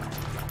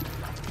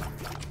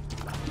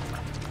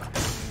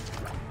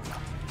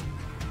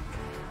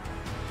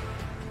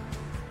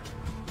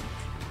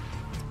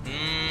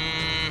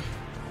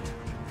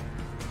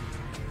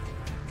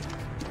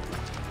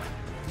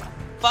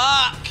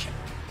 Fuck!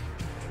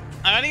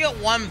 I only got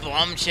one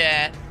bomb,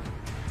 chat.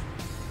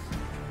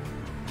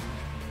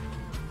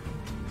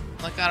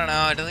 Like, I don't know,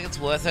 I don't think it's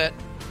worth it.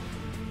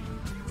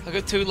 I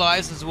got 2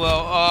 lives as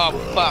well. Oh,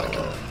 fuck.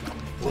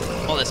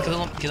 Oh, let's kill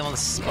them on the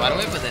spider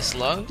web, but they're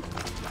slow.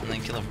 And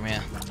then kill them from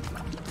here.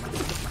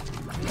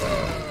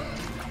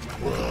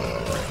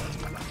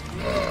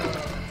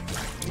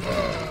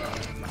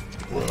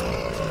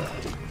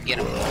 Get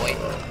him, boy.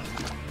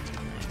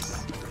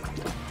 Nice.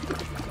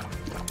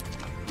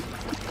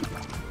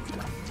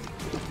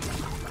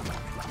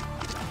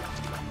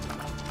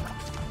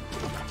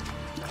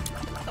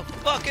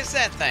 fuck is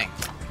that thing?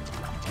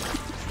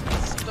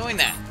 It's doing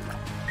that.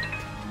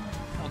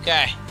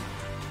 Okay.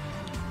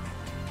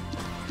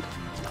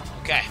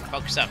 Okay,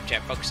 focus up,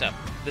 chat, focus up.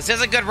 This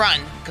is a good run,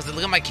 because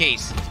look at my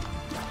keys.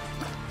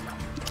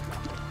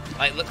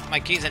 Like, look, my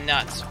keys are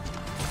nuts.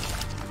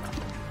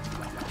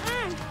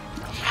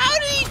 How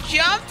did he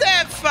jump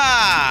that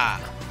far?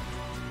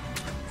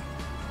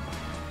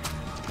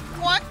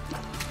 What?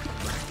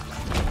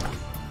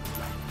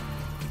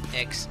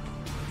 X.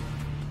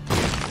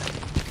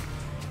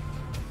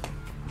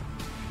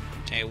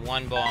 Okay,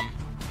 one bomb.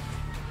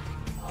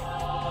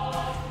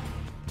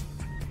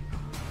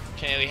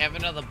 Okay, we have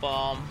another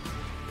bomb.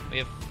 We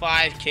have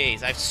 5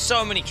 keys. I have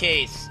so many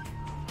keys.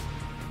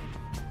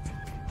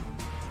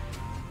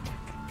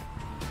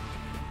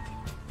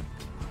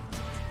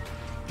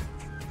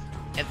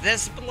 If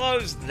this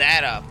blows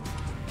that up,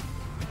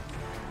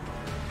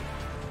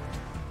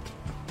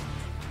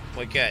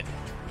 we're good.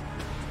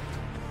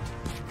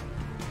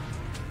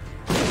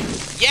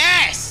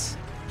 Yes!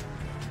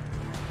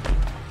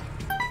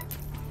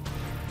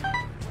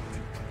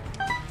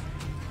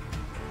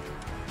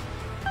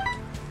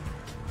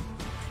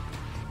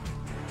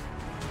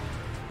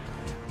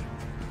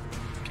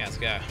 Okay, let's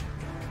go.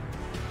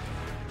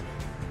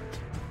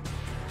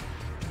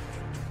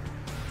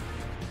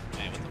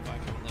 Hey, what the fuck? I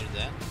haven't loaded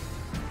that.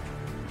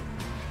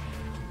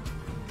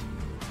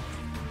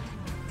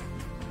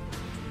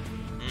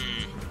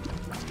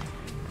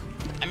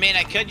 I mean,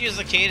 I could use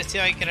the key to see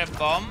if I can get a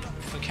bomb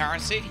for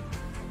currency.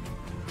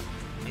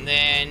 And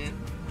then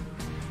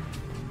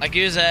I could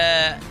use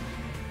a...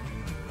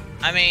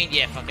 I mean,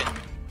 yeah, fuck it.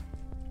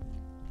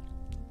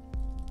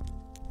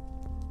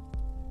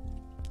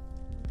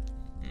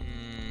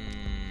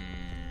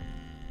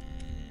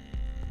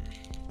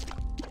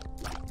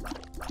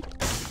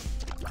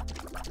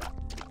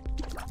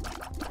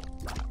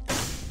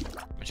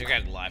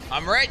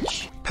 I'm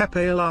rich!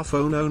 Pepe laugh,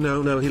 oh no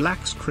no no, he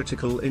lacks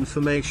critical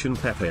information.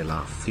 Pepe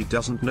laugh, he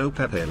doesn't know.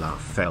 Pepe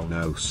laugh, fell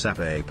no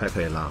sabe.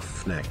 Pepe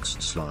laugh,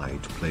 next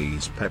slide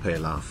please. Pepe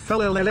laugh,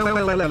 fell.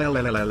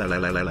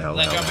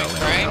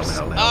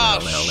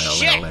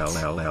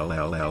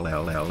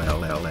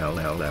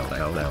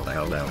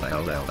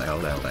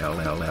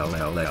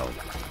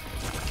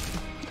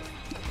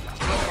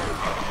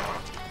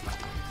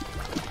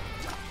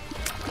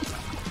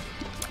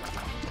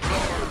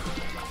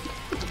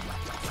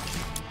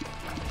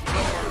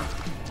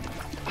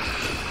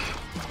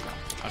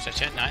 Oh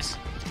shit! Nice.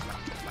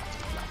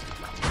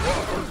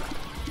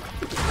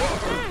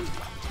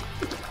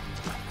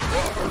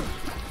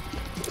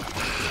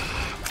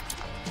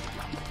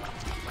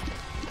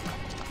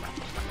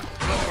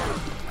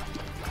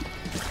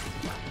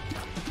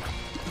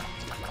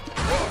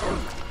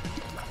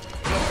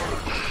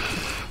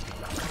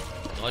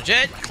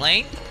 Legit,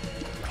 clean.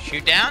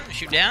 Shoot down,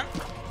 shoot down.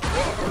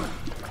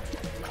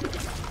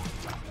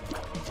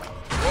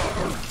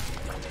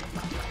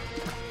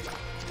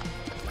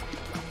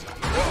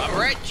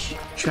 Rich.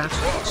 Chat,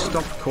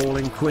 stop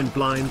calling Quinn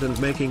blind and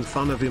making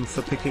fun of him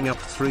for picking up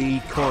 3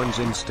 coins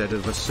instead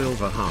of a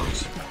silver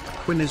heart.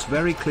 Quinn is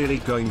very clearly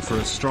going for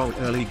a strong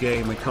early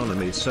game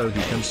economy so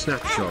he can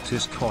snapshot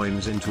his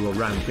coins into a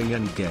ramping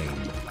end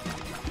game.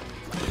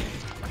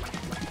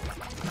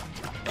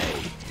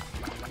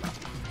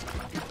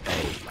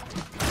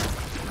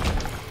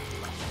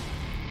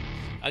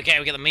 Okay,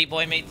 we got the meat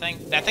boy meat thing.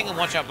 That thing can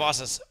one-shot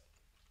bosses.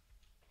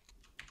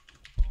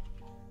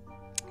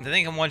 The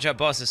thing can one-shot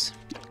bosses.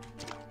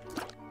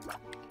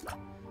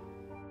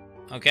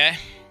 Okay,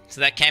 so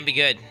that can be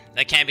good.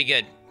 That can be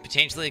good.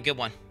 Potentially a good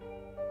one.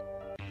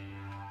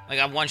 I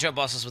got one-shot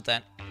bosses with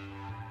that.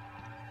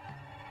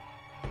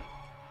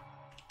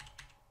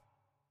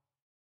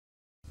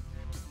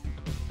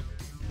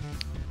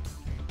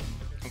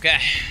 Okay,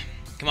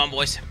 come on,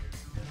 boys.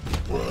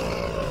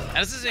 How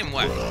does this even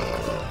work?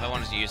 If I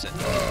wanted to use it,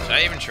 should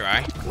I even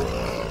try?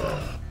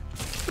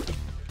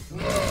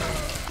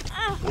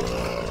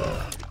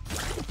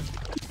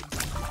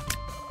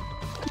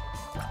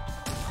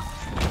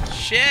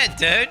 Shit,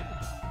 dude.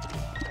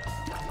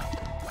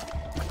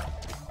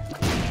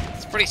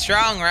 It's pretty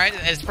strong, right?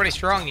 It's pretty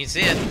strong, you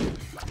see it.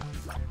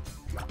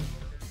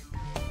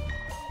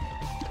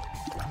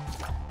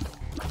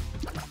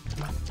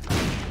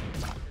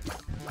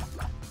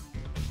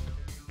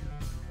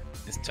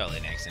 It's totally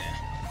an accident.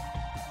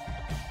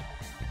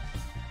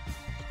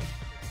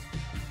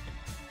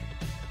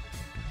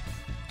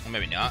 Or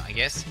maybe not, I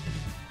guess.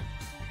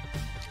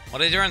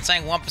 What is everyone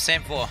saying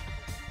 1% for?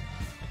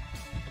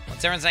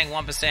 What's everyone saying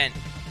 1%?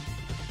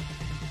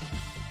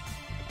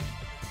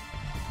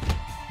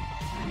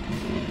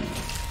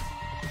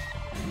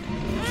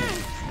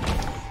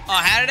 Oh,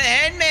 how did it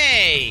hit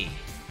me?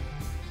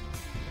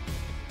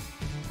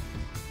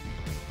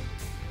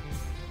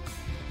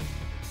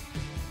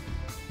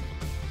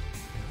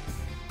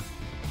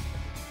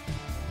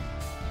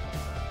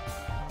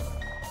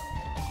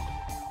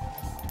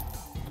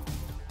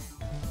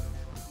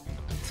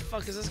 What the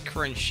fuck is this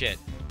cringe shit?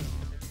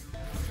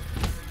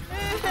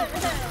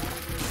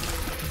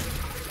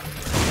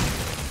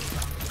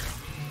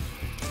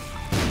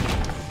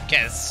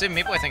 Okay, this Super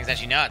Meat Boy thing is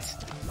actually nuts.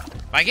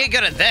 If I get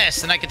good at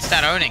this, then I could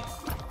start owning.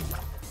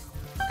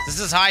 This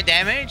is high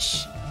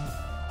damage.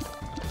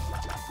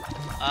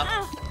 Up.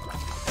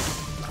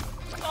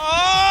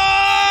 Oh!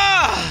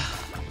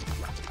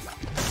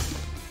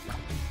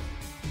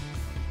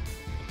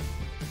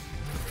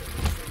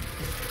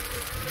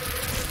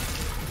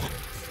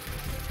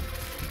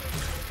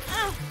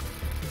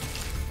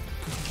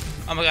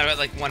 Oh my god, I'm at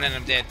like one and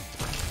I'm dead.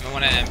 I'm at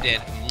one and I'm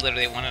dead. I'm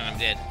literally at one and I'm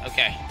dead.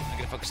 Okay, I'm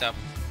gonna focus up.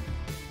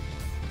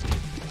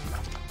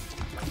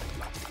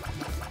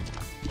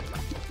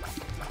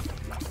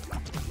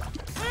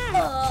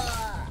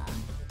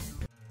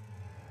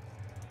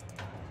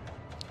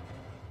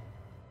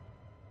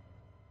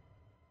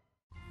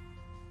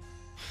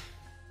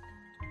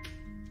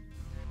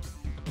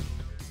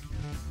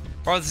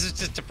 Bro, this is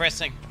just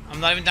depressing.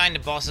 I'm not even dying to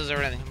bosses or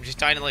anything. I'm just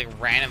dying to like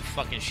random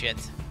fucking shit.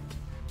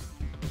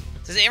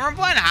 Does everyone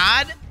play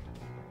hard?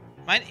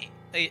 Mine.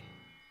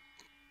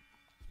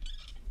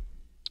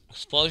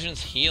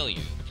 Explosions heal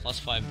you. Plus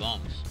 5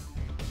 bombs.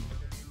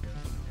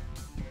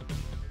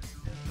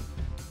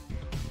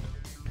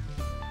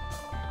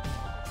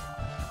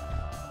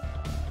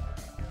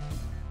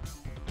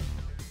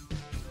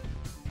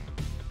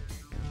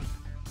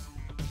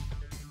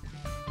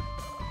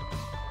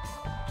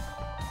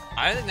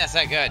 I don't think that's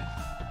that good.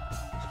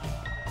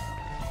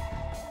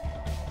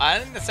 I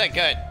don't think that's that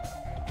good.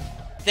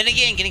 Then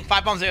again, getting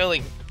 5 bombs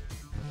early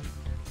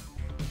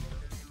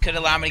could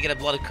allow me to get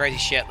a lot of crazy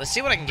shit. Let's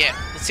see what I can get.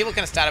 Let's see what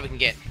kind of startup we can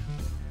get.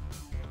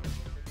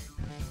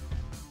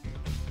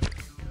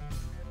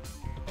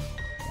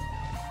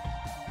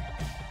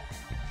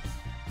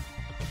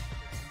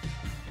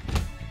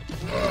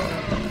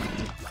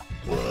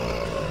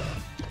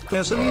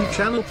 There's a new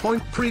channel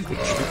point privilege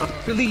to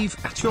believe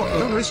at your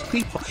own risk,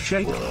 people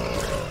shake. Wait,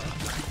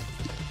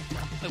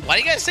 why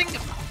do you guys think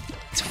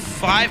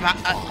 5?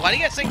 Why do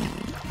you guys think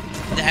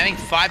having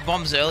 5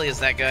 bombs early is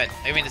that good?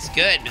 I mean, it's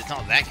good, but it's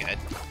not that good.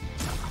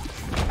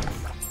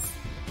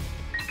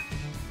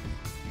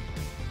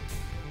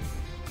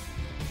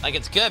 Like,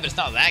 it's good, but it's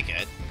not that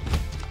good.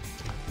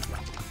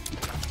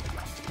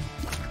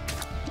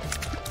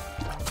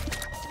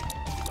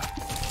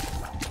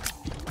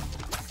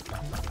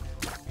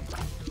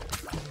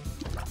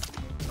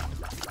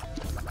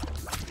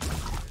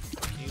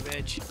 You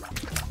bitch.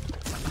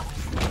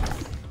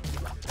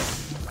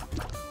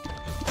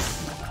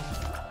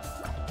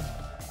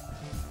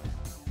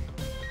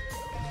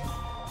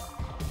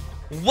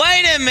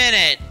 Wait a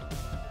minute!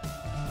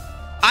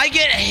 I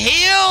get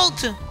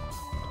healed?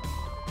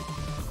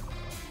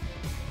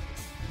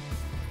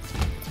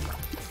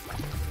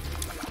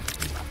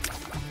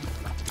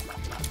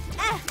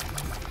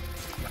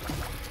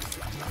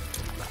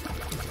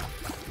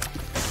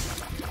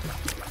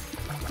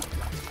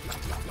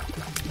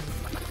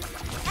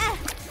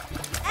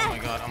 Oh my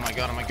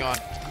god, oh my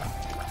god.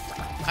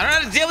 I don't know how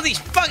to deal with these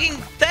fucking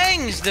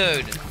things,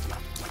 dude!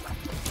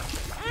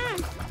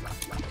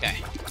 Okay.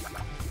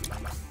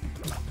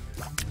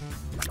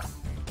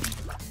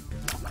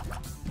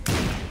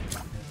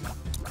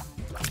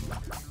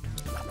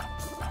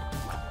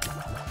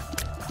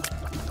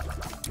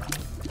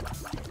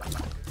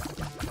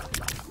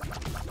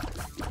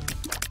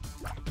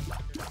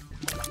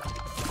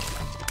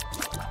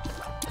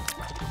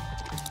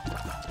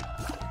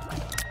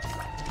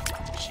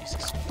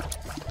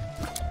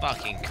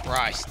 Fucking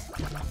Christ.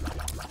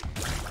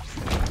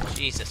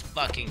 Jesus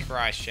fucking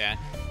Christ, Chad.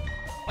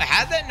 Wait,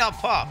 how'd that not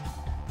pop?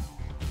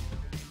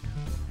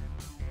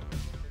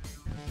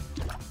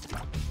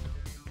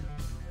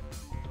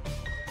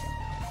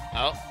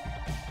 Oh.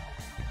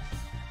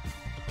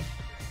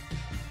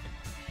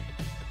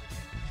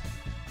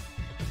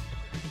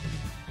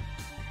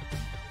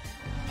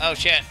 Oh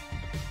shit.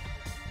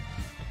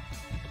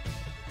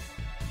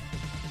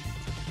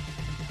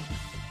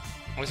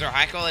 Was there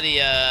high quality,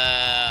 is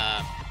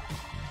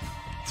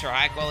there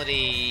high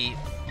quality...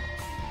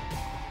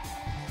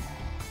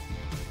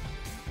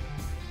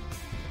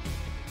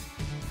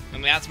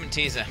 announcement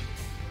teaser.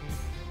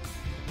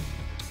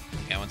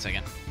 Okay, 1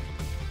 second.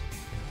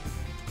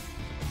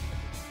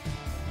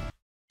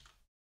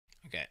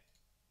 Okay.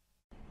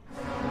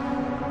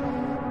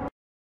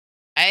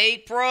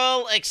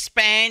 April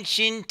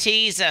expansion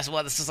teaser. So,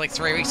 well, this is like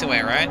 3 weeks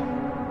away, right?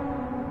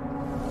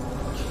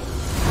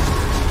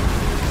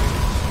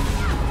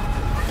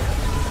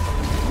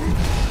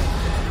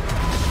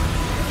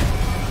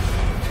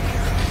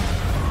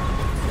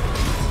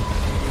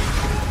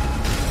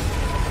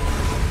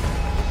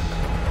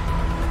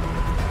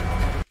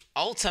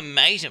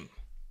 Ultimatum.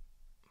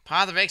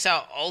 Path of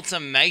Exile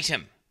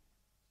Ultimatum.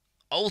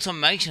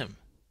 Ultimatum.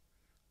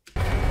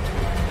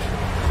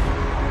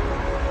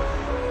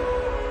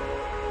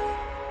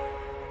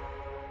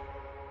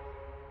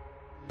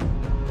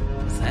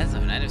 What's that?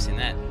 I've never seen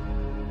that.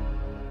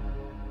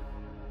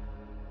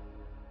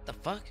 The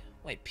fuck?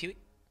 Wait, Pewee?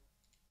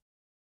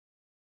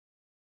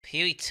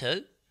 Pewee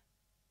 2?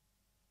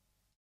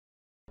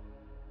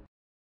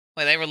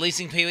 Wait, they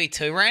releasing Pewee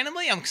 2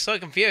 randomly? I'm so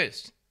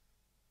confused.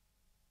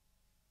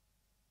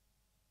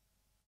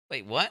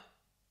 Wait, what?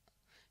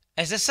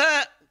 Is this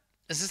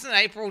an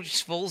April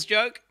Fool's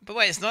joke? But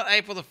wait, it's not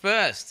April the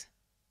 1st.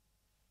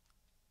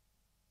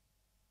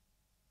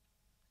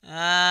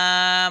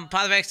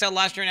 Part of XL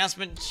live stream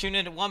announcement. Tune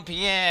in at 1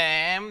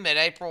 p.m. at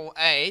April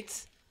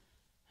 8th.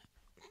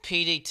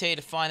 PDT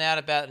to find out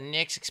about the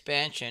next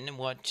expansion and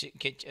what to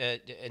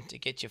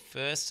get your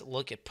first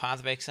look at Path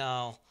of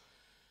Exile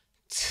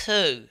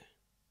 2.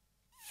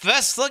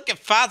 First look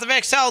at Path of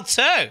Exile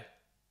 2.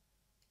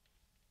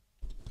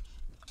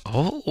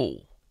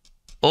 Oh,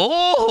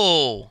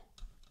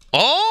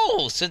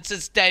 since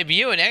its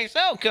debut in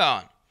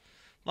XLCon.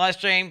 Live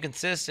stream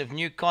consists of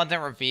new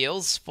content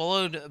reveals,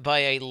 followed by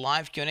a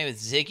live Q&A with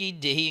Ziggy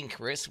D and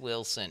Chris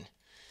Wilson.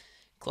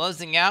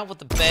 Closing out with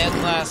the Bad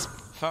Glass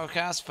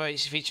podcast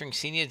featuring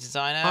senior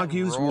designer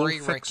Argues Rory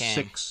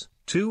Wolfx6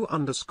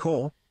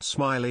 2_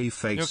 smiley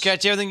face. You'll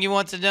catch everything you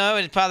want to know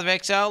as part of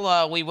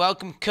Exile. We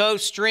welcome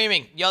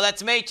co-streaming. Yo,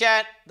 that's me,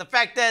 chat. The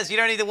fact is, you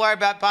don't need to worry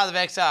about Path of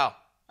Exile.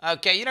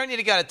 Okay, you don't need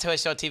to go to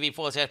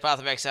twitch.tv/Path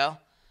of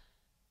Exile.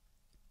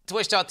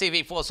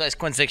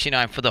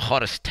 Twitch.tv/Quin69 for the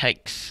hottest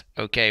takes.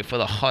 Okay, for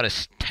the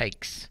hottest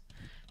takes.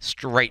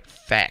 Straight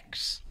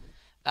facts.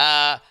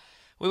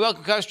 We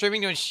welcome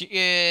co-streaming to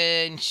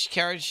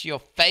encourage your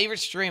favorite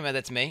streamer,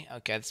 that's me,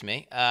 okay, that's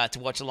me, to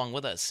watch along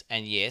with us.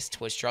 And yes,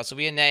 Twitch chats will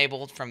be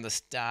enabled from the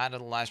start of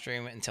the live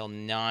stream until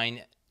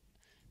 9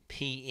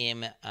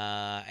 p.m.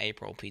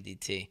 April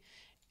PDT.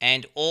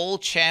 And all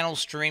channels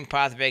stream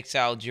Path of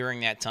Exile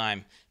during that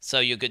time. So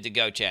you're good to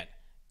go, chat.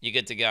 You're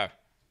good to go.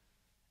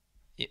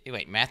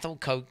 Wait, Mathel,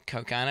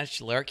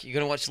 Carnage, Lyric, you're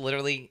going to watch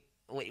literally...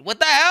 Wait, what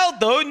the hell,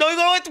 dude? No, you're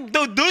going to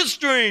do this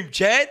stream,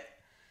 chat.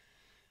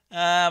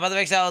 Path of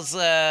Exile's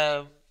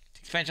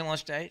expansion launch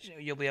stage,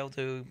 you'll be able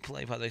to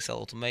play Path of Exile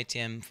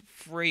Ultimatum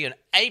free on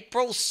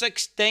April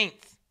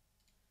 16th.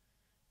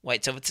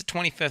 Wait, so it's the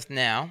 25th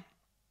now.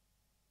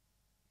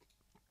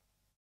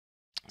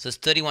 So it's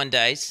 31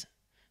 days.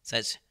 So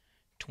that's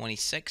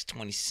 26,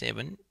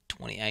 27,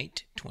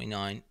 28,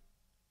 29,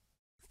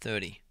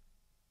 30,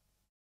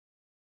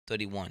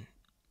 31.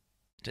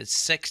 So it's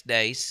 6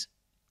 days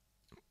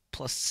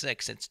plus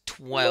 6. It's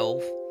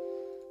 12.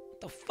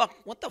 What the fuck?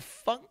 What the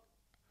fuck?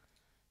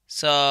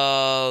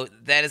 So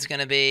that is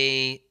going to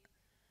be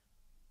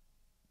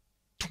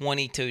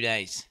 22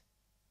 days.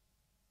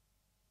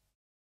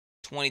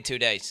 22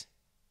 days.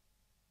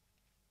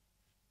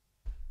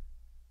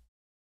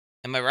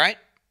 Am I right?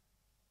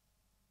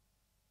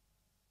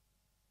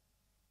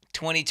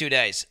 22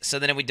 days. So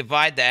then if we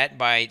divide that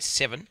by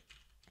 7,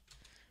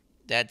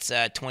 that's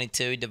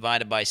 22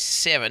 divided by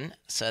 7.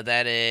 So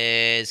that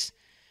is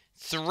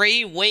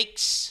 3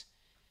 weeks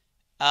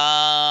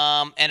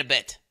and a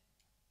bit.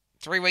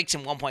 3 weeks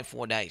and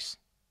 1.4 days.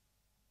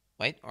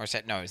 Wait, or is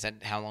that, no, is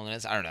that how long it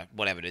is? I don't know.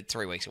 Whatever, dude.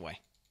 3 weeks away.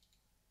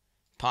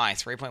 Pi,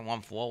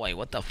 3.14. Wait,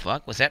 what the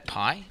fuck? Was that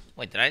pi?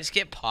 Wait, did I just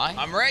get pi?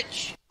 I'm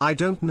rich. I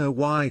don't know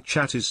why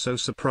chat is so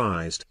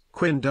surprised.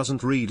 Quinn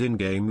doesn't read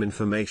in-game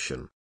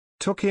information.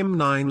 Took him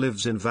 9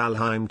 lives in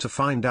Valheim to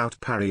find out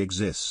parry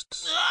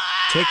exists.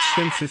 Takes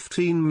him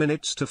 15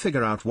 minutes to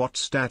figure out what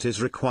stat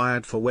is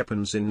required for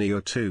weapons in Neo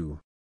 2.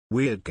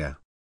 Weird guy.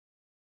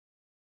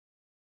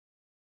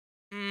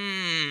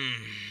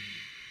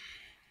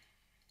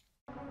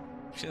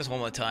 Just one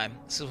more time.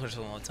 Just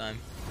one more time.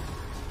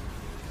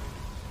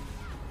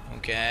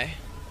 Okay.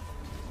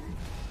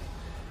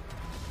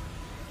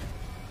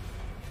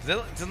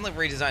 Doesn't look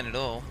redesigned at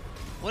all.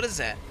 What is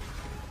that?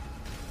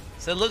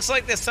 So it looks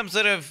like there's some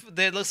sort of...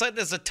 It looks like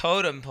there's a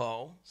totem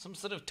pole. Some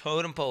sort of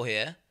totem pole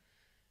here.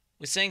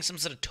 We're seeing some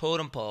sort of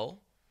totem pole.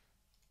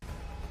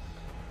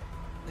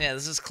 Yeah,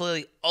 this is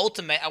clearly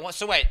ultimate.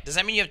 So wait, does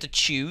that mean you have to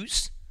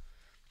choose?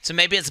 So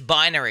maybe it's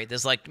binary.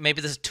 There's like,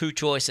 maybe there's 2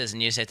 choices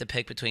and you just have to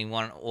pick between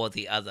one or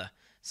the other.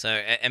 So,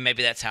 and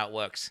maybe that's how it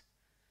works.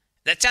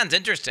 That sounds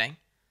interesting.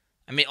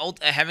 I mean,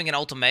 having an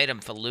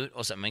ultimatum for loot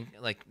or something,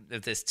 like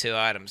if there's 2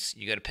 items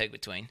you got to pick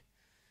between.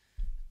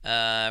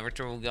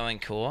 Ritual going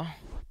core.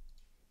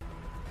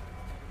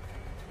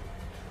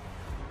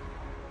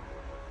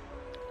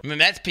 I mean,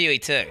 that's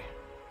PoE2.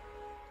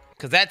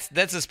 Because that's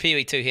this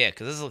PoE2 here,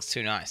 because this looks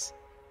too nice.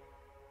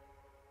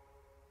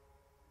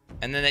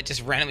 And then it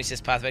just randomly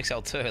says Path of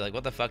Exile 2. Like,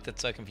 what the fuck?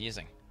 That's so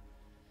confusing.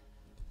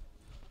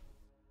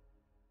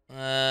 Okay.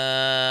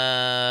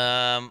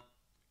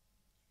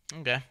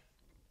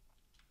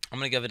 I'm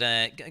gonna give it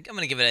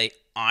a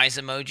eyes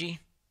emoji.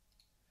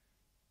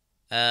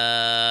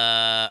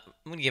 I'm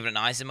gonna give it an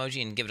eyes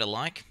emoji and give it a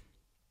like.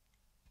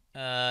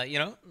 You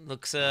know,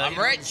 looks I'm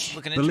rich.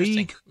 Looking the interesting.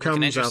 League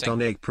comes out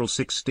on April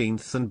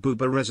 16th and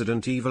Booba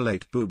Resident Evil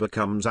 8 Booba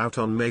comes out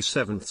on May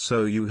 7th,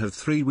 so you have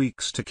 3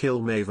 weeks to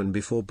kill Maven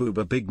before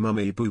Booba Big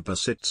Mummy Booba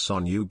sits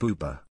on you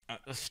Booba.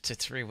 To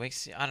 3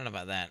 weeks? I don't know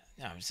about that.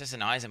 No, it's just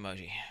an eyes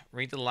emoji.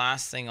 Read the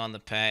last thing on the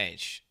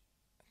page.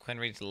 Quinn,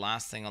 read the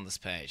last thing on this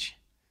page.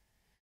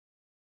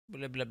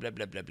 Blah, blah, blah,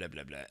 blah, blah, blah,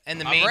 blah, blah. In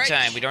the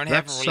meantime, we don't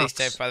have a release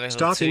date for the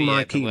Starting my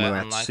yet,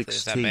 chemo at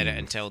 16.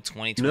 Until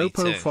 2022. No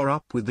po for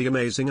up with the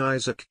amazing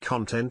Isaac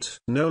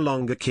content, no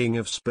longer king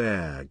of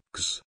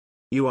Spags.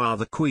 You are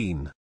the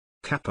queen.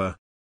 Kappa.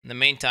 In the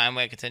meantime,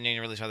 we're continuing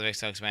to release other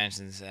external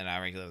expansions and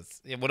our regular.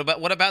 Yeah,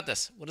 what about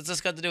this? What does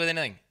this got to do with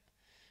anything?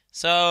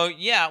 So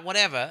yeah,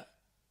 whatever.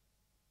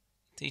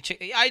 I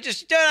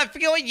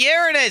forget what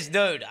year it is,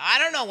 dude. I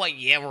don't know what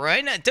year we're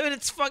in, dude.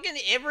 It's fucking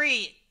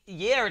every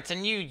year. It's a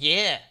new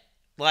year.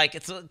 Like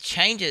it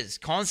changes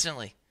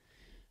constantly.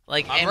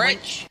 Like I'm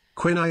rich.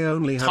 Quinn, I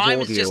only have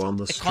audio on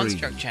the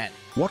stream.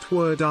 What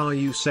word are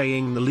you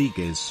saying the league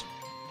is?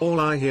 All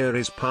I hear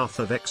is Path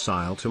of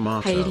Exile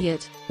Tomato. Hey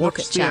idiot.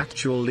 What's the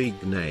actual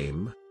league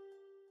name?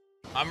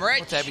 I'm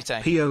rich. What's Abby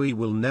saying? PoE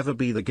will never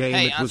be the game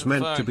it was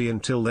meant to be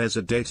until there's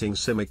a dating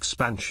sim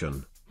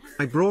expansion.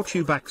 I brought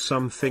you back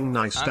something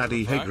nice,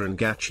 Daddy Hagran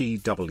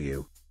Gachi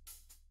W.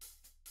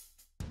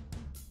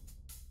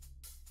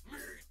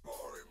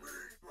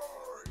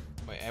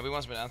 Wait, Abby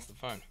wants me to answer the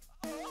phone.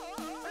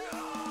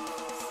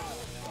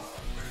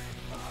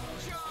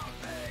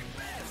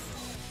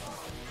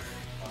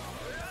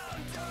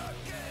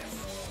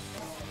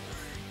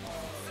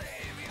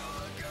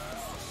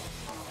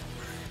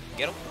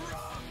 Get him.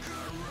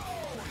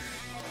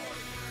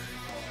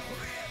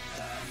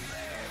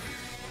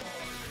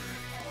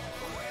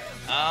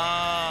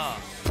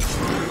 Ah.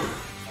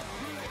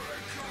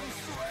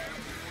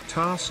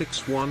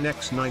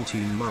 Tar61x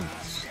 19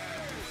 months.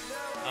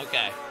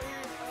 Okay.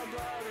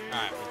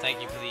 Alright, well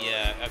thank you for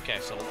the, okay,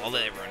 so I'll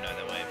let everyone know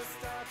that way.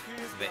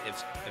 If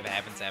it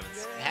happens, it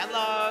happens.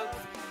 Hello!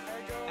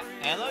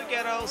 Hello,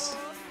 girls!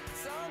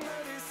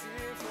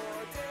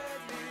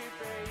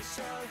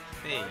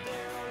 Hey.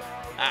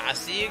 I'll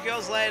see you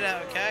girls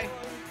later, okay?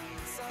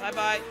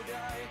 Bye-bye.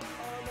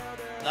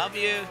 Love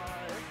you.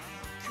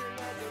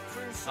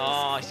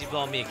 Oh, she's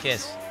blowing me a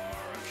kiss.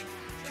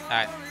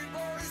 Alright.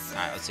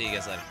 Alright, I'll see you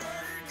guys later.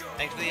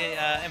 Thanks for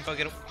the info,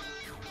 kiddo.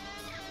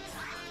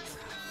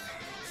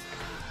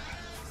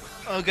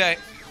 Okay.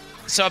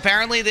 So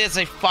apparently there's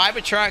a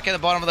fiber truck at the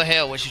bottom of the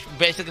hill, which is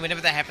basically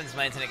whenever that happens,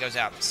 my internet goes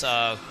out.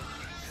 So,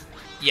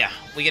 yeah,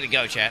 we gotta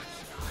go, chat.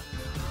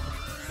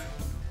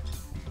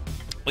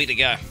 We gotta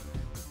go.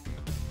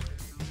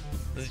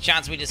 There's a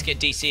chance we just get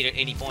DC'd at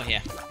any point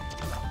here.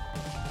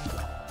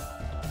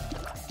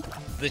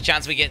 There's a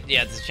chance we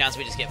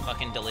just get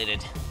fucking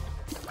deleted.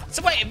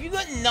 So wait, have you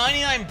got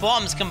 99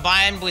 bombs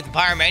combined with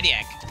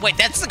Pyromaniac? Wait,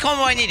 that's the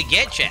combo I need to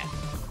get, chat.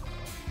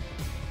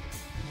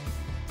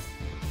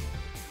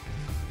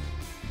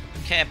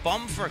 Okay, a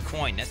bomb for a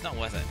coin. That's not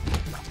worth it.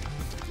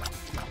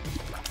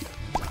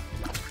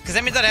 Because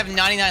that means I'd have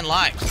 99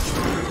 lives.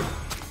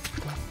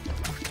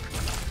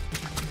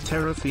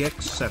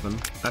 TerraFX7,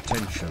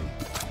 attention.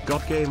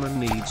 Godgamer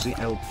needs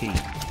ELP.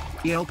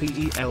 ELP,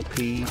 ELP,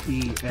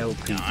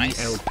 ELP, nice.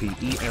 ELP,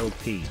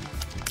 ELP.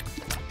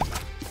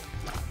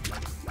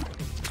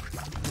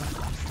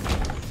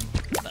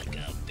 Fuck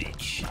up,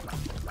 bitch.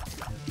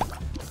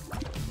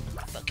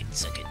 Fucking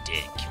suck a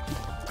dick.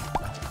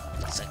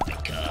 Suck my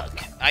cock.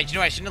 You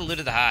know, I shouldn't have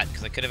looted the heart,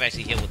 because I could have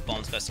actually healed with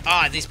bombs first.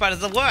 Ah, these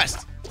spiders are the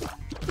worst!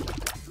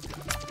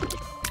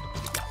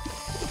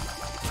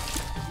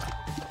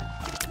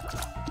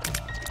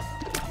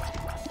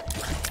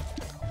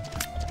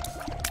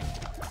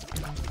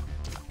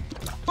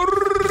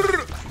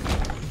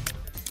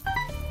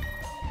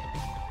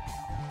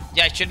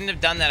 Yeah, I shouldn't have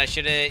done that. I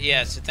should have...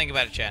 Yeah, so think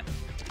about it, chat.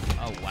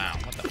 Oh, wow.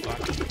 What the fuck?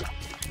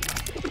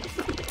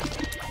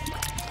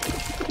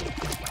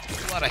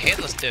 A lot of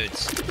hitless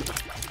dudes.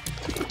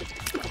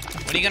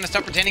 When are you gonna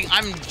stop pretending?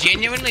 I'm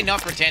genuinely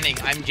not pretending.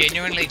 I'm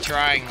genuinely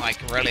trying, like,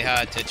 really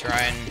hard to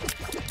try and...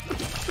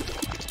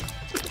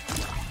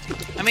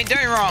 I mean, don't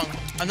get me wrong.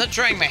 I'm not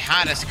trying my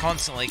hardest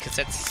constantly, because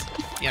that's...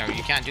 You know,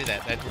 you can't do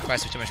that. That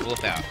requires too much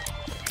willpower.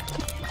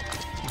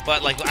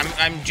 But, like,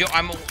 I'm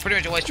pretty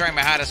much always trying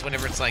my hardest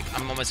whenever it's like,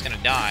 I'm almost gonna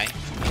die.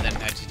 And then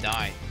I just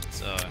die.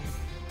 So...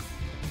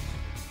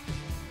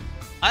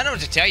 I don't know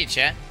what to tell you,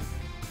 chat.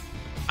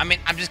 I mean,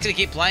 I'm just gonna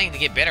keep playing to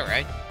get better,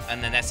 right?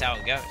 And then that's how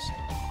it goes.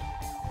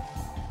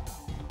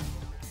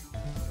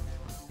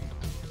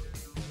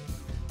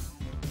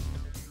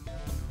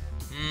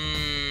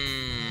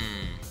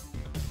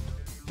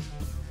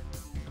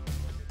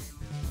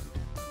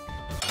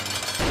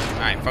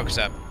 Alright, focus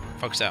up.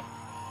 Focus up.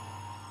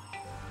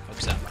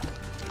 Focus up.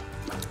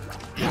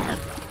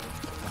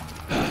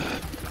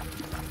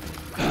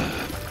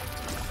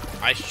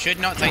 I should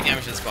not take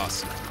damage to this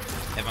boss.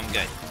 If I'm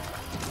good.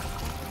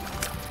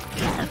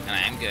 And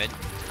I am good.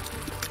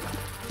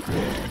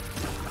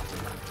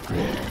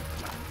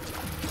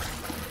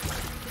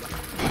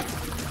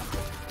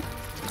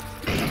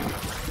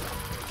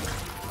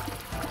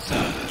 So,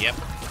 yep.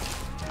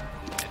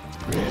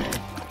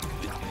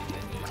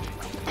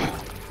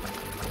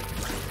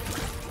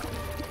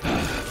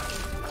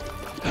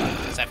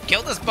 So I've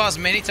killed this boss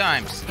many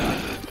times.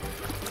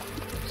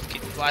 Just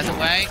keep the flies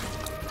away.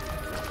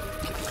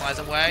 Keep the flies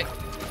away.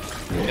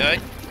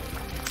 Good.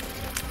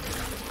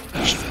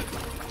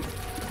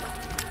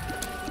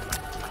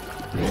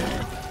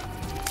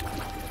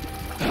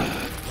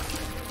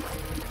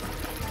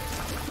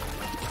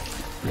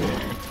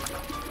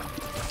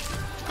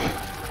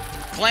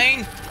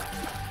 Clean.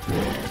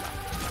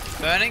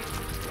 Burning.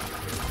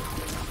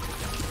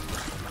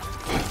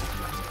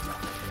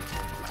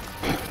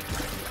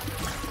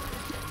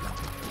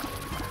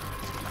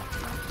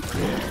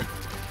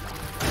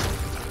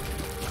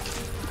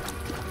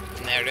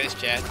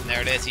 chat. And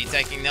there it is. Are you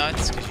taking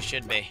notes? Because you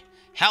should be.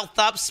 Health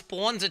up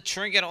spawns a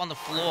trinket on the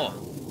floor.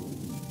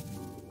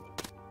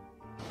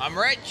 I'm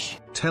rich.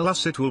 Tell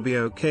us it will be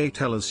okay.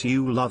 Tell us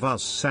you love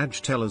us. Sag,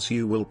 tell us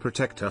you will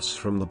protect us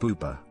from the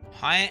boober.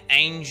 High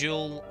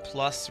angel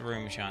plus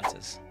room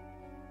chances.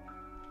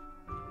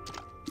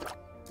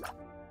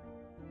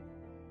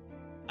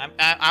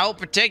 I will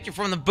protect you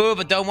from the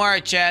boober. Don't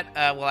worry, chat.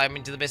 Well, I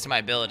mean, to the best of my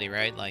ability,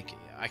 right? Like,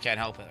 I can't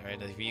help it,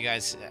 right? If you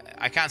guys,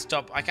 I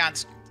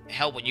can't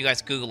help what you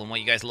guys Google and what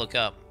you guys look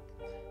up.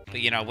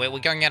 But, you know, we're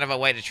going out of our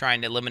way to try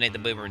and eliminate the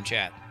boober in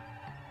chat.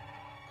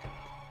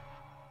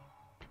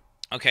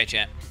 Okay,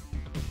 chat.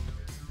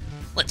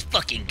 Let's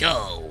fucking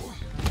go.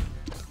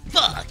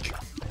 Fuck.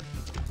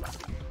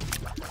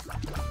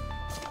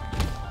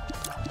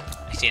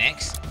 I see an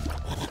X.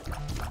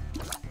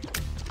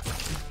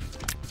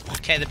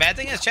 Okay, the bad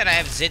thing is, chat, I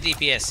have Z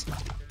DPS.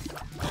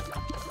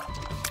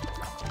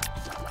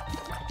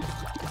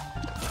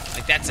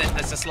 Like, that's it.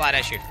 That's a slight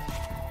issue.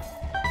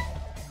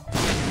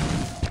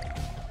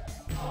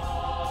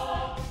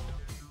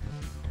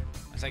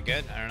 Is that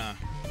good? I don't know.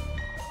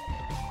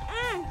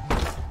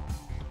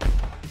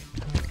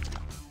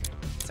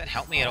 Does that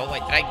help me at all?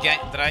 Wait,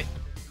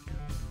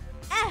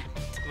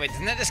 Wait,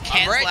 doesn't that just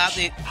cancel out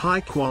the... Hi,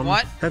 Quan.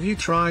 What? Have you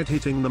tried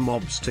hitting the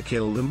mobs to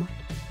kill them?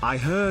 I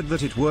heard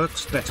that it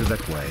works better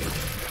that way.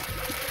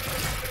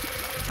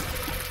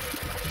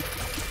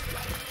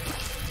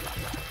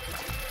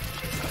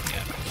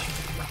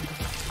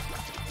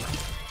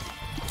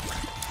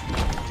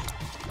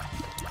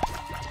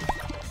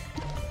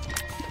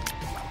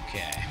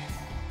 Okay.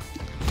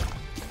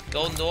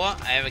 Golden door.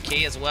 I have a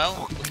key as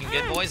well. Looking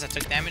good, boys. I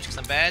took damage because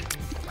I'm bad.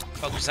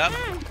 Focus up.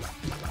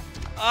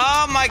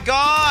 Oh my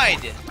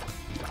god!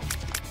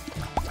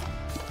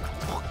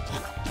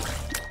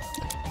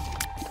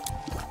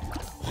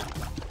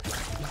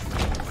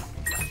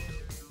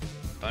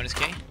 Bonus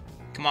key.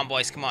 Come on,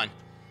 boys, come on.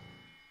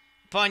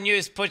 Upon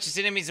use, pushes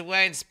enemies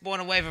away and spawn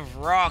a wave of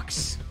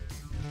rocks.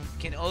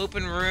 Can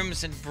open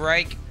rooms and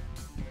break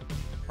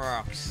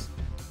rocks.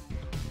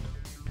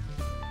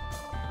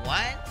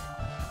 What?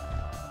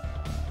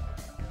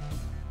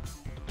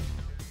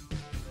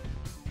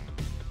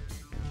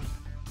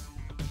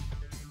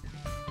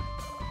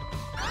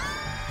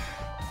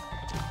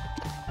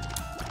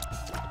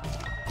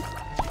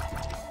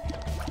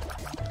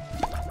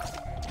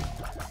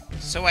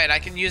 So wait, I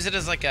can use it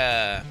as like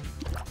a...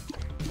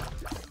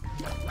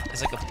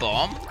 as like a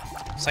bomb?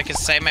 So I can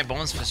save my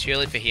bombs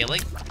purely for healing?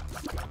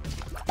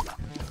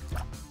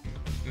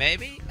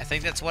 Maybe? I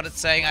think that's what it's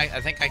saying. I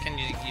think I can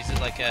use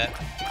it like a...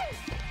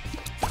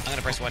 I'm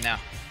gonna press one now.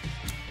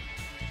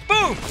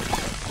 Boom!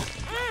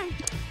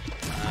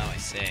 Oh, I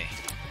see.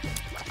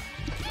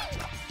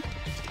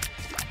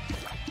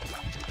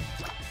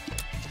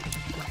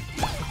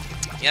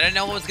 Yeah, I didn't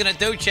know what it was gonna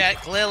do, chat,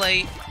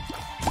 clearly.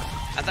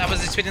 I thought I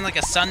was expecting like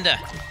a sunder.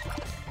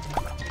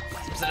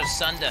 Some sort of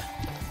sunder.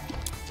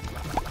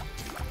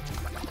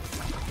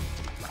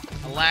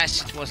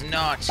 Alas, it was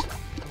not.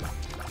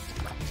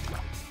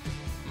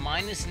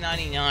 Minus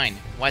 99.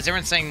 Why is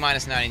everyone saying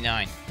minus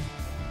 99?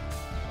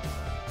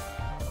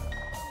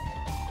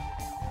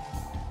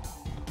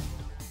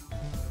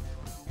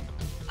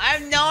 I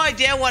have no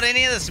idea what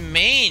any of this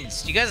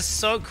means. You guys are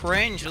so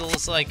cringe with all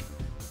this like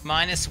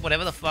minus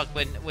whatever the fuck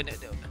when okay,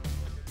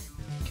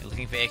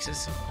 looking for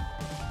X's.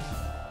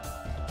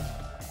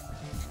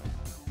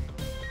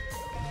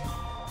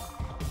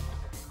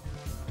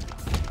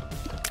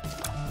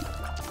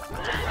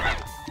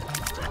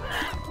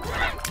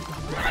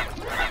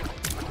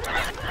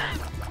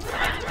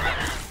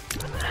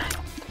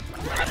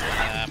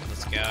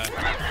 Let's go.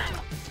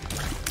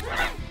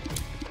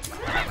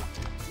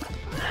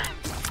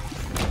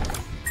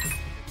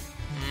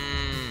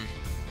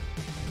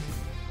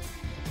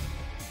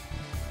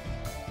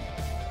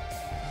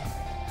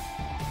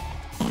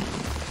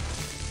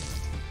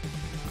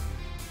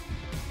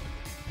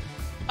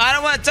 I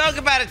don't want to talk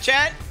about it,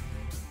 chat.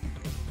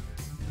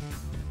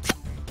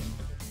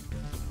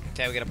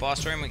 Okay, we got a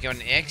boss room. We got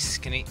an X.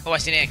 Can he? Oh, I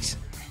see an X.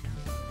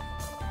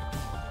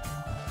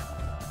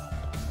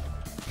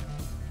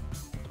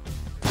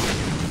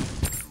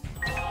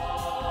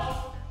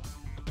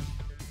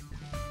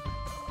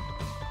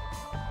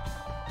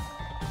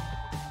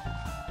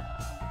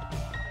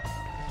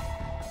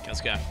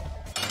 Let's go.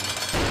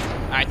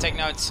 Alright, take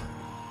notes.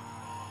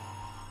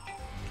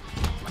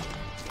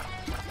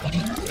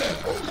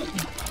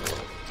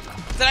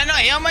 Did I not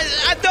heal my...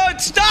 don't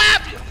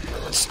stop!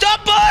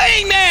 Stop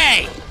bullying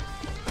me!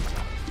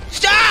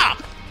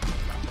 Stop!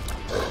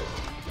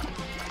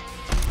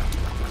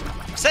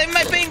 Saving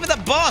my being for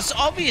the boss,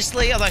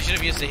 obviously. Although I should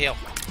have used the heal.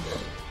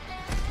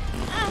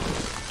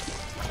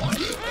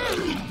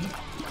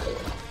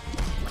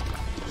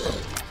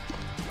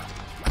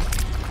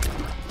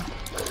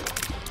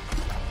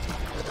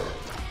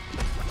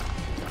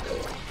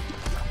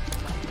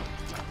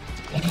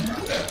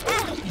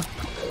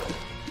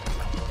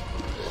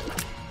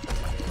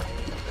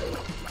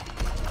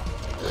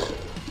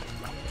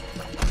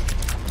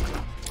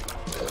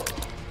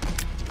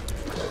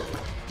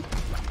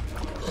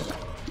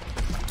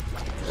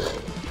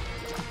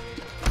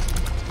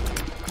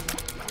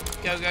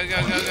 Go, go,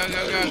 go, go, go,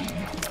 go, go.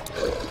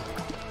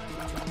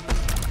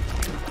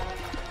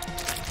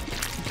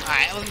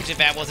 Alright, it wasn't too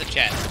bad, was it,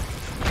 chat?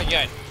 Pretty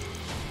good.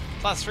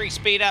 +3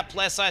 speed up,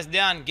 less size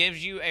down,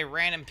 gives you a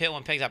random pill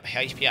and picks up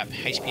HP up,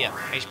 HP up,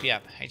 HP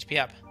up, HP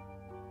up.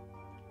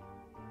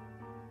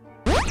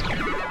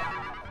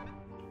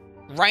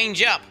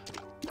 Range up.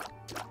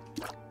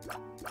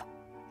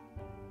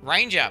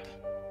 Range up.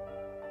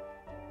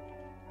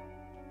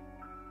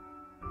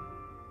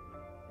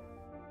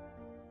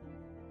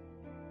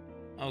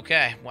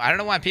 Okay, well, I don't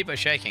know why people are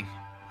shaking.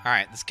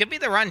 Alright, this could be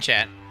the run,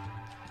 chat.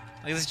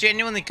 Like, this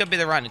genuinely could be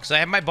the run, because I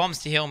have my bombs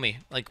to heal me.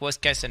 Like, worst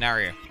case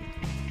scenario.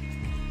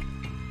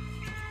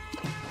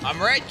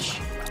 I'm rich!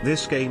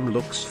 This game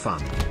looks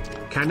fun.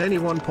 Can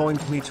anyone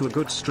point me to a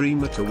good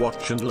streamer to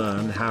watch and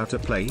learn how to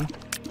play?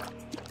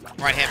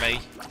 Right here, baby.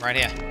 Right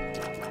here.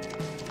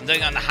 I'm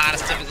doing it on the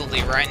hardest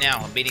difficulty right now.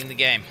 I'm beating the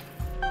game.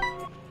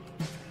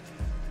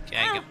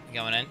 Okay,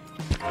 going in.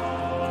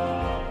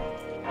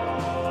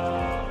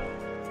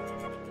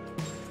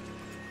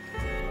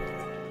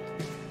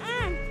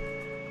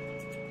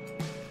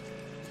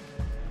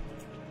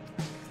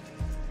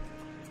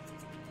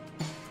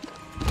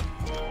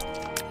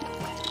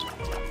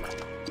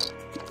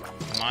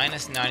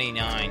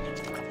 -99.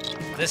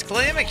 There's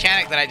clearly a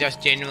mechanic that I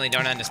just genuinely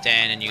don't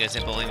understand, and you guys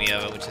are bullying me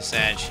over, which is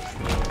sad.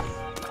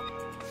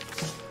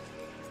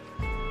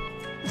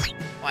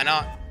 Why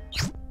not?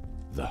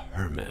 The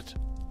Hermit.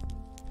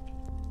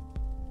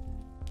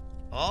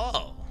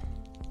 Oh.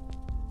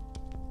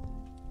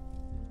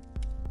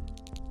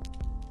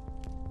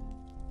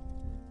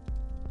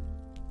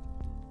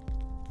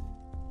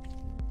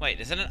 Wait,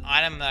 is it an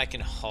item that I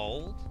can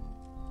hold?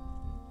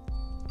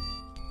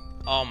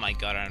 Oh my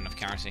god, I don't have enough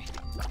currency.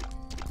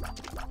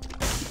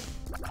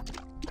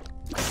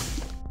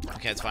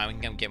 Okay, it's fine, we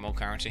can get more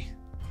currency.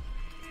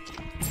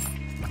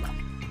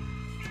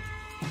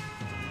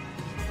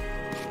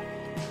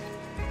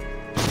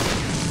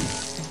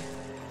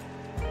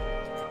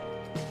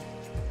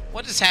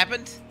 What just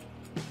happened?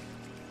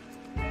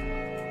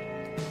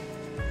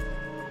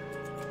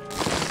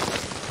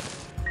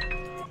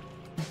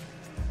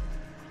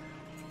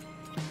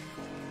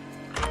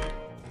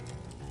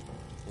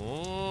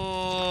 Oh.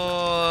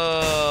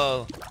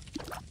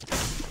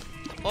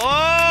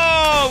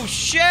 Oh,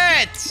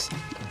 shit!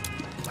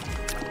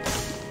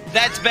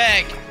 That's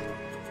big.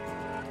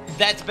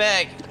 That's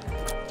big.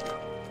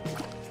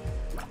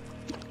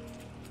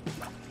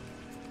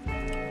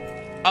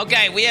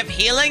 Okay, we have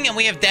healing and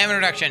we have damage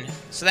reduction.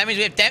 So that means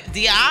we have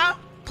DR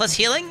plus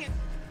healing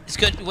is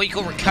good. What you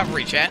call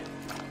recovery, chat.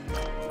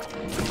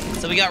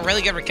 So we got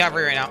really good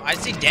recovery right now. I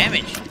see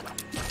damage.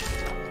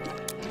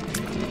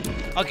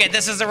 Okay,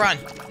 this is the run.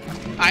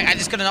 I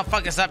just gotta not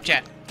fuck this up,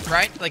 chat.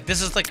 Right? Like,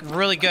 this is, like,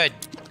 really good.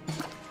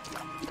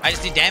 I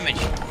just need damage.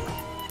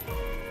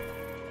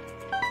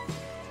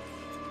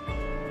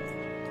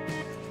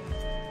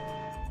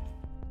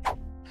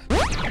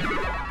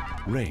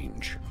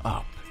 Range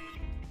up.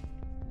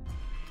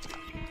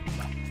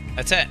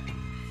 That's it.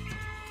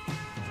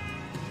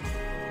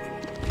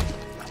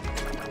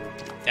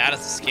 Dad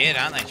is scared,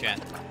 aren't they,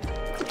 chat?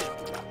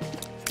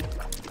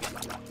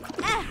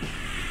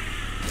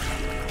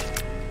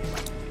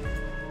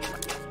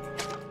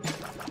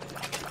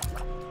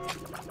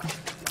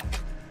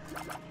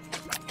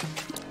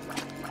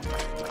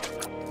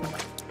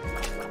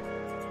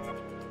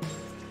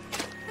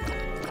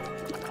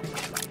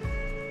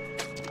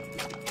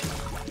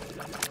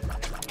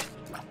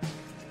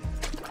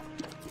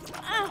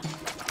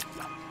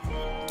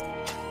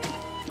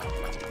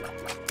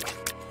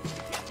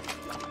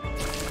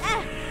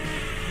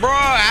 Bro,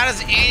 how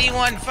does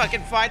anyone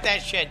fucking fight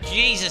that shit?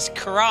 Jesus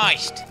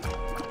Christ.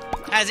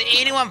 How does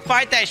anyone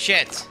fight that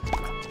shit?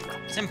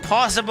 It's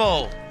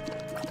impossible.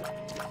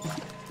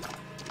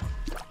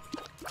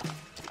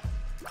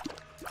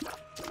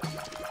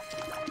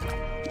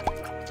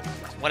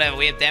 Whatever,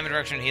 we have damage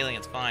reduction and healing,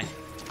 it's fine.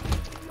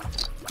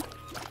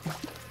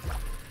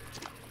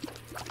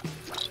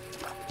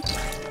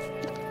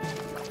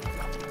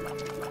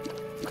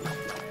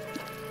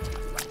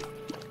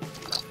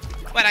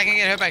 Wait, I can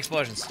get hurt by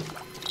explosions.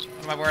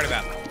 What am I worried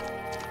about?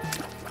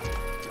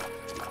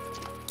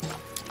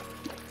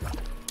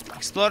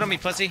 Explode on me,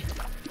 pussy.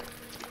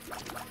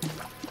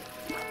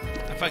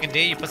 I fucking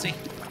dare you, pussy.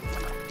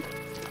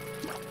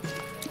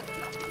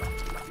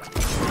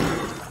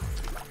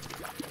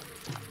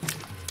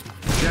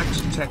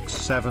 Jax Tech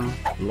 7,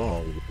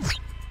 lol.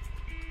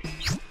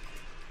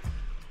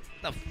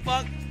 The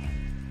fuck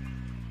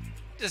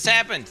just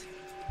happened?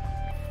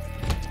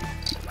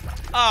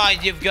 Oh,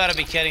 you've got to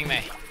be kidding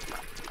me.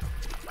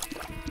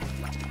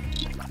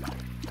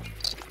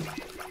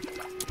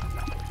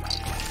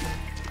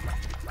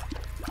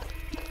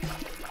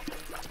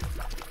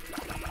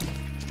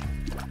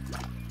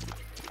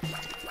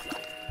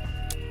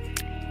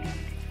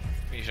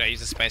 Should I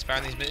use the spacebar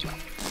on these bitches?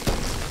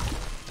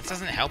 This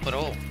doesn't help at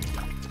all.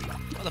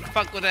 What the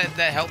fuck would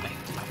that help me?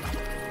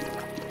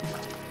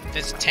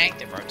 Just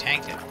tanked it, bro.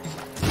 Tanked it.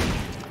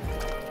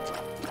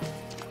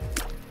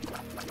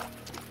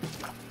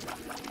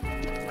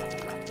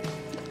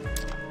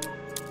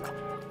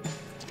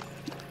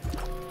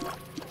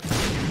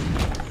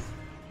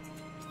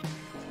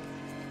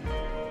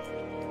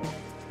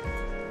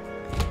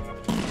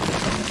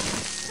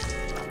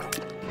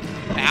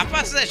 how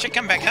fast does that shit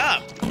come back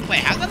up? Wait,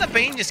 how come the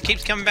bean just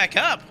keeps coming back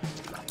up?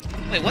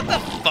 Wait, what the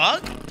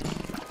fuck?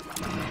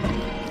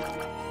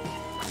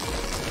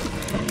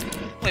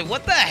 Wait,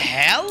 what the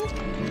hell?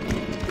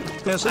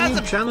 There's a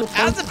new channel.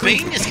 How's the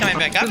bean just coming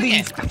back up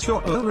again? At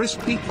your own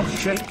risk, people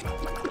shake.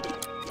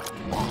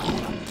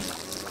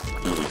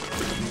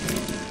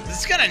 This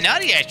is kind of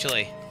nutty,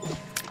 actually.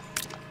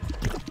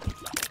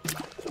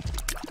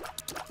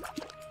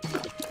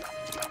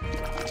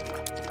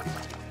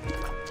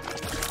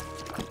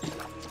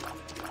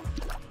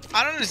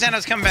 I don't understand how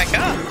it's coming back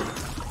up.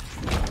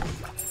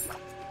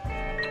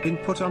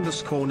 Input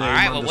underscore name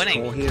Alright, we're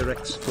underscore winning. here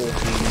x 14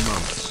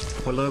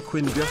 months. Hello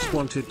Quinn, just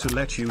wanted to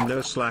let you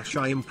know /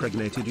 I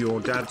impregnated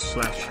your dad /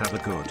 have a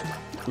good.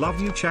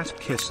 Love you chat,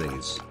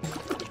 kisses.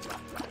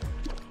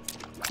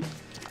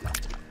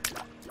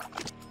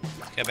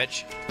 Okay,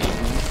 bitch.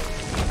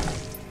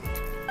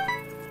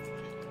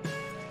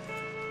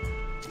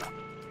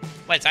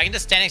 Wait, so I can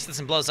just stand next to this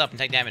and blows up and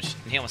take damage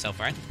and heal myself,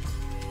 right?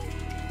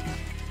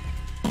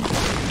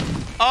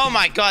 Oh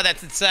my god,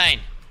 that's insane.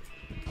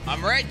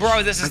 I'm right.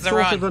 Bro, this is the run.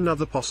 I thought of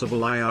another possible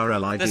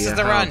IRL idea. This is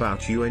the How run.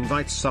 about you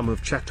invite some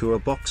of chat to a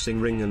boxing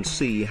ring and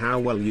see how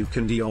well you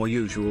can do your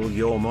usual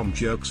your mom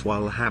jokes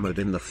while hammered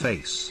in the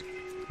face.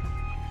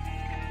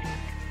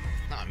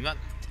 No, I'm not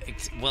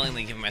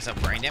willingly giving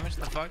myself brain damage.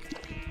 What the fuck?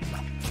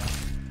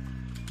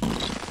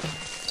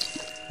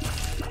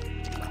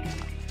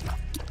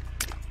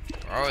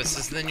 Bro, this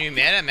is the new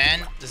meta,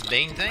 man. This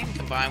bean thing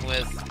combined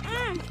with...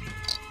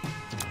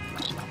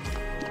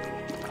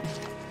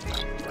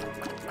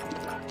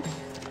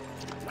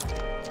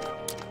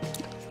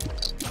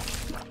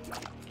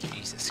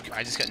 Jesus Christ,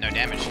 I just got no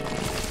damage.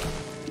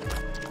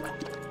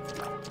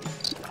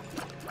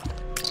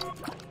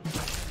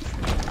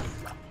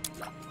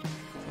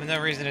 With no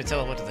reason to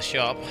teleport to the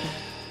shop.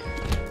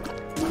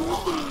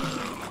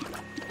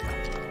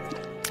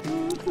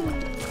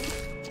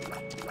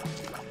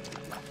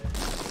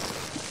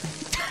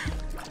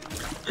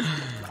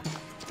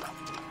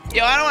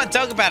 Yo, I don't want to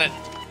talk about it.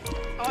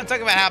 I want to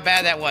talk about how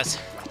bad that was.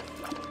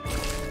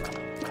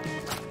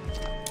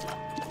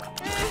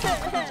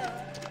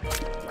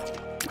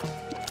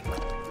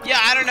 Yeah,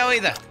 I don't know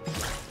either.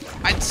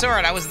 I saw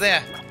it. I was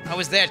there. I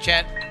was there,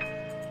 chat.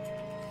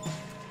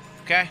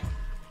 Okay.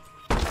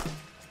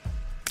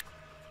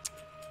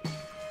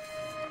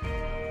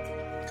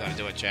 Gotta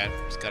do it, chat.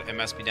 It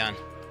must be done.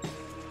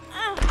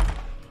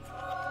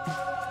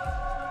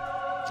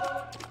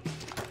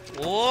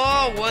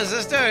 Whoa, what does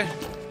this do?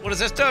 What does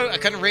this do? I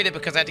couldn't read it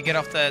because I had to get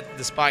off the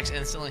spikes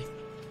instantly.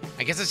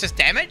 I guess it's just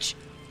damage?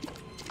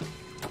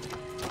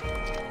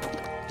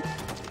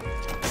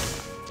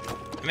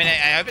 I mean,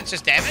 I hope it's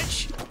just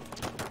damage.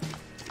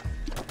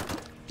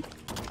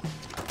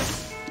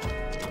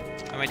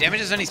 Oh, my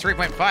damage is only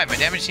 3.5. My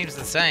damage seems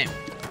the same.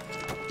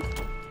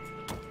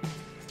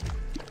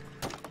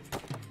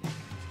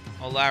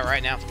 I'll lie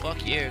right now.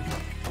 Fuck you.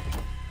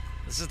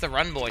 This is the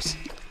run, boys.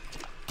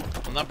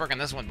 I'm not breaking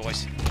this one,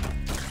 boys.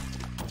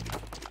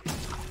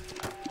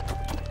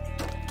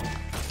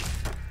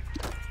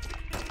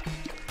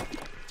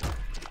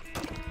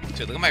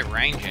 Dude, look at my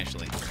range,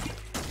 actually.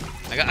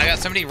 I got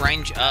so many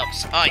range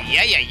ups. Oh,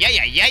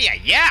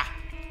 yeah.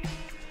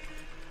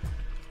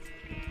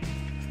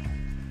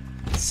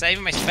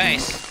 Saving my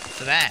space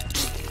for that.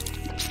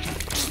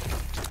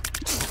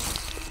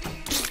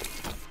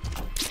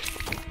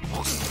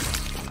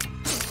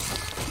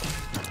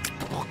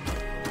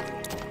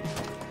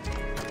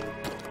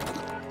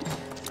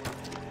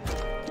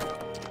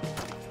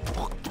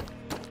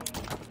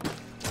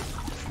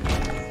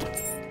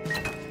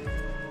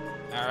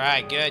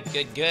 Alright,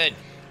 good.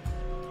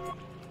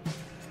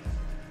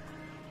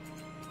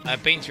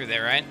 I've been through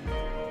there, right?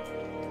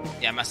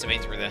 Yeah, I must have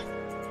been through there.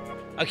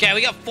 Okay,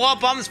 we got 4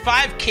 bombs,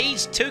 5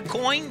 keys, 2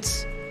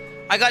 coins.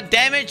 I got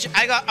damage.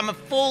 I'm a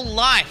full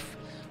life.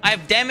 I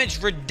have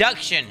damage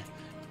reduction.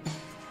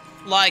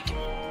 Like,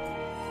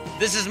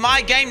 this is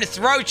my game to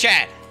throw,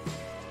 chat.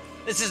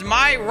 This is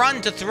my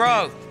run to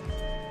throw.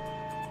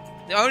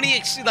 The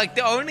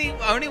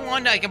only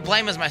one I can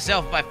blame is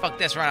myself if I fuck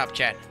this run up,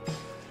 chat.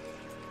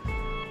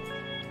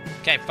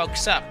 Okay,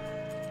 focus up.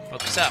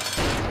 Focus up.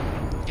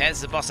 Okay, this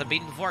is the boss I've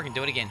beaten before. I can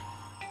do it again.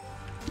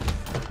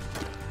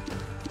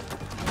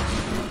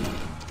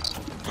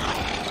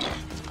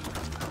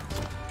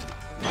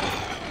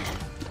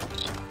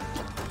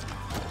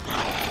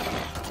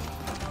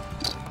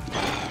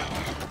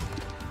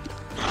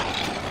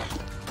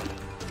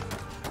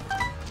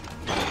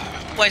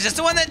 Wait, is this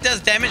the one that does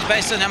damage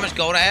based on how much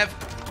gold I have?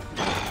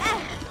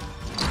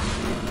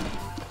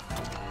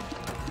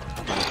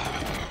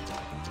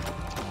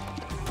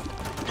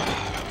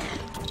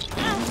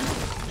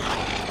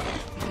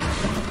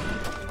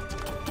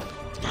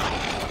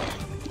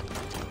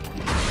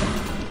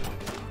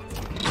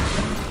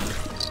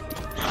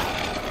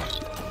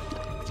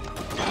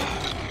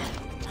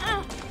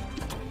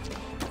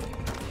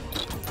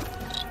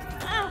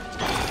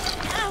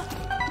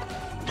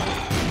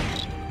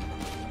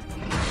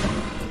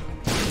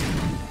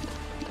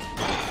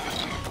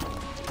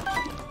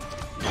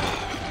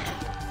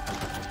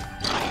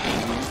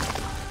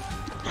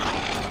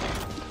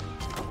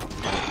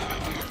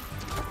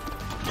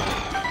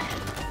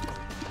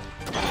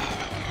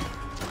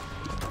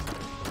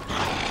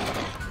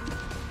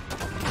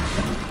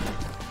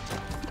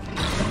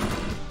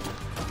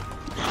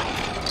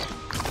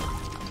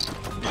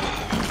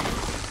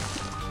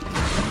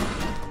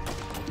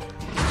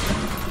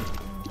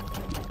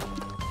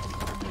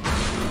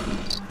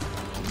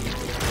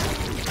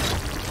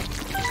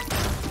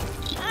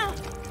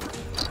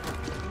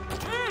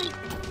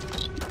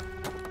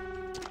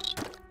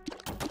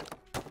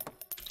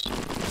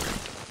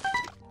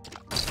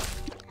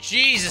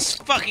 Jesus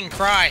fucking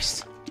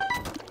Christ.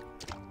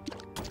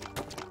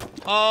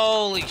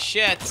 Holy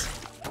shit.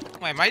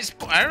 Wait, I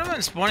don't know if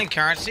I'm spawning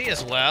currency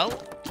as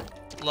well?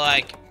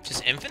 Like,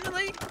 just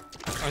infinitely?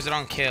 Or is it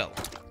on kill?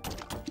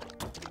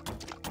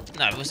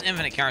 No, if it was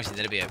infinite currency,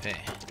 that'd be OP. So I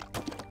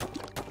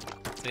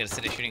gotta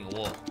sit there shooting a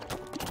wall.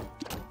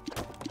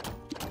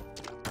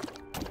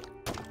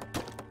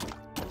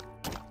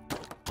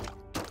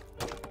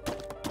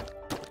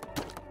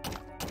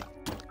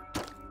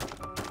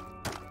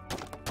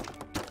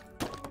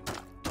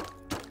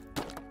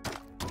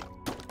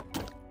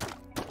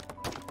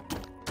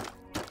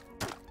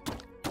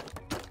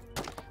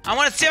 I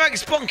want to see if I can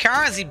spawn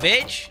currency,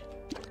 bitch.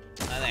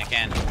 I think I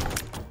can.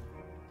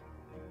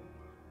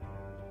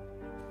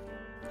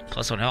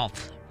 +1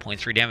 health,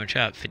 0.3 damage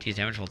up, 50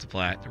 damage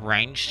multiplier,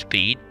 range,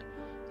 speed,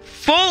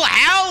 full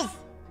health.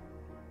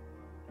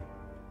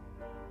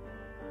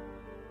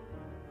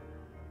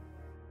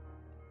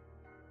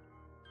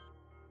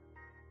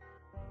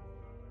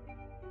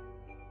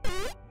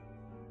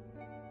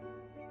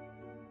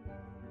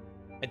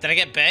 Wait, did I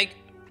get big?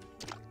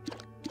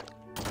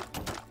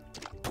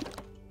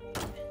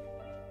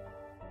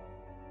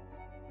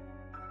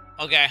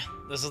 Okay,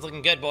 this is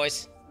looking good,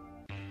 boys.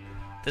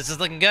 This is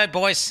looking good,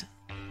 boys.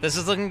 This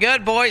is looking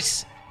good,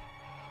 boys.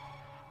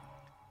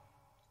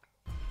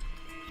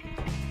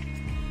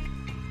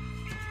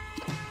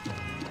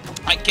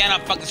 I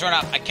cannot fuck this run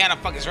up. I cannot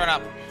fuck this run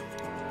up.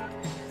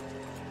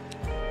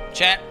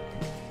 Chat.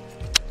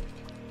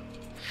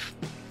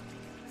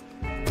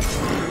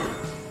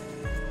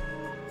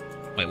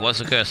 Wait, what's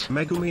the curse?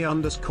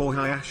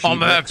 Megumi_Hayashi. Oh, I'm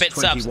about to bit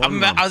subs.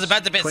 I was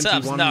about to bit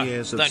subs. No,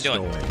 don't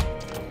do it.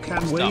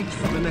 Can wait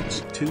for the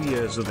next 2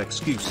 years of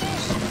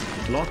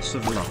excuses. Lots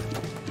of love.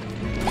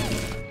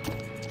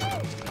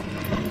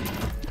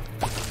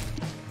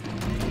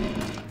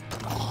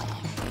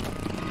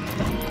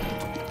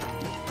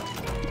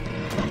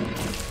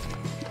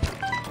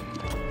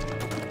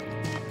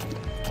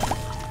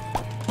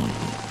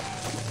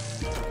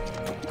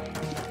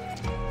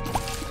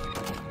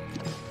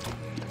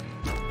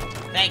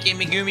 Thank you,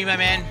 Megumi, my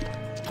man.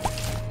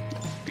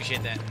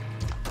 Appreciate that.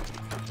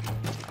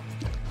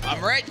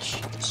 I'm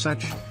rich.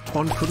 Saj,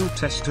 Pon couldn't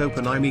test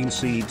open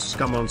seed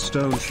scum on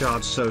stone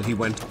shards, so he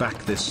went back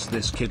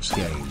this kid's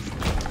game.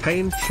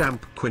 Pain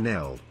champ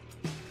Quinel.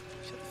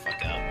 Shut the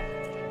fuck up.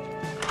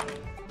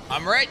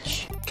 I'm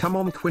rich. Come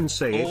on, Quinn,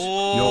 say it.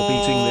 You're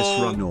beating this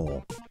run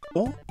or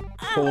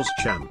pause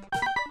champ.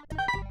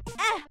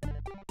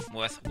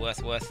 Worth.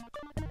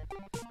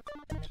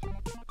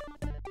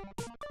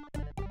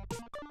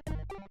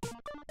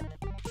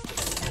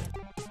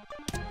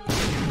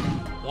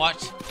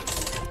 What?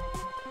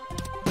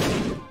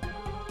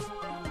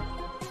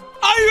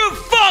 Are you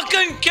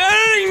fucking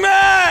kidding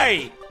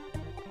me?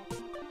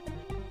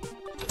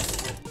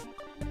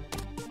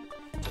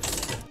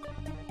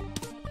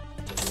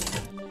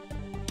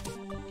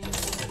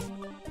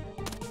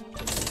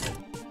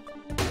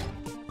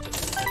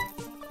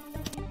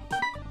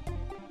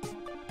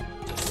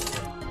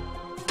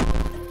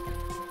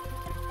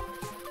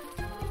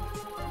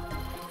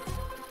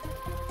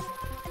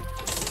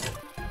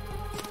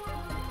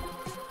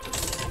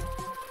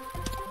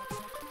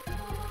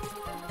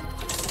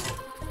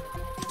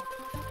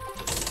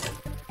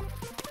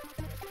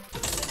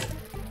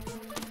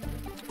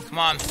 Come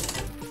on.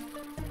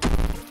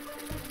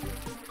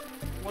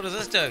 What does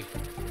this do?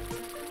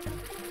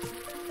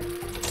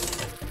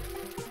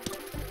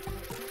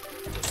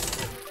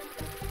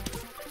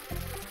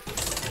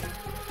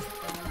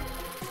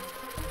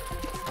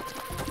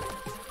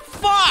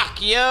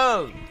 Fuck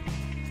you!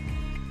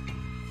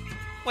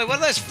 Wait, what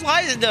do those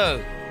flies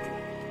do?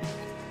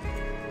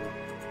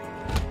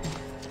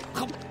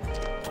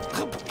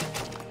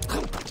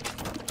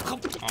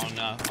 Oh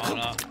no, oh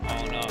no,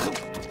 oh no.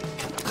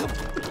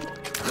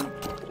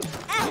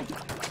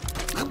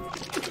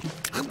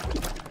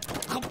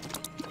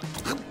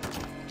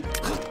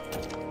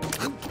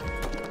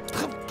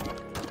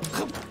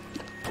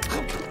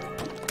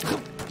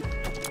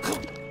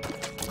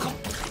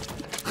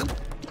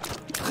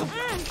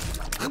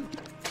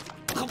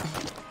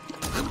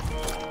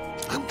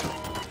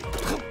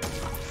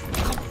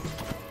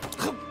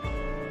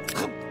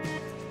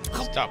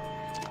 Stop.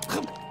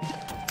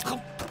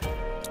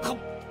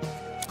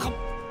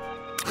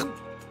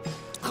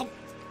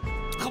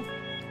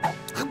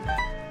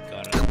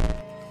 Got it.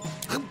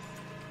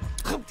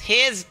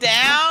 Tears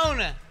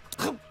down!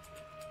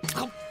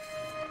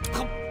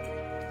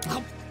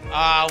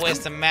 Ah, where's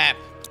the map?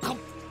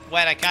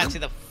 Wait, I can't see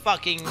the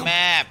fucking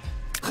map.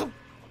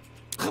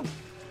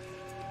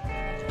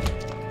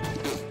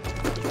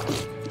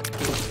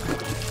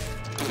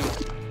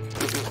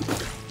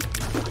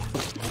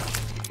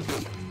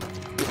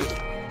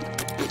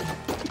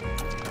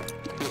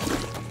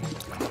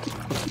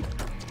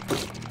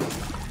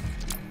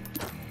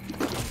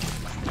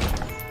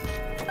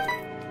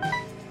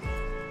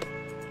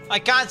 I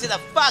can't see the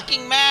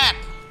fucking map!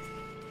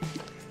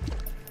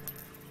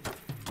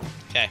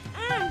 Okay.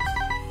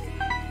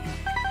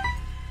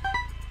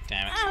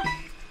 Damn it.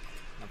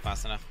 Not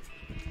fast enough.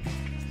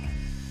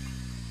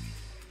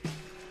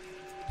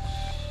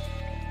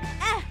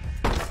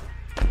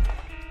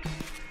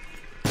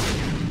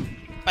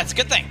 That's a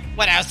good thing.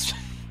 What else?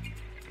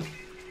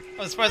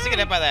 I was supposed to get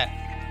hit by that.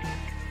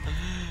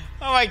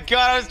 Oh my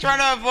god, I was trying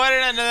to avoid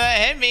it and then it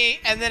hit me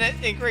and then it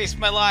increased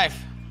my life.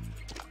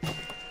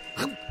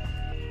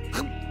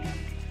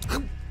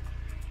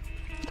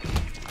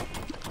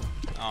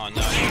 Oh no,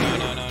 no,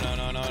 no, no, no,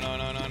 no, no, no,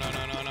 no, no, no,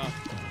 no, no.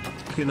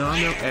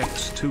 Kinana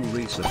X2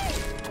 reset.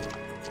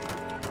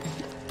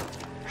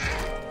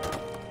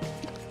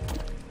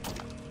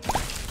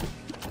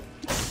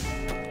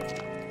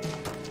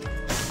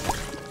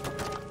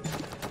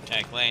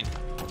 Okay, clean.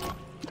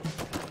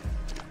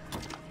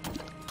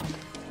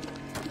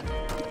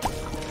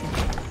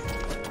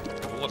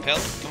 Ooh, a pill?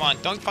 Come on,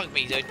 don't fuck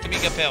me, dude. Give me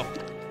a good pill.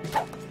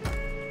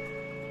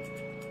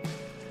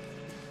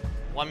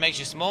 One makes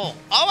you small.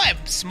 Oh, I'm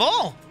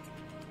small.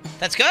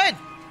 That's good.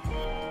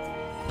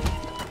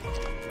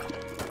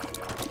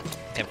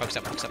 Okay, focus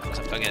up, focus up, focus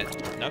up. Don't get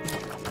it. Nope.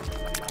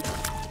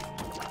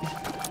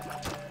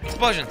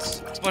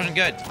 Explosions. Explosion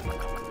good.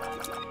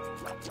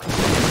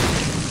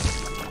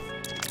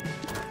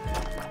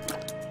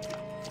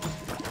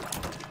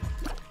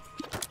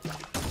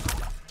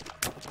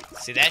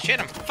 See that shit?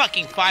 I'm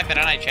fucking 5-bit,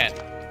 aren't I, chat?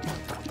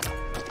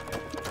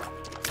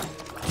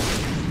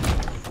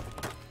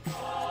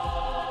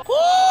 Woo!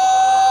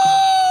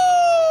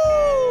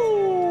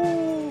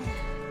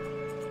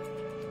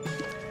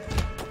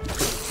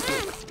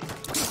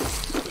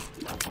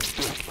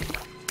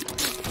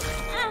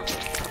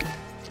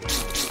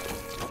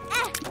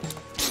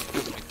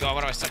 God,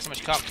 why do I suck so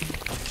much cock?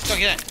 Go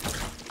get it.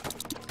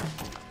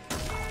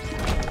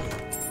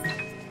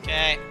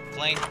 Okay,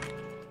 clean.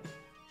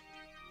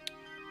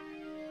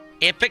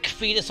 Epic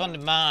fetus on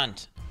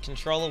demand.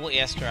 Controllable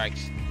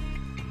airstrikes.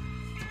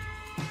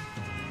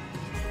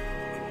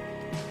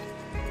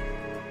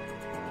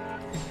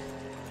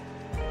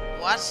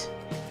 What?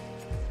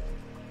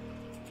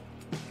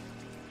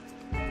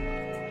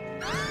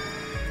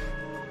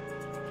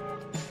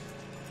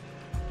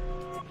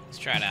 Let's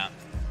try it out.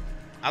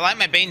 I like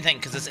my bean thing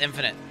because it's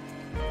infinite.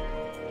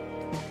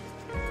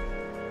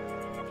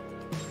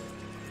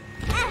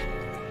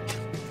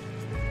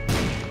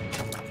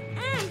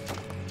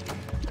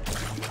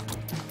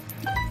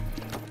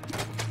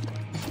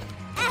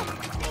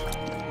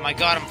 Oh my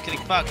god, I'm getting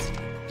fucked.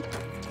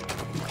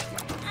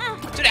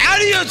 Dude, how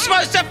are you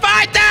supposed to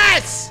fight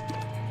this?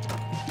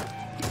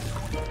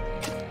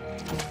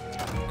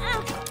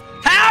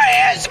 How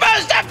are you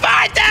supposed to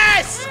fight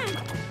this?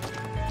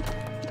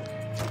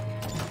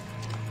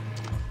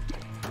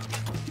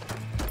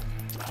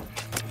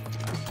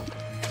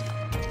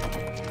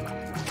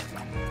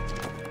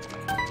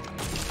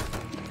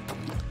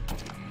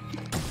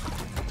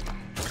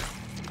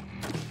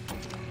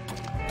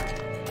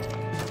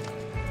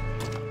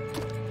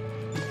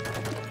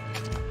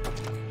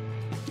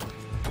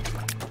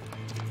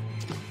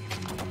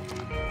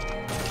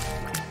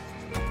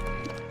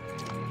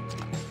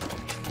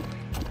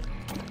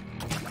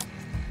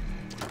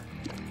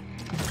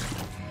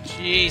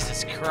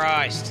 Jesus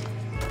Christ.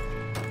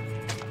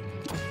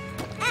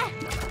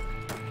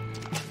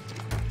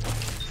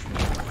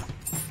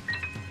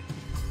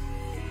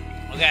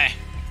 Okay.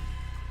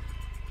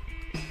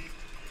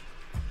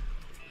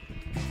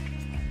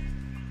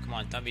 Come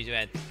on, don't be too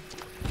bad.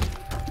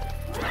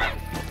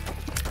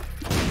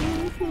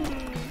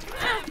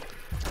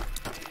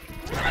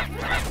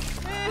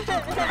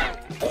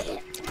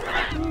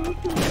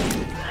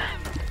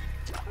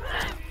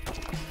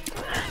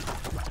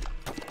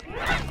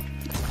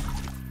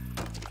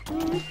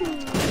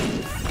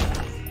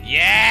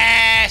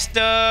 Yes,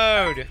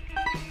 dude!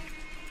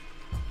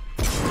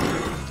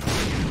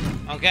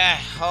 Okay,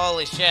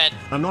 holy shit.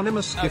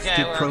 Anonymous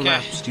gifted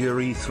prolapsed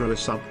urethra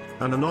sub.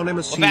 An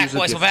anonymous We're back, user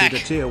boys, gifted a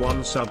tier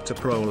 1 sub to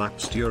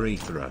prolapsed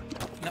urethra.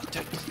 No,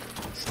 dude,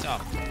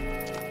 stop.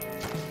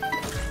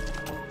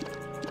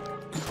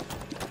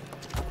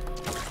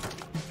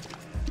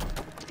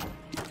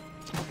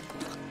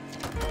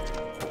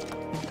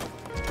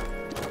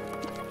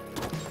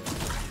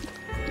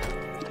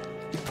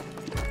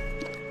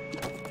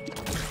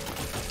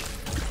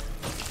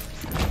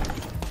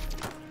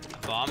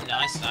 Bomb,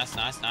 nice, nice,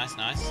 nice, nice,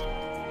 nice.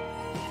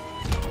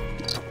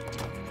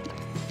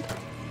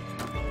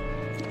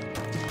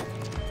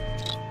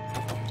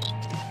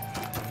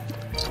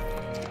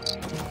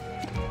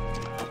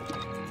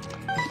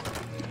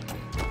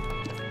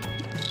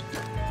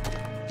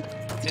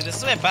 Dude, this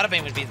is where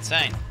Butterbean would be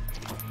insane.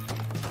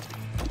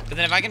 But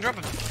then if I can drop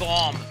a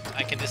bomb,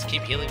 I can just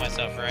keep healing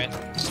myself, right?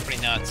 It's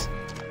pretty nuts.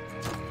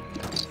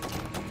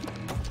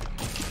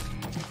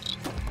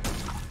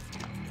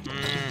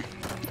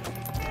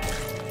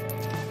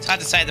 It's hard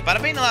to say. The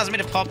Butterbean allows me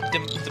to pop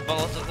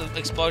the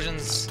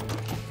explosions.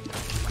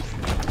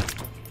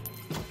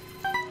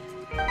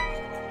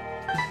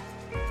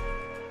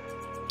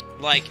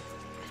 Like,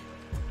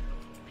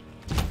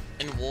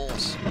 in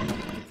walls.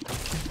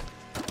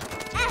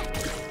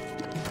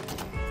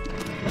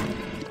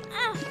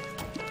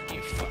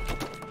 You fucking...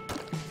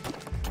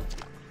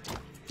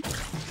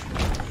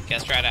 Okay,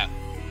 let's try it out.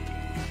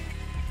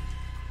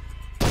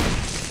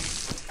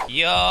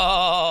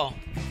 Yo!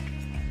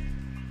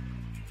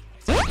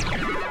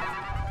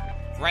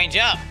 Range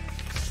up.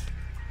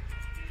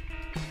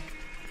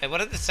 Wait, what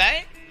did it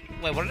say?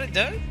 Wait, what did it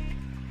do?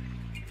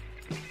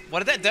 What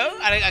did that do?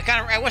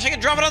 I wish I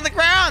could drop it on the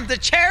ground. The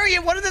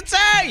chariot. What did it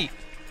say?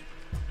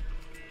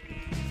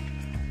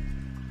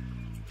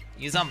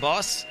 Use on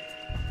boss.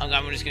 I'm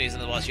just gonna use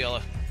it on the boss.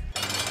 YOLO.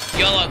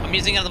 YOLO. I'm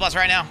using it on the boss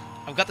right now.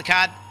 I've got the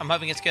card. I'm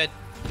hoping it's good.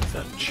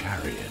 The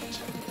chariot.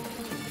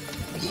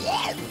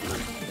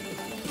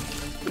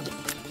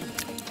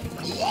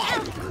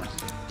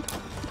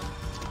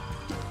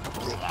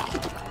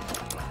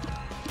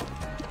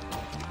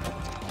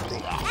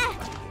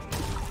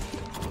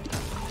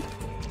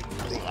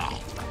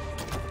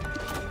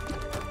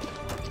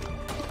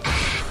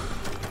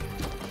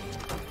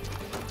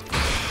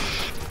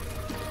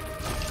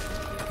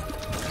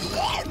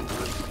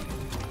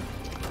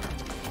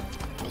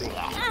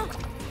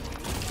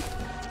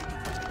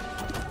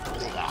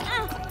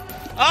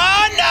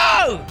 Oh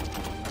no!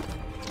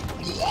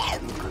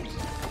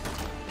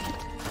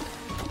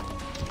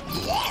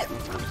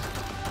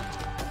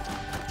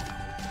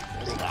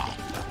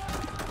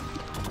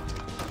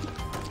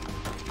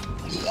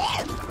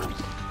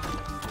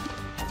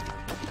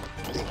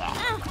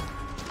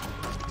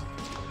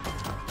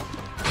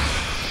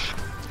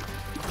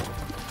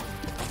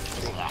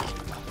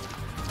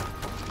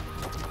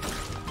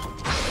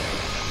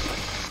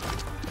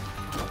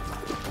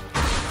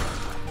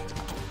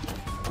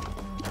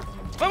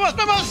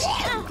 Vamos!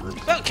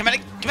 Oh, come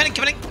in!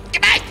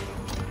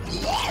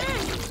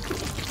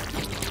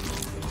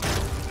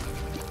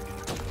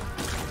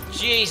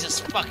 Jesus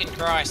fucking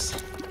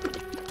Christ.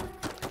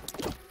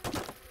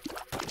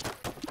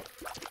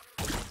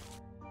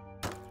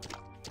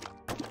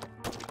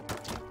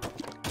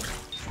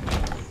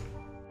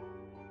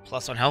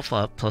 +1 health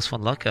up,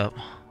 +1 luck up.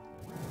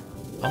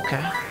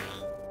 Okay.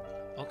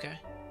 Okay.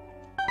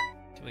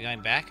 Can we go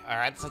back?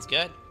 Alright, that sounds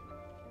good.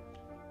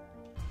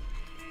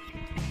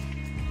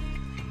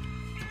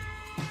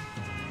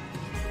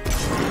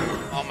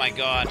 Oh my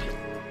god.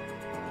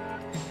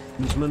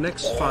 My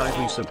next 5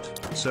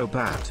 resubbed. So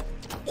bad.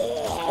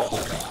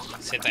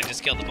 Since I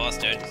just killed the boss,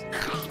 dude.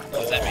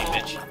 What does that mean,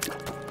 bitch?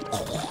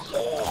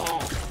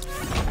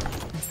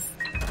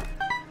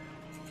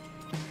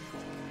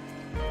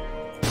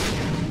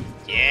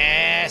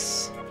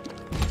 Yes!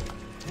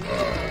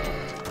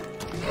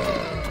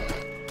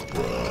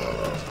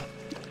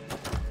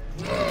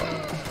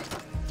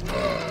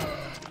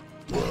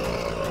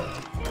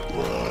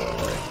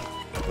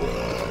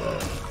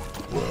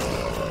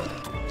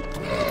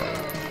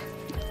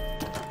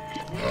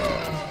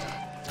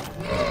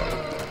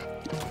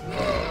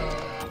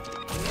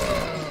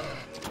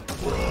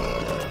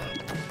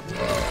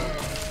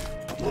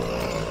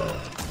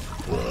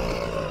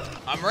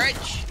 I'm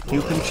rich.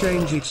 You can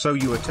change it so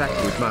you attack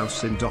with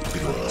mouse in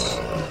documents.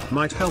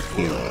 Might help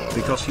you,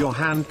 because your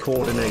hand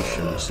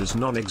coordinations is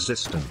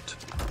non-existent.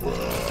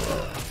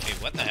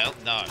 Dude, what the hell?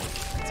 No,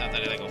 it sounds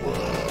illegal.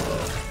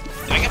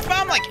 I can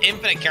farm like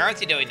infinite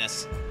currency doing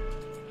this.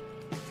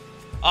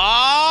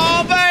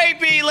 Oh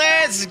baby,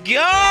 let's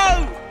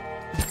go!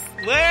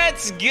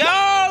 Let's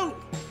go!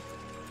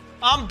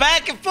 I'm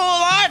back in full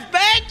life,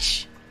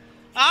 bitch!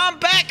 I'm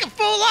back in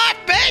full life,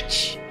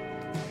 bitch!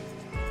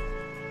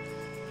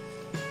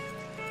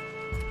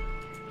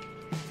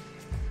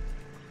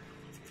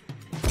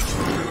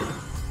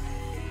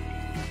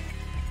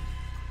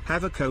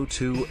 Have a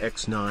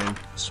Co2X9,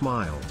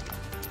 smile.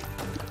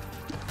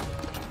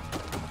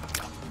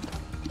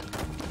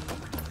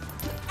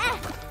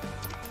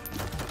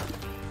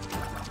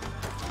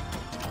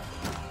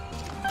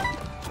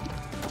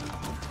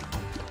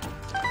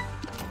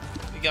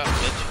 You got it,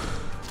 bitch.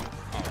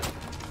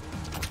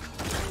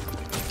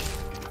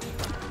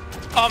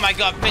 Oh my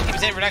god,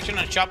 50% reduction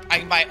on a shop. I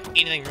can buy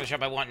anything from the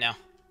shop I want now.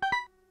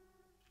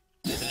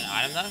 Is it an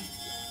item though?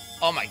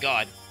 Oh my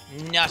god.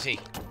 Nutty.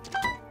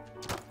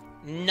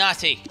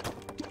 Nutty.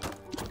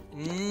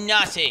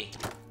 Nutty.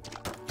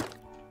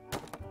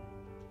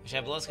 Should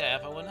I blow this guy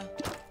up, I wonder?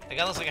 It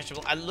looks like I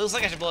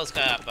should blow this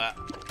guy up, but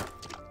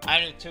I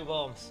need 2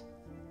 bombs.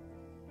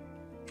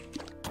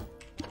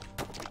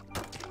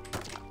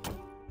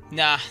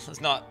 Nah,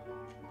 let's not.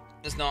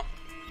 Let's not.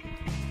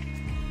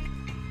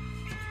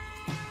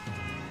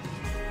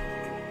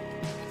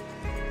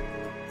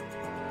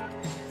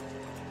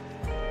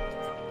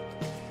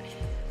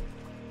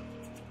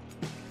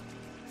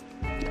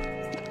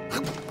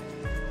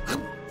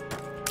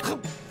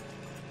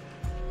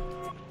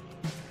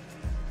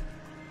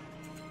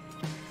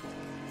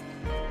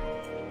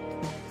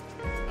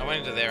 I went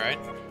into there, right?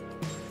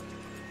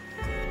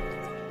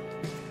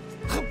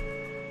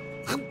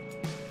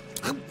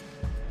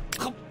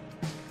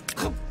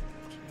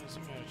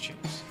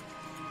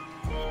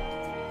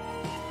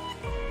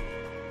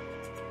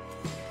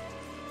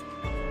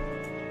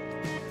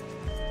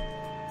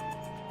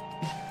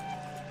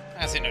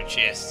 I see no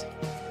chest.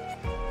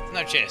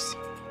 No chest.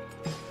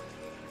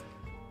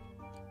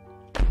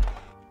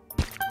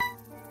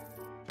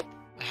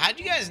 How'd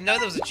you guys know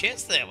there was a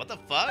chest there? What the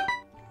fuck?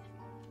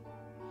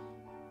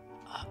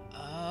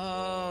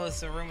 Oh, it's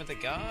the room with the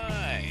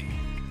guy.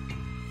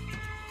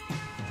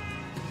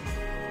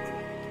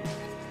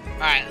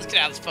 Alright, let's get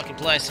out of this fucking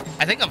place.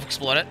 I think I've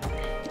explored it.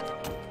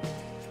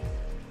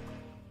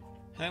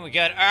 I think we're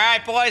good.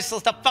 Alright, boys,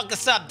 let's not fuck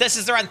this up. This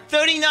is around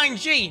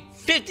 39G.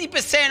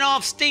 50%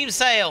 off Steam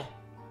sale.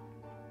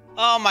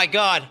 Oh my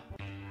god.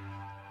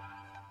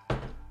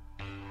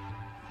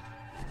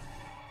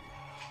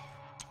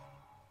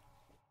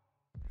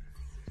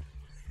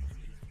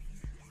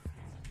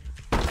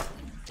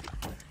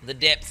 The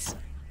depths.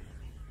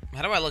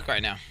 How do I look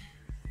right now?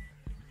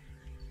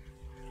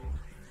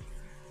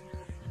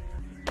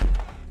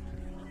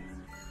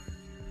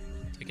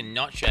 I can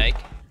not shake.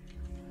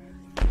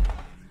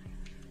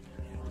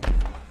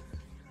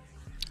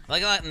 I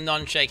like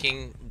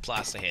non-shaking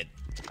plaster head.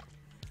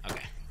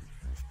 Okay.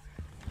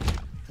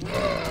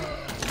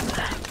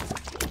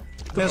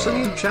 There's a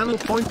new channel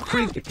point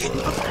prediction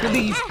of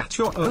believe at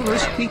your own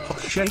recipe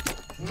shake.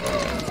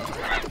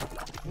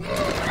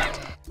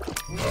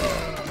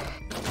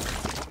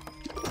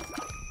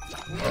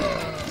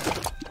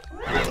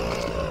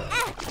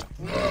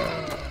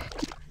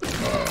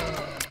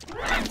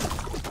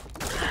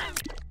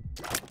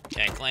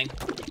 Okay, clean.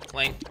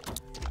 Clean.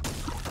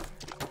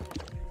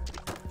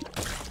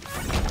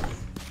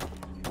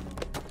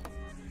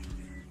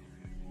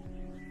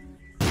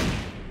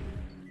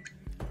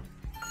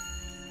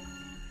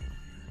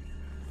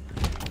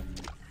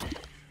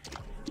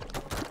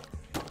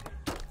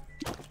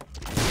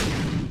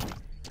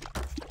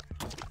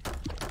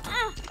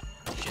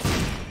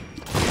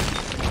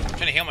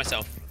 Trying to heal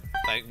myself.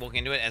 Like walk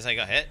into it as I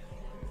got hit.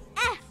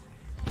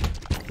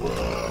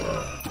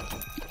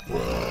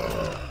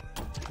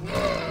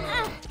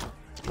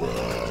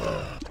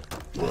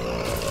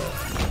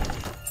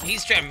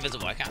 He's straight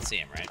invisible. I can't see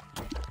him, right?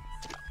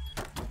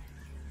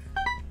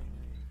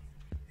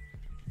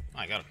 Oh,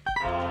 I got him.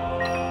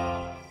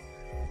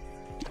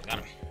 Got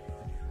him.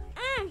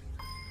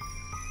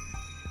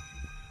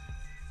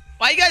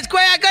 Why you guys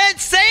quit? I couldn't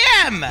see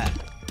him!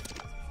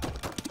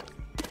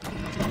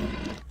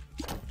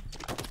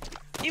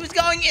 He was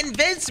going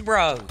invis,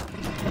 bro.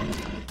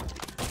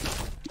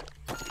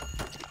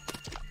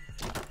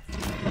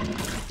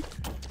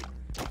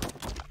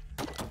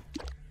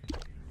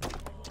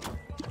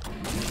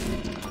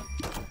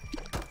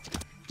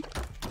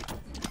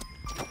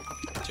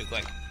 Too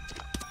quick.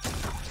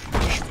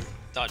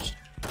 Dodged.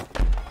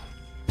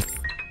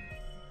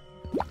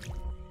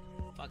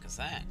 Fuck is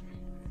that?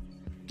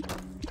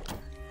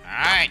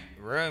 Alright,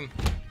 room.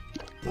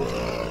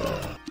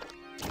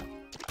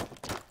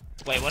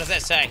 Wait, what does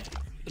that say?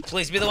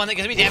 Please be the one that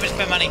gives me damage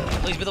per money.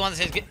 Please be the one that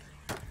says...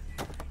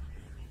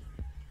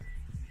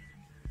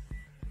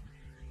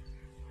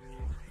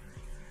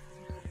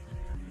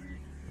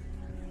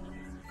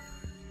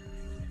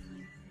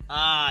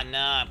 Ah,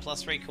 nah.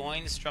 Plus 3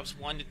 coins. Drops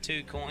 1 to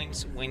 2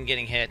 coins when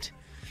getting hit.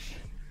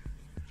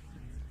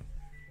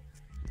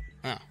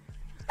 Oh.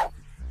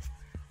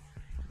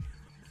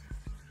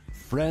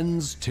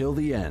 Friends till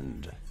the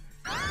end.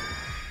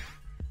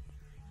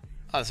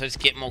 Oh, so just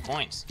get more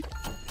coins.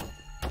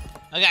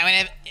 Okay, I'm gonna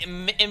have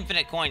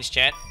infinite coins,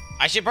 chat.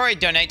 I should probably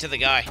donate to the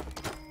guy.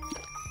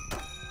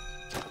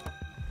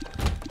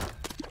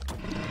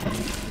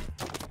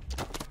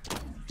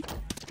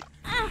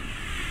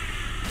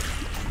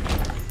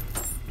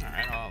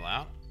 Alright, I'll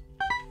allow.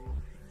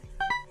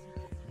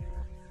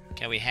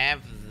 Okay, we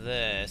have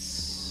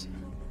this.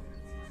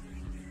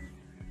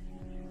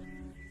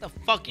 The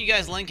fuck you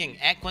guys linking?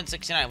 At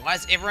Quin69. Why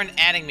is everyone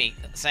adding me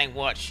saying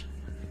watch?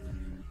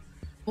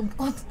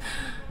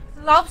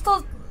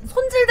 랍스터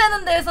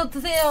손질되는 데에서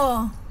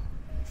드세요.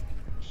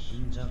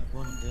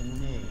 신작권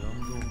때문에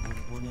영도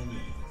못 보내니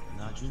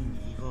나중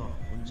이거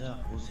혼자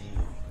보세요.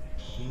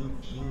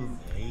 키읔키읔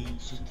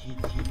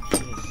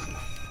https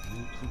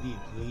유튜브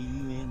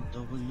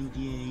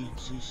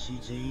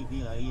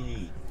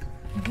VUNWDHCJBIA.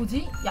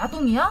 뭐지?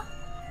 야동이야?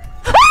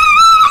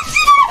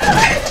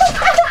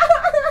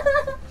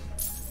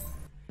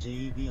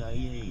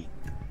 JBIA.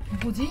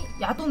 뭐지?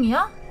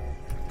 야동이야?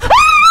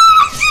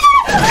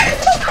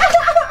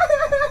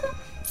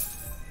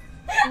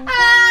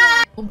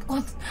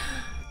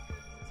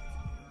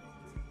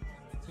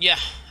 Yeah,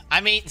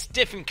 I mean, it's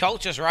different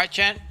cultures, right,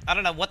 chat? I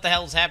don't know what the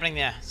hell's happening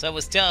there. So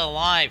we're still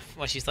alive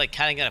while she's like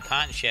cutting it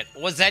apart and shit.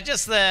 Was that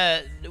just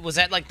the... Was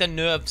that like the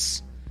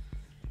nerves?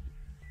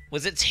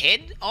 Was its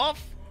head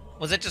off?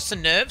 Was it just the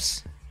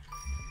nerves?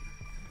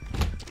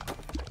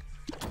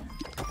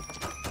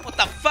 What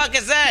the fuck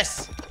is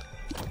this?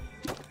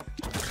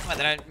 Why,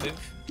 they don't move?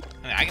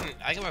 I mean,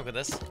 I can work with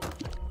this.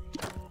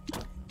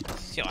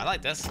 Yo, I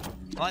like this.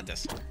 I like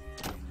this.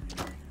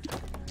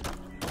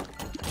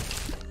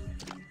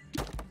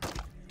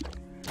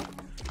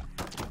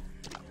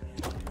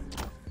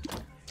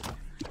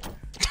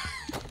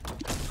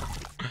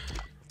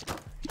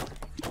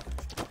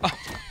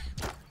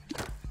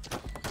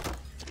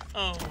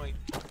 Oh my.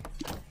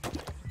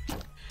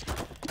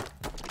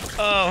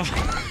 Oh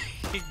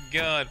my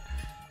god.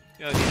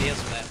 Go get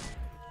heals for that.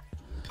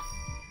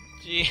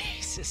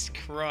 Jesus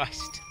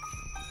Christ.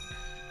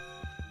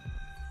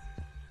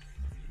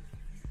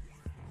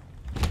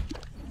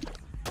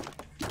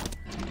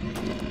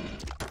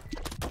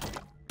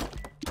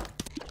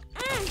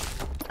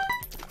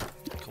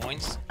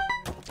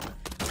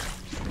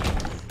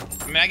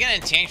 mean, I can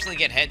intentionally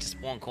get hit to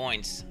spawn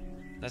coins.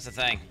 That's the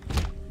thing.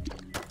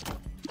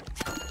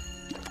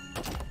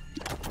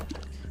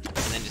 And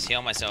then just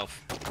heal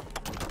myself.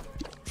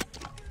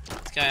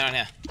 What's going on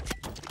here?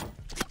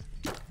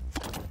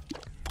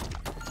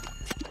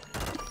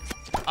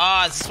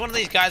 Ah, is this one of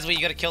these guys where you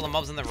gotta kill the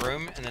mobs in the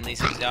room and then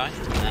these things die?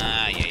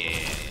 Ah, yeah.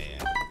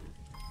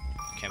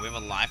 Okay, we have a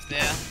life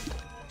there.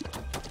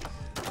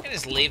 I can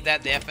just leave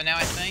that there for now,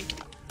 I think.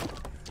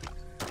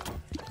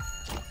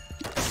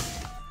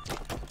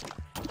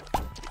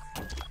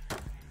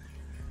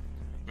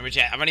 Remember,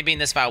 chat, I've only been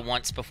this far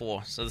once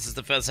before, so this is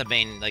the first I've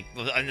been, like,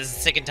 this is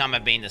the second time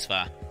I've been this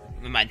far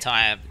in my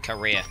entire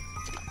career.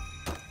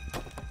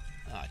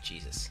 Oh,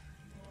 Jesus.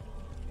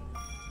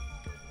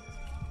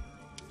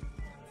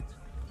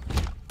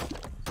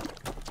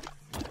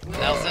 What the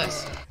hell's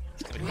this?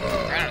 It's got a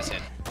crown on his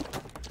head.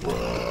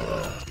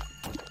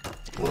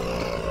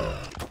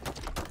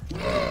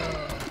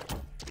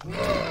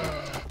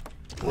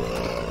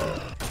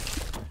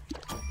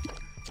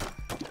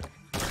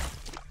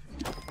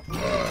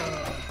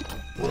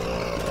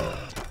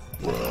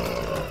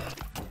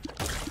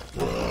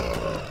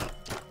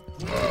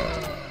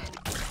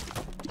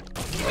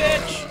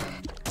 Bitch!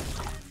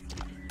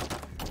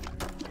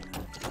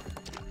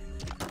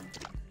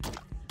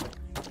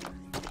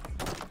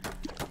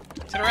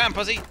 Turn around,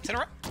 pussy. Turn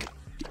around.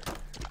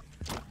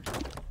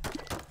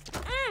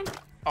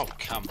 Oh,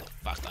 come the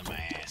fuck on my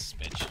ass,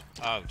 bitch.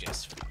 Oh,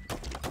 just...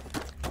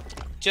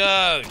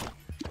 Dude!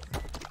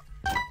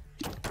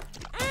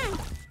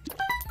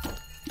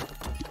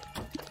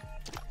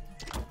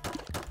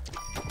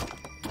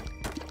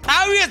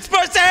 How are you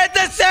supposed to hit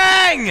this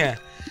thing?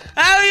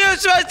 How are you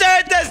supposed to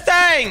hit this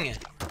thing?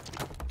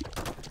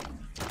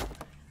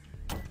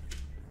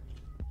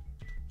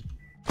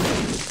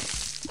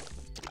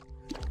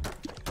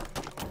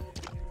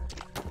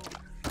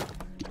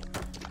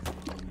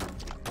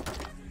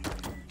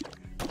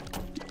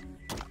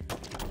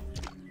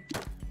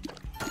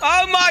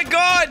 Oh my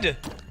god!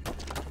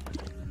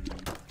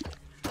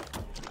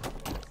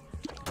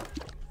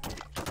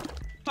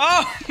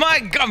 Oh my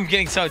god, I'm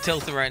getting so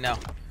tilted right now.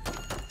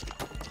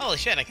 Holy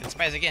shit, I can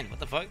space again. What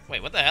the fuck?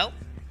 Wait, what the hell?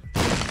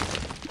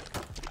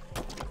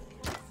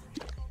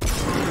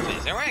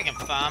 Is there a way I can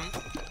farm?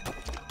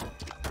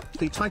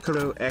 The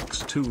Tycaro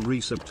X2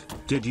 resubed.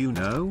 Did you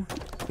know?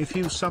 If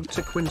you sub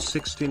to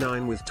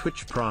Quin69 with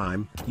Twitch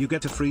Prime, you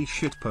get a free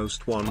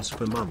shitpost once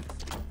per month.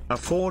 A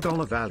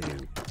 $4 value.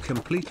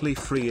 Completely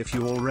free if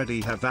you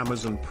already have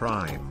Amazon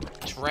Prime.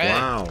 Tread.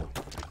 Wow.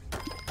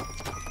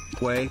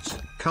 Wait,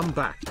 come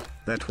back.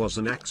 That was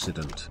an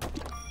accident.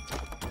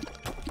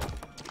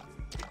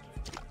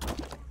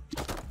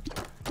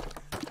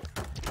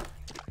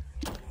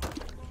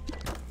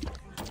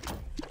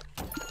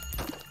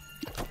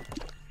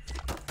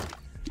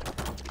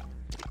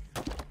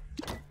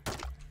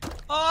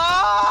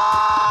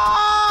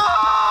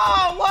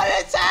 Oh! What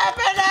is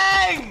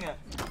happening?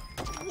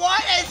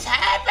 What is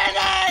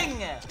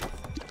happening?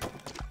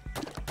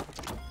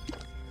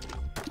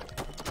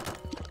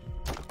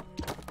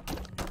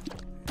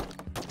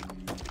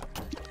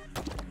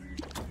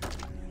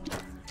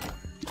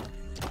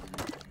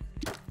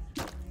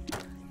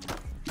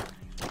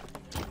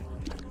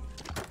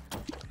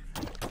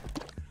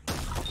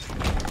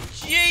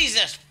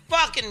 Jesus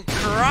fucking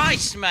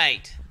Christ,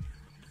 mate.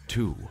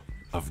 2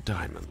 of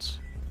diamonds.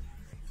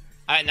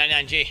 I got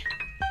 99G.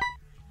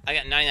 I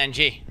got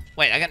 99G.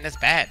 Wait, that's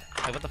bad.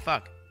 Wait, what the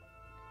fuck?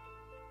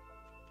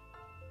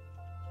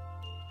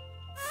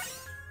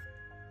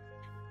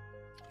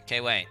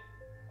 Okay, wait.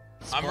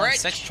 I'm right.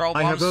 6 troll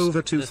bombs. I have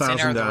over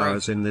 2,000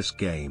 hours in this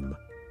game.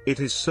 It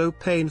is so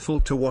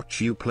painful to watch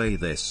you play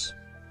this.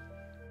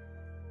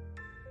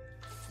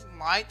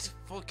 Light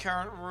for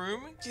current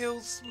room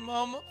kills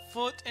mum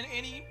foot and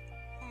any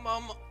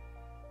mum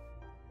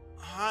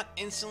heart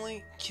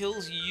instantly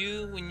kills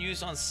you when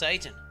used on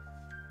Satan.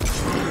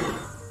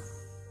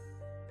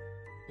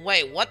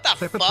 Wait, what the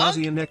fuck?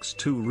 Pepperpazian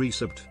X2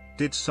 resubbed.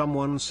 Did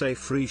someone say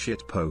free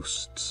shit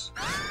posts?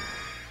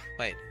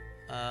 Wait,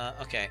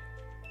 okay.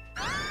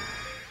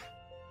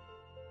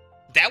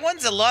 That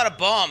one's a lot of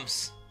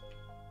bombs.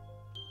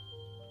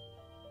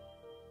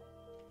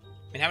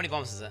 I mean, how many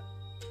bombs is that?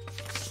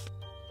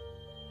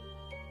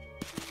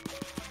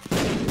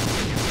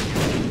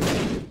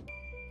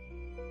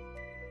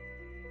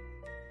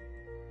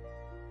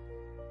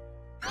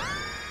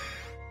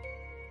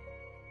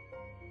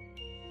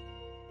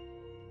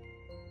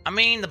 I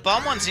mean, the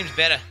bomb one seems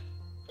better.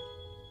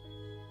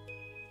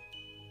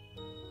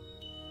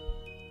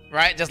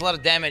 Right? Does a lot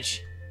of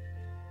damage.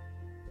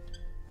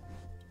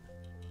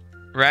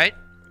 Right?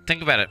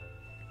 Think about it.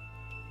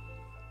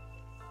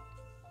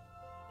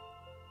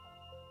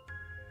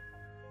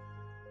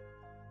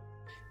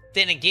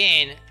 Then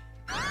again,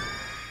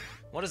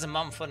 what is a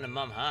mum foot and a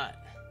mum heart?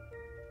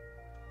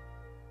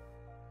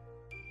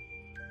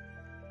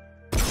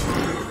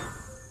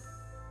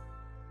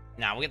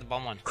 Nah, we'll get the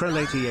bomb one.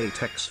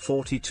 Krell88X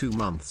 42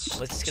 months.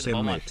 Let's just get the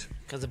bomb one.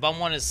 Because the bomb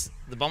one is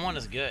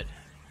good.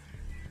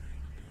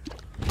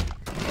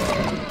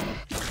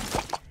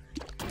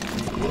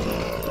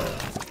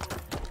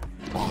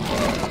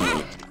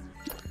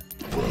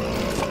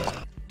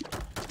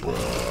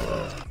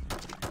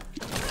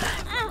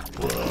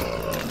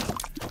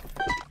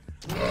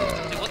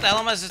 What the hell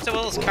am I supposed to do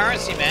with all this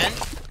currency, man?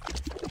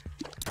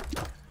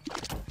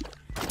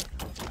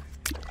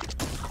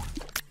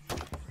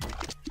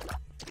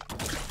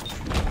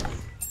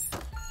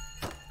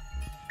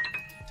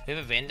 Do we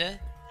have a vendor?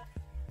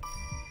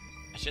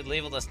 I should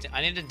leave all this.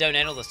 I need to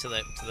donate all this to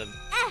the.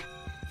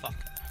 Fuck.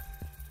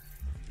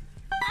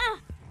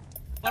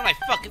 What am I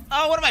fucking?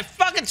 Oh, what am I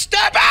fucking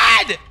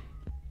stupid?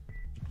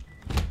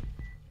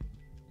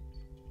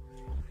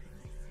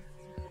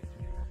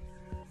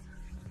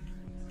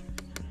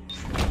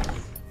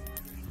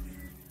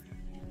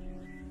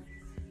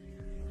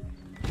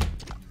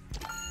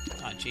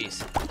 Oh,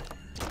 jeez.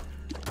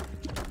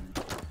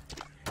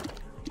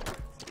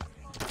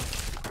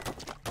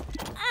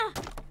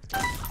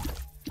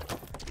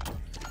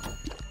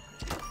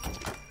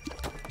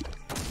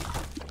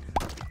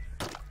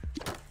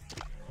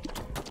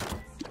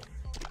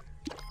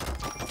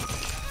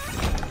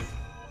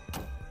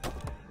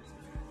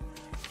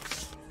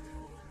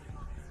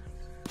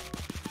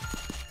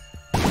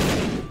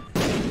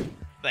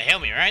 They heal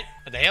me, right?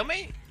 They heal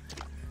me?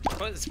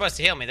 It's supposed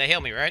to heal me. They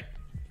heal me, right?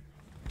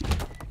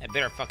 They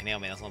better fucking heal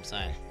me, that's what I'm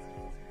saying.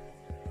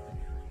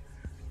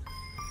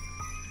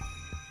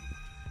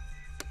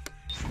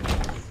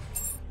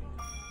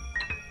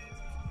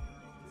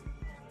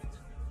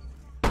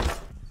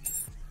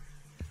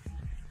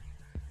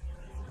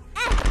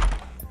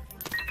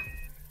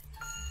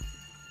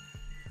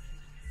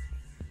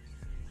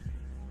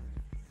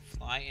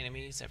 Fly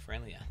enemies are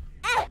friendlier.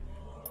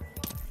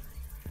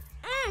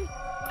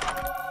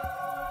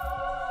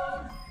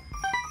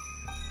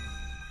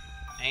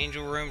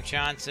 Angel room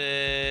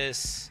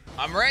chances.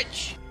 I'm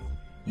rich.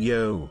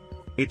 Yo.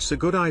 It's a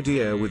good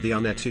idea with the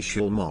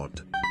unofficial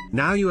mod.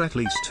 Now you at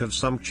least have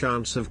some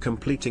chance of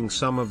completing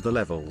some of the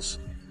levels.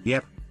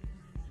 Yep.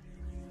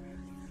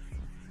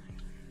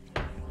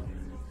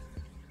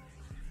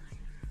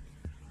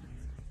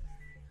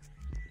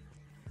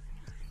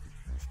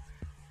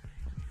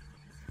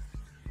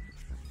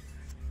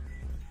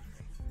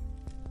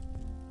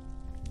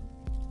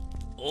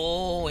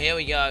 Oh, here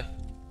we go.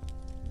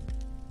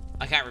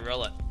 I can't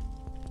reroll it.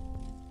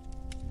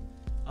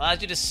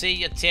 Allows you to see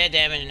your tear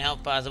damage and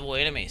health bars of all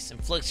enemies.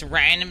 Inflicts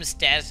random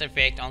status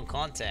effect on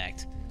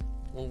contact.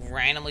 Will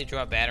randomly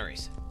drop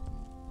batteries.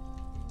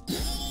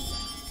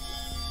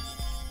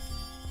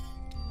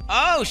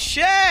 Oh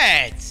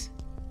shit!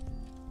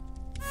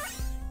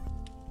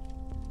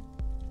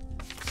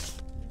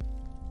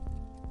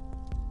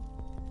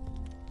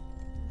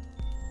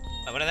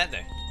 Oh, what did that do?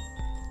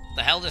 What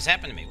the hell just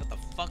happened to me? What the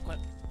fuck? What?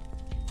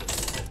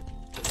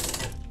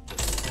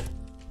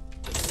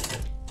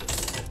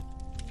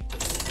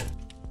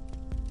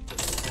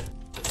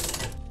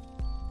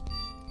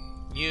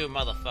 You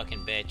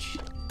motherfucking bitch.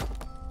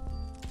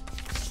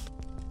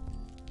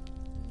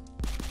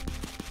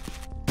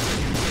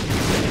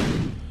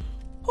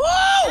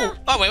 Whoa!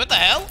 Oh, wait, what the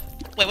hell?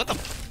 Wait, what the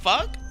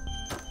fuck?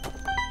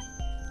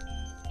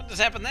 What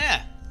just happened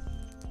there?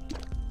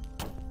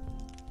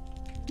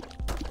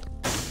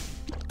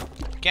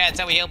 Okay, that's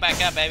how we heal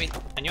back up, baby.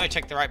 I knew I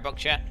checked the right book,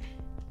 chat.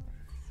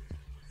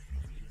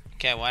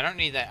 Okay, well, I don't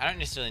need that. I don't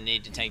necessarily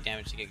need to take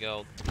damage to get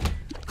gold.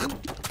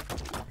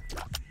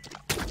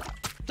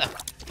 The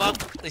fuck?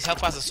 These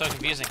health bars are so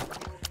confusing.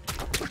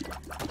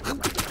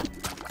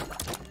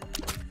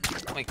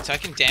 Wait, so I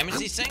can damage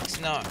these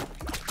things? No.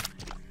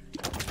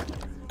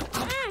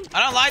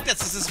 I don't like this.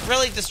 This is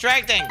really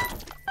distracting.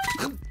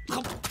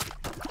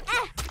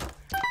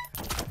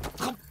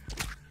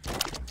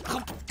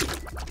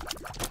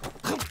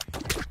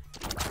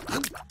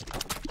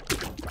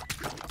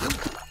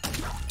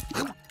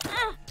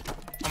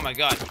 Oh my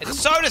god, it's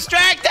so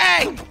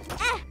distracting!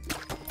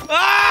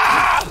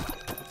 Ah!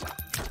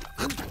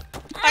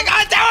 I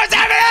can't tell what's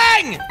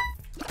happening!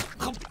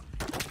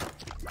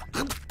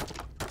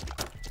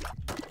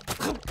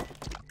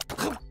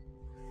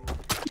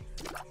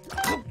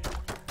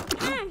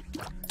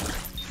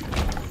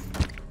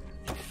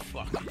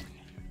 Fuck.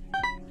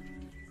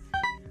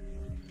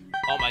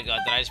 Oh my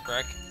god, did I just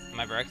brick? Am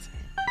I bricked?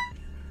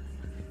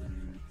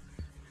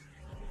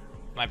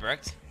 Am I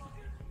bricked?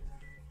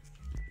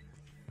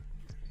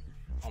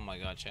 Oh my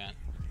god, chat.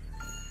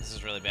 This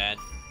is really bad.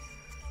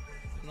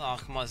 Oh,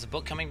 come on, is the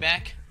book coming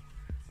back?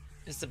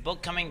 Is the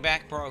book coming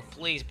back, bro?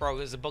 Please, bro,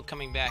 is the book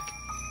coming back?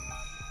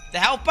 The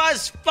health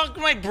bar's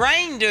fucking my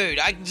brain, dude.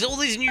 There's all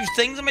these new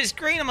things on my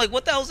screen. I'm like,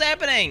 what the hell's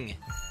happening?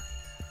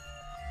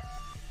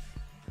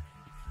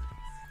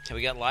 Okay,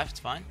 we got life, it's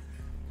fine.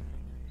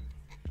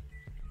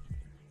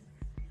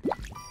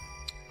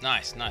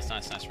 Nice, nice,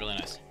 nice, nice, really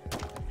nice.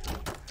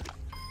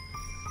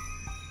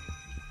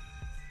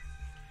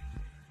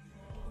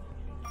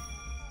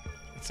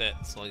 That's it,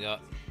 that's all I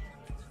got.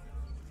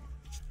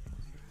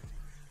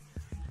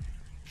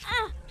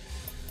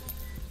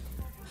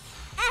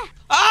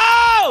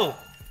 Oh!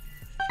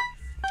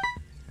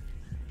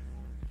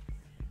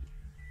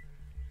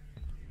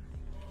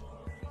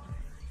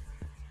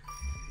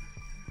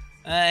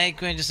 Hey,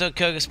 Queen, just so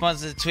Coca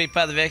sponsors the tweet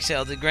part of the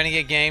XL. The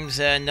Renegade Games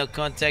no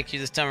contact you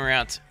this time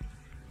around.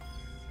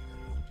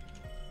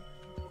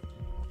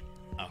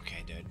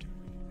 Okay, dude.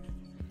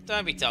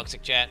 Don't be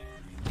toxic, chat.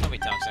 Don't be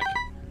toxic.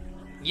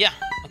 Yeah,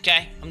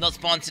 okay. I'm not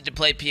sponsored to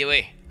play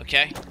PoE,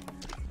 okay?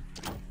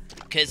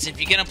 Because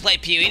if you're gonna play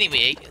PoE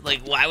anyway,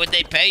 like, why would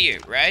they pay you,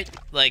 right?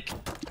 Like,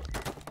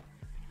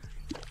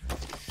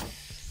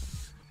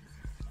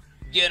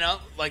 you know,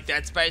 like,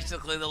 that's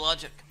basically the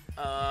logic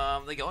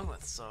they're going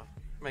with, so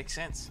makes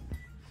sense.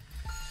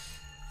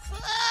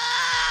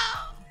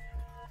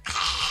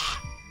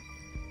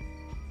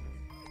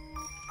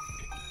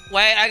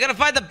 Wait, I gotta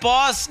find the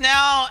boss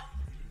now.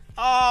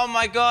 Oh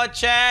my god,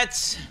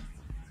 chats.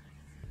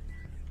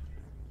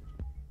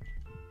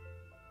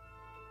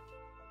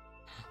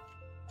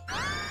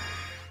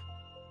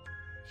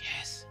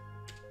 Yes.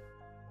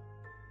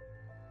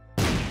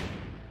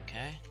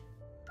 Okay.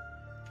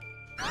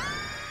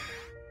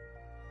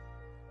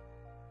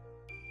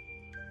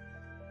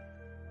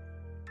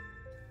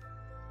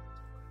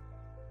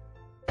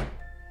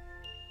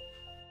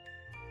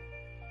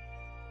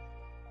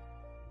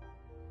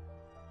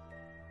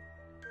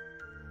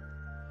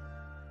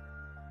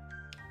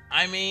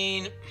 I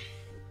mean,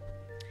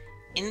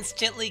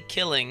 instantly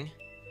killing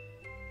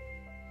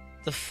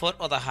the foot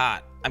or the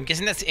heart. I'm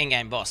guessing that's the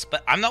in-game boss,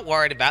 but I'm not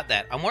worried about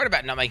that. I'm worried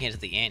about not making it to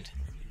the end.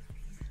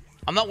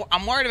 I'm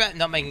worried about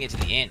not making it to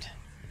the end.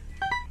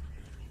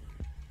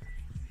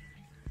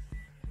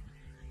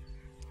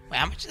 Wait,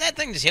 how much did that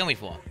thing just heal me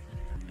for?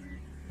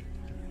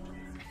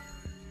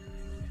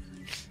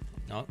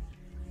 No.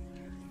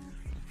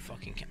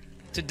 Fucking.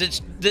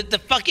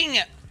 The fucking.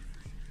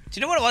 Do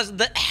you know what it was?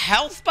 The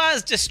health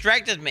bars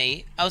distracted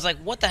me. I was like,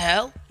 what the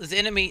hell? Is the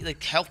enemy, the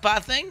health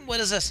bar thing? What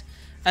is this?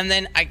 And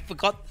then I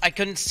forgot, I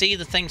couldn't see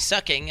the thing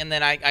sucking, and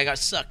then I got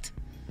sucked.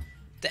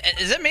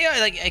 Is it me?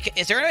 Like,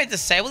 is there any way to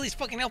disable these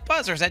fucking health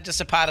bars, or is that just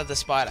a part of the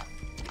spider?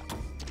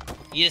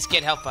 You just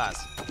get health bars,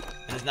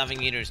 and there's nothing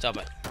you can do to stop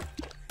it.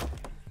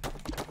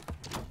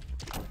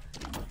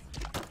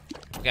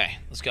 Okay,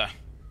 let's go.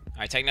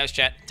 Alright, take notes,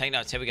 chat. Take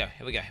notes. Here we go.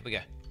 Here we go. Here we go.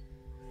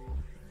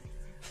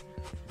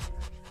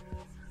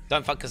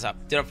 Don't fuck us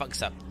up. Don't fuck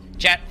us up.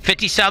 Chat,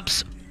 50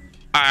 subs.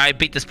 I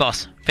beat this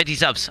boss. 50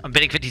 subs. I'm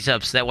bidding 50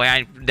 subs. That way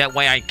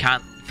I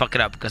can't fuck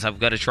it up because I've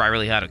got to try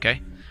really hard,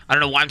 okay? I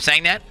don't know why I'm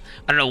saying that.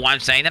 I don't know why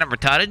I'm saying that. I'm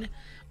retarded.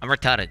 I'm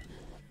retarded.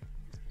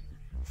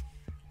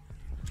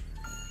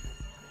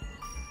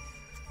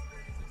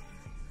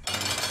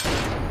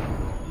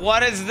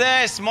 What is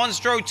this?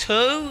 Monstro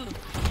 2?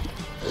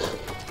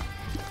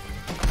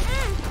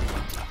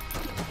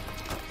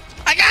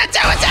 I can't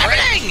tell what's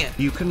happening!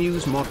 You can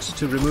use mods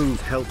to remove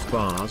health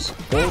bars.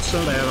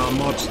 Also, there are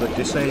mods that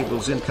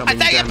disables incoming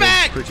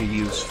damage. Pretty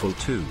useful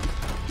too.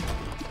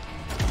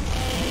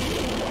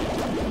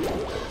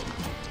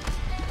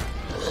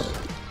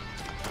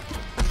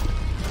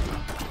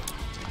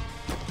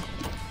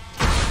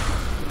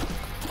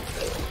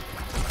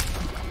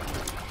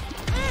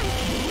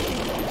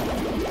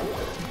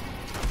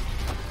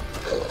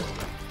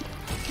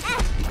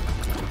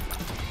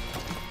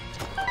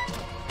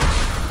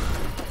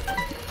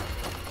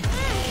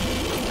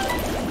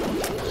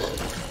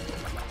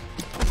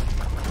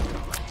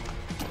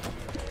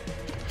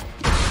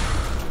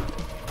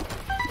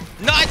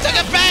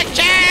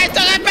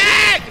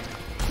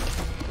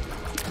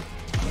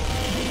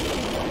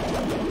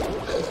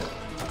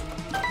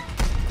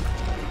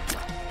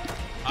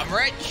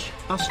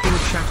 Asking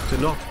chat to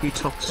not be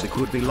toxic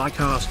would be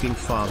like asking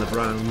Father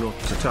Brown not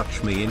to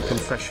touch me in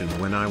confession.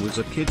 When I was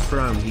a kid,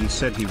 Brown, he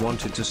said he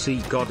wanted to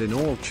see God in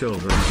all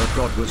children, but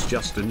God was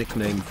just a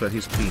nickname for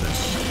his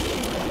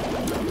penis.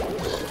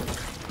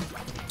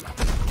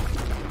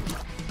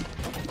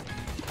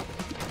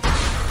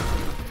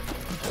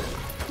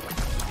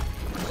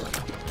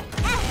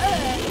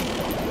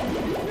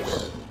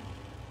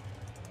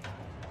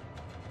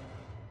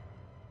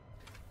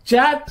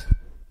 Chat,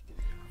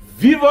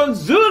 Vivan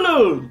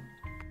Zulu!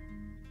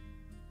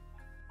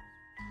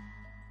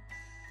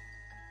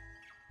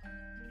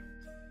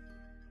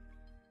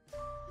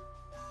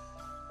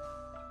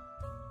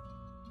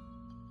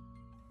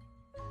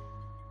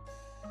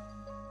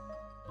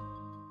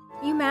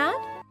 You mad?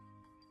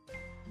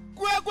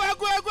 I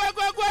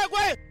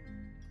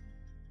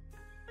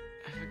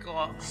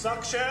forgot.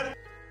 Suction.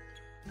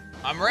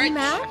 I'm rich.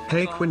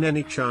 Hey Quinn,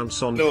 any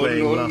chance on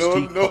playing last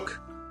epoch?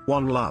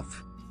 One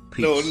love.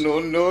 Peace.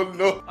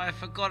 No. I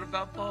forgot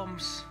about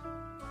bombs.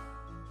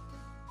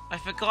 I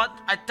forgot.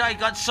 I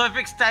got so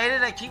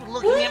fixated. I keep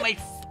looking at my.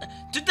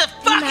 Dude, the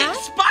fucking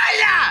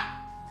spider!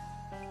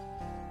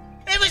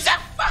 It was a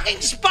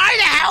fucking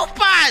spider! Help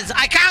us!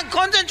 I can't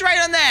concentrate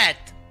on that!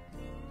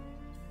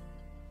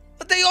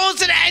 But they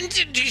also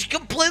just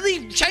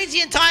completely changed the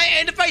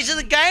entire interface of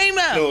the game!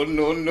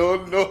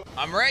 No.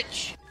 I'm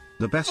rich.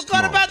 The best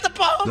Forgot mod, about the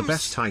bombs! The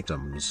best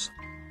items.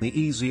 The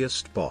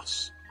easiest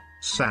boss.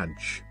 Sag.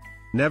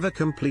 Never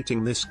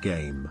completing this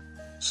game.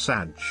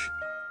 Sag.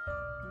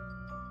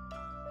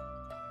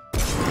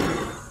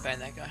 Ban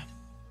that guy.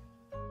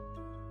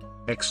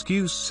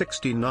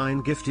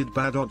 Excuse69 gifted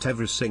Bad at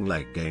every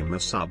single game a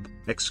sub.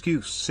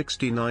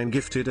 Excuse69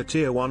 gifted a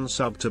tier 1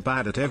 sub to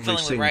Bad at every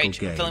single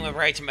game. I'm feeling with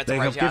rage. I'm about to They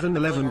rage have given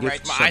 11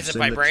 gift My eyes subs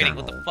are in the vibrating.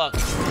 channel. What the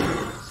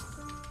fuck?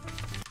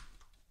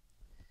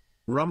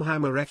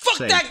 Rumhammer X.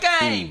 Fuck that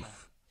game!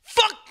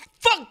 Fuck,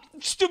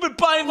 stupid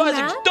buying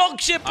advisor.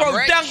 Dog shit, bro.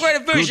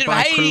 Downgraded version of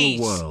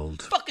Hades.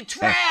 World. Fucking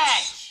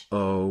trash.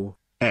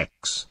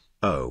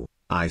 XOXO.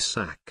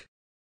 Isaac.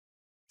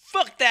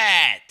 Fuck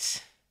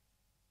that.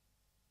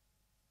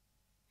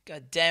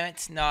 God damn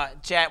it. No,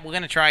 chat, we're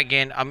gonna try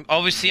again. I'm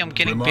getting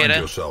Remind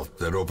better. yourself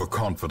that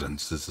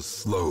overconfidence is a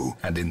slow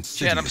and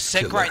insidious Chat, I'm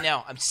sick killer. right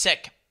now. I'm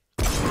sick.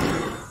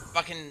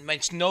 Fucking, my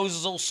nose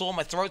is all sore,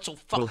 my throat's all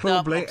fucked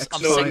up. I'm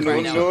sick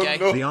right now, okay?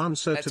 The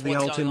answer That's to the what's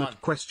going ultimate on.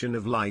 question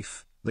of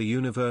life, the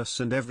universe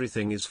and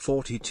everything is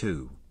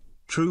 42.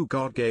 True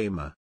God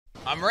Gamer.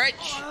 I'm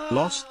rich.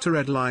 Lost to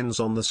red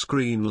lines on the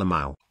screen,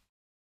 Lamau.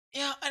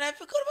 Yeah, and I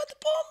forgot about the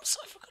bombs.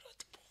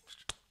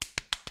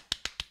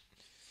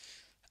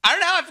 I don't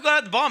know how I forgot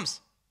about the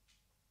bombs.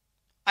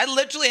 I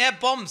literally had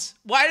bombs.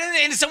 Why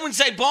didn't someone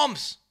say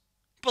bombs?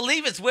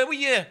 Believers, where were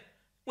you?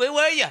 Where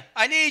were you?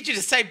 I need you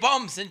to say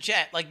bombs in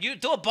chat. Like, you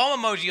do a bomb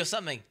emoji or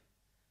something.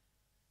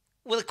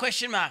 With a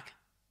question mark.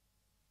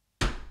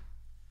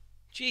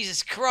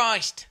 Jesus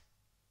Christ.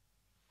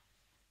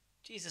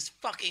 Jesus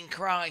fucking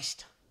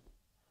Christ.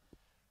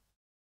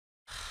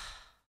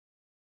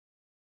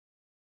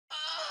 Oh,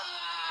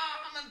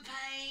 I'm in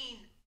pain.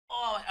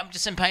 Oh, I'm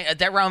just in pain.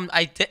 That round,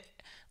 I did.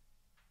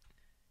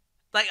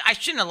 Like, I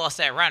shouldn't have lost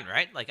that round,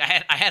 right? Like,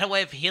 I had a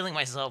way of healing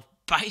myself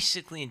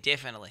basically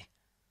indefinitely.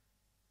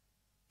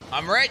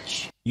 I'm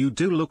rich. You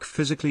do look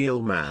physically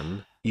ill,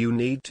 man. You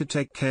need to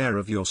take care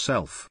of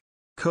yourself.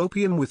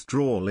 Copium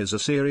withdrawal is a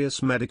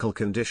serious medical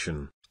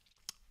condition.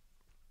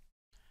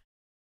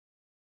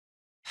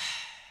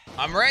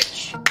 I'm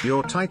rich.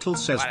 Your title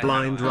says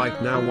blind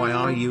right now. Why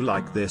are you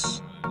like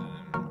this?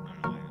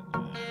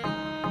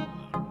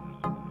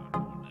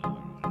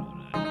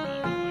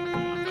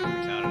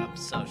 I'm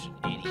such an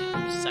idiot.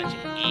 I'm such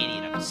an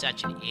idiot. I'm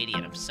such an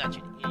idiot. I'm such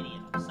an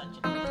idiot. I'm such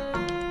an idiot.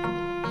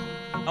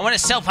 I want to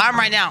self-harm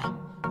right now.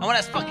 I want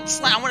to fucking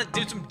slam. I want to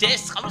do some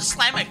discs. I'm going to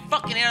slam my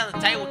fucking head on the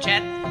table,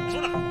 Chad. I just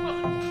want to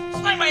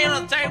slam my head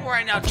on the table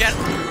right now, Chad.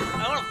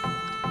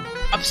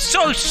 I'm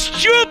so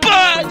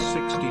stupid!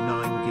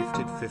 69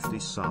 gifted 50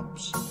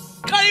 subs.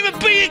 Can't even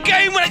beat a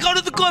game when I go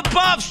to the good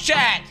paths,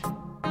 Chad.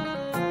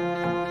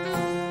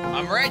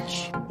 I'm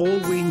rich. All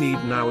we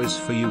need now is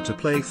for you to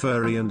play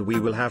furry and we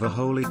will have a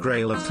holy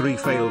grail of 3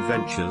 failed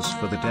ventures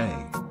for the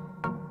day.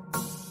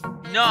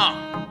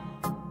 No.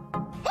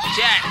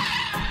 Chad.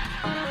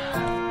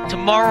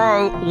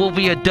 Tomorrow will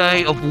be a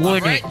day of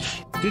winning.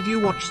 Did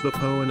you watch the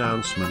Poe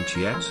announcement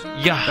yet?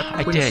 Yeah,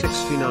 I did.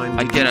 Quin69,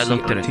 I did. I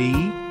looked at it.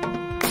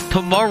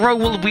 Tomorrow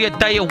will be a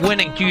day of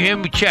winning. Do you hear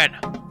me, Chad?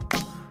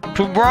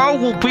 Tomorrow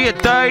will be a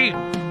day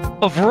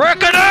of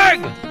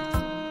reckoning.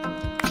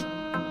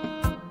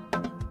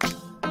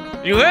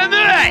 You hear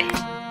me?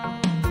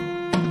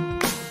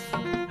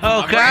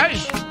 Okay.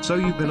 So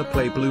you gonna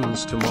play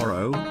balloons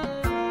tomorrow?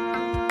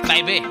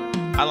 Maybe.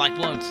 I like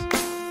balloons.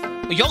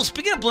 Yo,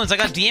 speaking of balloons, I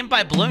got DM'd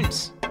by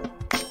balloons.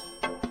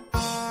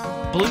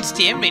 Balloons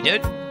DM'd me,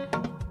 dude. And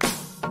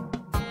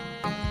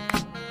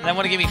they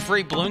want to give me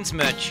free balloons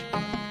merch.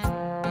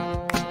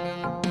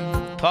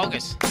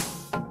 Pogus.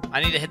 I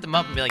need to hit them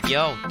up and be like,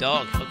 yo,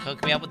 dog,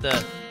 hook me up with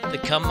the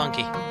cum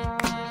monkey.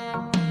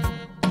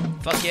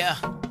 Fuck yeah.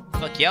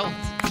 Fuck yo.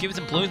 Give me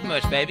some balloons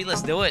merch, baby.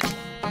 Let's do it.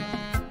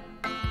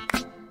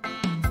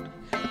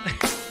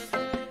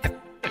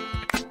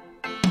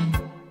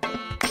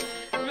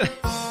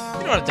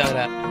 You know what I'm talking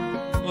about.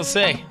 We'll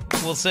see.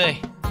 We'll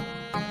see.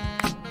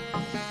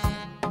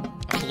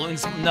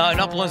 Balloons? No,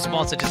 not balloon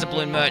sponsor. Just a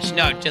balloon merch.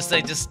 No,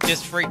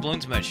 just free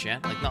balloons merch. Yeah,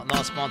 like not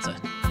a sponsor.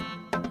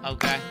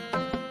 Okay.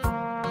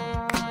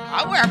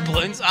 I wear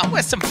balloons. I'll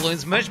wear some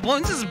balloons merch.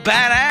 Balloons is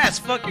badass.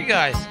 Fuck you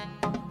guys.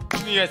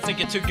 You guys think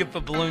you're too good for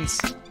balloons?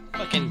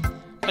 Fucking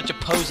bunch of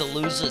poser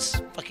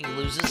losers. Fucking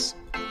losers.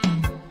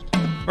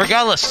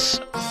 Regardless,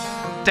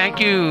 thank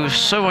you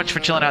so much for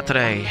chilling out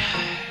today.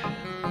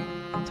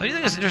 So you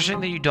think it's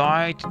interesting that you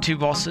died to 2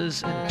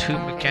 bosses and 2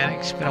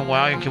 mechanics? It's been a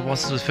while, you kill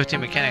bosses with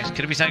 15 mechanics.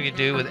 Could it be something to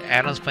do with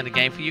add-ons playing the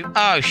game for you?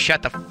 Oh,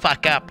 shut the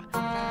fuck up.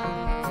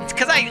 It's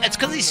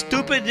cause these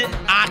stupid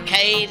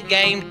arcade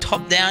game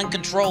top-down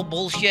control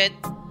bullshit.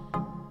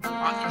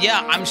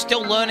 Yeah, I'm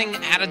still learning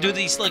how to do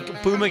these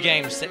like boomer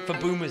games for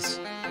boomers.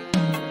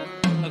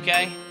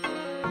 Okay?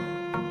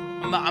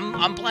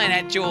 I'm playing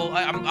actual.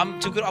 I'm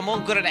too good. I'm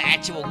all good at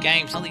actual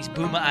games, not these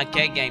boomer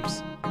arcade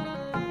games.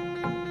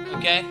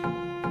 Okay.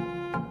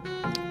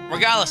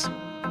 Regardless,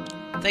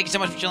 thank you so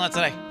much for chilling out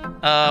today.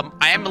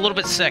 I am a little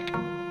bit sick.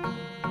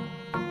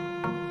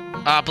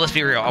 But let's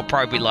be real. I'll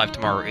probably be live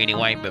tomorrow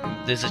anyway. But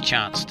there's a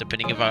chance,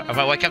 depending if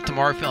I wake up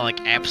tomorrow feeling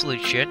like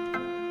absolute shit,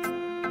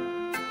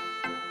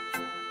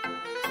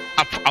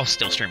 I'll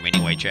still stream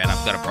anyway, Chad.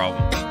 I've got a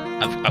problem.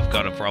 I've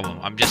got a problem.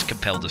 I'm just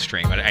compelled to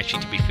stream. But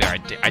actually, to be fair,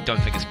 I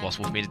don't think it's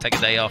possible for me to take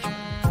a day off.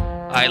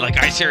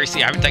 I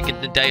seriously, I haven't taken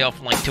the day off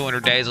in like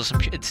 200 days or some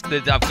shit.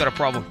 I've got a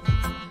problem.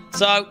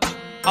 So,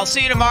 I'll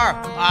see you tomorrow.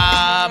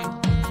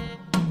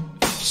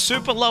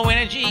 Super low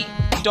energy,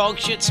 dog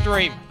shit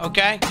stream,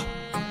 okay?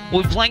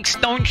 With Blank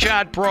Stone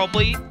Shard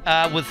probably,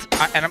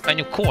 and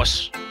of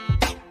course,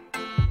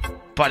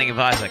 Binding of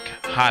Isaac,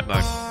 hard mode.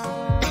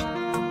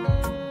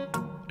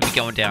 It'll be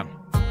going down.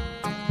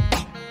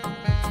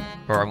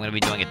 Or I'm gonna be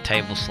doing a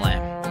table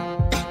slam.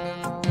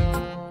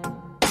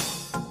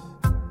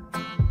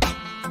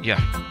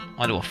 Yeah,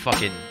 onto a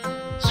fucking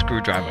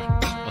screwdriver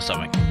or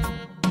something.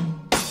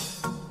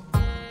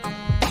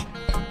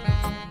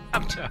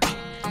 I'm joking.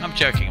 I'm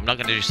joking. I'm not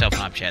gonna do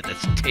self-harm chat.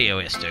 That's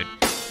TOS, dude.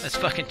 That's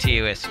fucking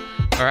TOS.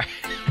 Alright.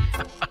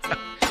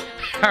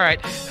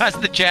 Alright. How's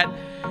the chat?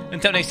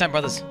 Until next time,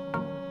 brothers.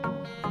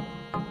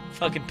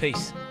 Fucking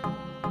peace.